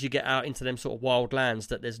feel as you get out into them sort of wild lands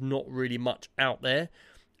that there's not really much out there.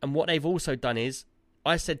 And what they've also done is,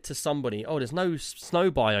 I said to somebody, there's no snow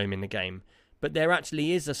biome in the game. But there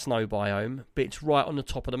actually is a snow biome, but it's right on the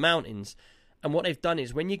top of the mountains. And what they've done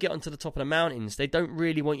is, when you get onto the top of the mountains, they don't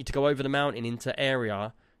really want you to go over the mountain into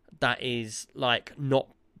area that is like not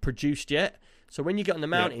produced yet. So when you get on the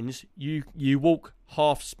mountains, you walk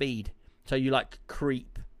half speed. So you like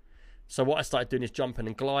creep. So what I started doing is jumping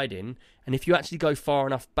and gliding. And if you actually go far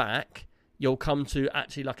enough back, you'll come to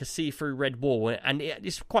actually like a see-through red wall. And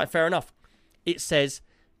it's quite fair enough. It says,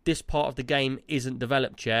 this part of the game isn't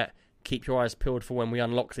developed yet. Keep your eyes peeled for when we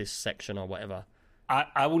unlock this section or whatever.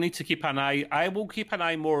 I will need to keep an eye. I will keep an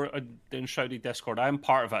eye more on the Enshrouded Discord. I'm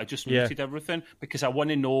part of it. I just muted everything because I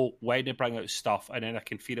want to know when they bring out stuff and then I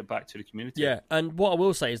can feed it back to the community. Yeah, and what I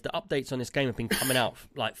will say is the updates on this game have been coming out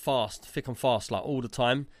like fast, thick and fast, like all the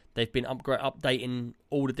time. They've been updating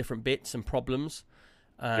all the different bits and problems.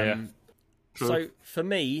 So for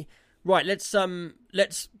me, right, let's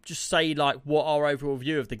just say like what our overall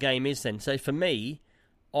view of the game is then. So for me,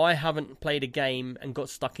 I haven't played a game and got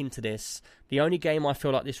stuck into this. The only game I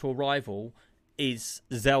feel like this will rival is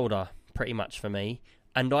Zelda, pretty much for me.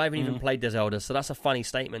 And I haven't even played the Zelda, so that's a funny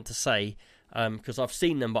statement to say, because I've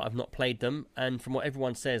seen them, but I've not played them. And from what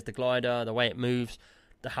everyone says, the glider, the way it moves,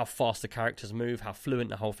 how fast the characters move, how fluent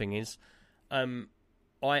the whole thing is.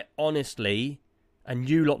 I honestly, and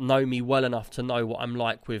you lot know me well enough to know what I'm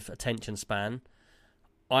like with attention span,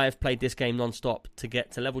 I have played this game non-stop to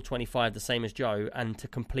get to level 25, the same as Joe, and to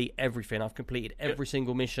complete everything. I've completed every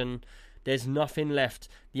single mission. There's nothing left.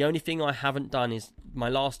 The only thing I haven't done is my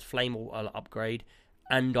last flame upgrade,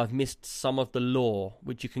 and I've missed some of the lore,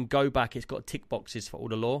 which you can go back. It's got tick boxes for all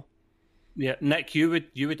the lore. Yeah, Nick, you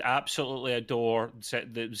would absolutely adore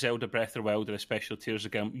the Zelda Breath of the Wild and especially Tears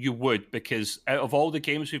of the Kingdom. You would, because out of all the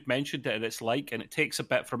games we've mentioned that it's like, and it takes a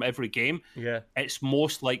bit from every game, it's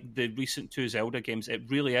most like the recent two Zelda games. It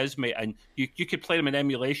really is, mate. And you could play them in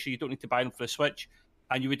emulation. You don't need to buy them for the Switch,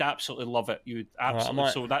 and you would absolutely love it. You would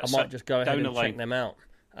absolutely. I might just go ahead and check them out.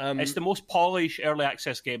 It's the most polished early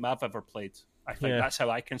access game I've ever played. I think that's how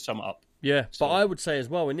I can sum it up. Yeah, so, but I would say as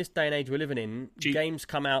well, in this day and age we're living in, games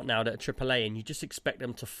come out now that are AAA and you just expect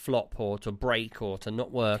them to flop or to break or to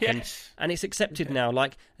not work. Yes. And it's accepted now.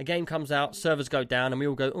 Like, a game comes out, servers go down, and we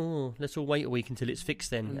all go, let's all wait a week until it's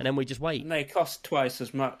fixed then. And then we just wait. And they cost twice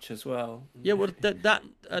as much as well. Yeah, well,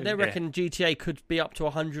 they reckon GTA could be up to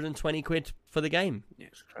 120 quid for the game. Yeah,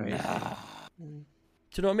 it's crazy.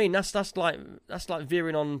 Do you know what I mean? That's like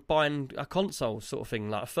veering on buying a console sort of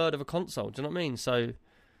thing, like a third of a console. Do you know what I mean? So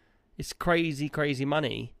it's crazy, crazy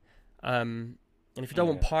money. And if you don't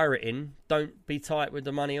want pirating, don't be tight with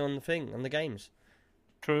the money on the games.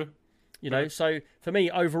 True. You know, so for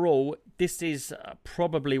me, overall, this is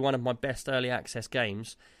probably one of my best early access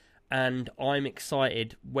games. And I'm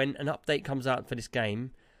excited when an update comes out for this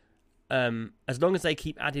game. As long as they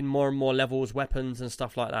keep adding more and more levels, weapons and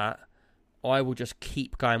stuff like that, I will just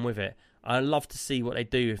keep going with it. I'd love to see what they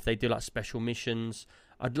do if they do like special missions.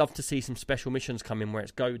 I'd love to see some special missions come in where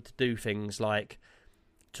it's go to do things like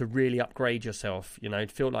to really upgrade yourself, you know,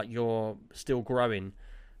 feel like you're still growing.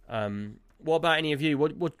 What about any of you?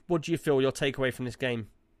 What do you feel your takeaway from this game?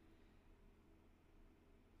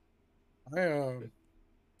 I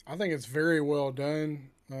think it's very well done,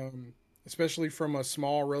 especially from a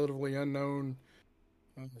small, relatively unknown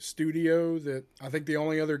studio that I think the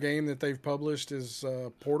only other game that they've published is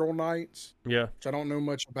Portal Knights. Yeah. Which I don't know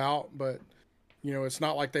much about, but it's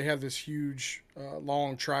not like they have this huge,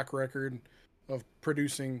 long track record of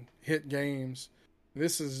producing hit games.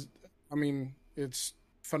 This is, it's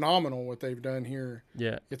phenomenal what they've done here.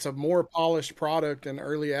 Yeah. It's a more polished product and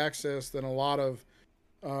early access than a lot of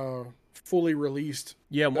fully released.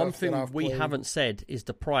 Yeah, one thing we haven't said is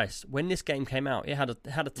the price. When this game came out, it had a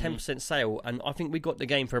 10% sale, and I think we got the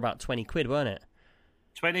game for about $20, weren't it?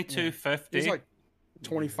 $22.50. It's like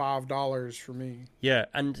 $25 for me. Yeah,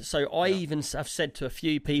 and so I even have said to a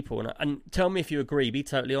few people, and tell me if you agree, be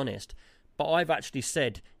totally honest, but I've actually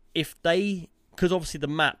said, if they, because obviously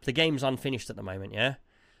the game's unfinished at the moment, yeah?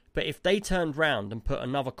 But if they turned round and put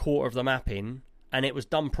another quarter of the map in, and it was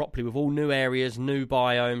done properly with all new areas, new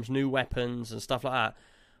biomes, new weapons and stuff like that,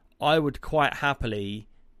 I would quite happily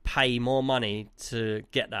pay more money to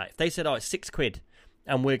get that. If they said, it's £6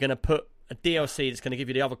 and we're going to put a DLC that's going to give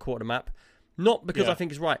you the other quarter of the map, not because I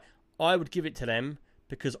think it's right, I would give it to them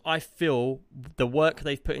because I feel the work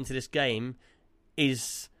they've put into this game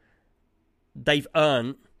is they've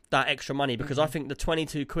earned that extra money, because I think the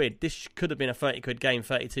 £22, this could have been a £30 game,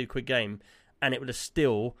 £32 game, and it would have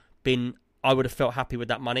still been, I would have felt happy with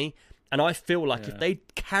that money. And I feel like if they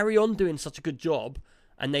carry on doing such a good job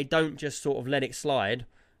and they don't just sort of let it slide,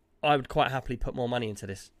 I would quite happily put more money into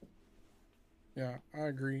this. Yeah, I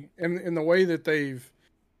agree. And in the way that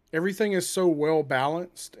everything is so well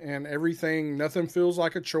balanced, and nothing feels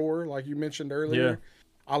like a chore, like you mentioned earlier. Yeah.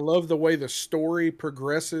 I love the way the story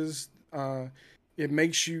progresses. It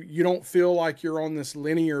makes you don't feel like you're on this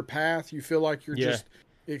linear path. You feel like you're just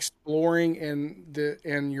exploring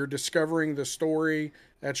and you're discovering the story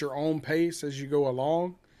at your own pace as you go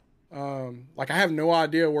along. Like I have no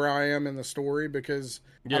idea where I am in the story because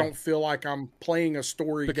I don't feel like I'm playing a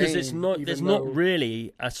story because game. There's not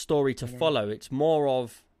really a story to follow. It's more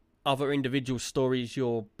of other individual stories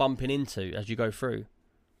you're bumping into as you go through.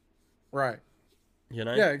 Right.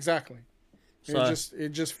 Yeah, exactly. So, it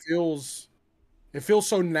just feels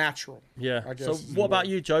so natural. Yeah. I guess, so what about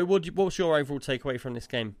you, Joe? What's your overall takeaway from this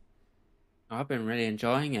game? I've been really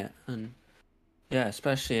enjoying it, and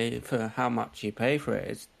especially for how much you pay for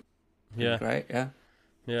it, it's great. Yeah.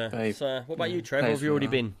 So what about you, Trevor? Have you already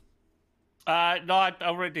been? No, I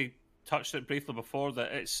already touched it briefly before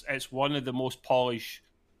that it's one of the most polished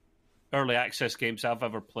early access games I've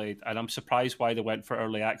ever played, and I'm surprised why they went for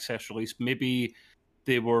early access release. Maybe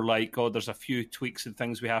they were like, there's a few tweaks and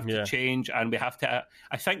things we have to change, and we have to.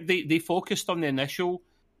 I think they focused on the initial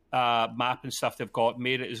map and stuff they've got,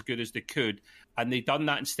 made it as good as they could, and they done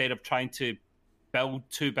that instead of trying to build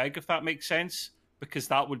too big, if that makes sense, because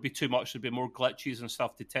that would be too much. There'd be more glitches and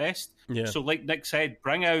stuff to test. Yeah. So, like Nick said,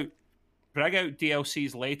 bring out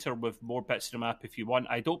DLCs later with more bits of the map if you want.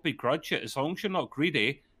 I don't begrudge it as long as you're not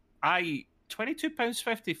greedy.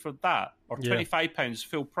 £22.50 for that, or £25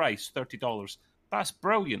 full price, $30. That's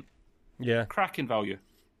brilliant. Yeah. Cracking value.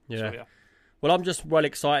 Yeah. So, well, I'm just well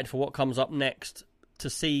excited for what comes up next to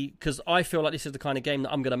see, because I feel like this is the kind of game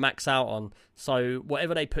that I'm going to max out on. So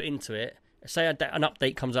whatever they put into it, say an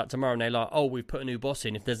update comes out tomorrow and they're like, we've put a new boss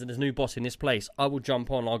in. If there's a new boss in this place, I will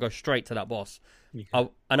jump on. I'll go straight to that boss. Yeah.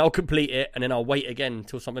 I'll complete it, and then I'll wait again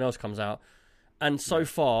until something else comes out. And so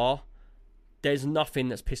far, there's nothing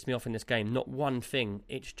that's pissed me off in this game. Not one thing.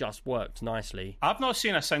 It's just worked nicely. I've not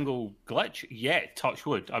seen a single glitch yet, touch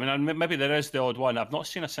wood. I mean, maybe there is the odd one. I've not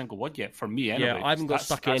seen a single one yet, for me anyway. Yeah, I haven't got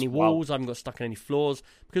stuck in any walls. I haven't got stuck in any floors.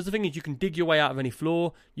 Because the thing is, you can dig your way out of any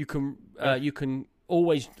floor. You can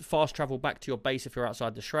always fast travel back to your base if you're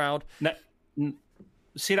outside the shroud.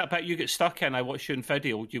 See that bit you get stuck in? I watched you in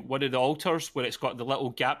video. One of the altars where it's got the little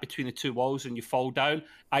gap between the two walls and you fall down.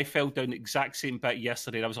 I fell down the exact same bit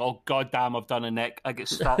yesterday. And I was goddamn, I've done a nick. I get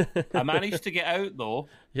stuck. I managed to get out though.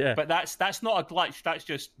 Yeah, but that's not a glitch. That's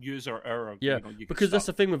just user error. Yeah, because that's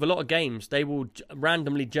the thing with a lot of games. They will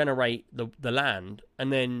randomly generate the land,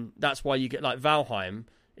 and then that's why you get like Valheim.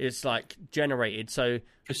 It's like generated, so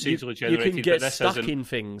procedurally generated. You can get stuck in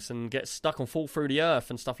things and get stuck and fall through the earth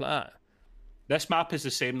and stuff like that. This map is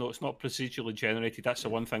the same though; it's not procedurally generated. That's the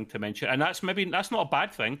one thing to mention, and that's not a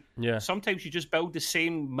bad thing. Yeah. Sometimes you just build the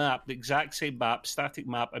same map, the exact same map, static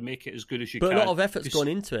map, and make it as good as you can. But a lot of effort's gone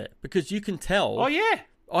into it because you can tell. Oh yeah.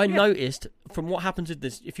 I noticed from what happens with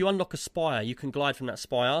this, if you unlock a spire, you can glide from that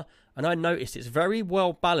spire, and I noticed it's very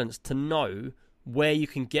well balanced to know where you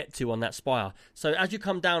can get to on that spire. So as you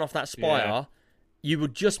come down off that spire, you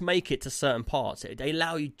would just make it to certain parts. They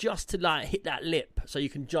allow you just to like hit that lip so you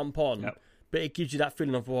can jump on. Yep. But it gives you that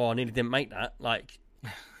feeling of, I nearly didn't make that. Like,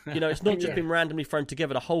 it's not just been randomly thrown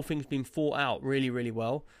together. The whole thing's been thought out really, really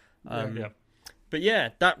well. But yeah,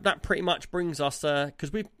 that pretty much brings us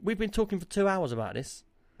because we've been talking for 2 hours about this.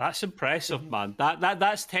 That's impressive, man.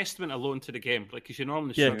 That's testament alone to the game. Like, because you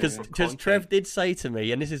normally because Trev did say to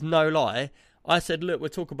me, and this is no lie, I said, look, we'll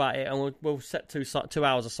talk about it and we'll set 2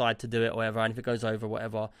 hours aside to do it or whatever, and if it goes over,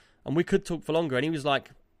 whatever, and we could talk for longer. And he was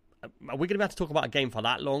like, are we going to be able to talk about a game for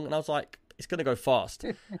that long? And I was like, it's going to go fast.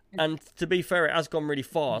 And to be fair, it has gone really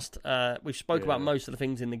fast. We've spoke about most of the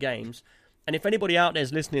things in the games. And if anybody out there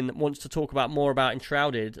is listening that wants to talk about more about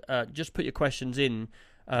Enshrouded, just put your questions in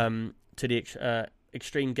to the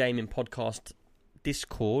Extreme Gaming Podcast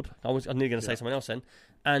Discord. I'm nearly going to say something else then.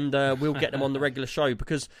 And we'll get them on the regular show,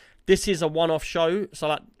 because this is a one-off show. So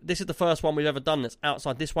like, this is the first one we've ever done that's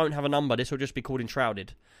outside. This won't have a number. This will just be called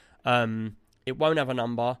Enshrouded. It won't have a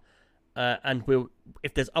number. And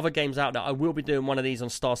if there's other games out there, I will be doing one of these on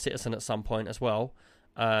Star Citizen at some point as well.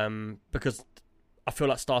 Because I feel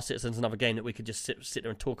like Star Citizen's another game that we could just sit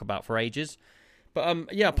there and talk about for ages.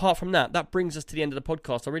 But yeah, apart from that, that brings us to the end of the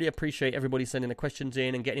podcast. I really appreciate everybody sending the questions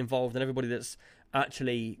in and getting involved, and everybody that's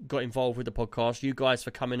actually got involved with the podcast. You guys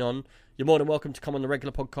for coming on. You're more than welcome to come on the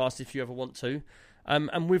regular podcast if you ever want to.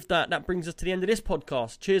 And with that brings us to the end of this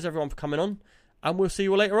podcast. Cheers, everyone, for coming on, and we'll see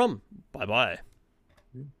you all later on. Bye-bye.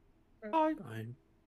 Bye. Bye.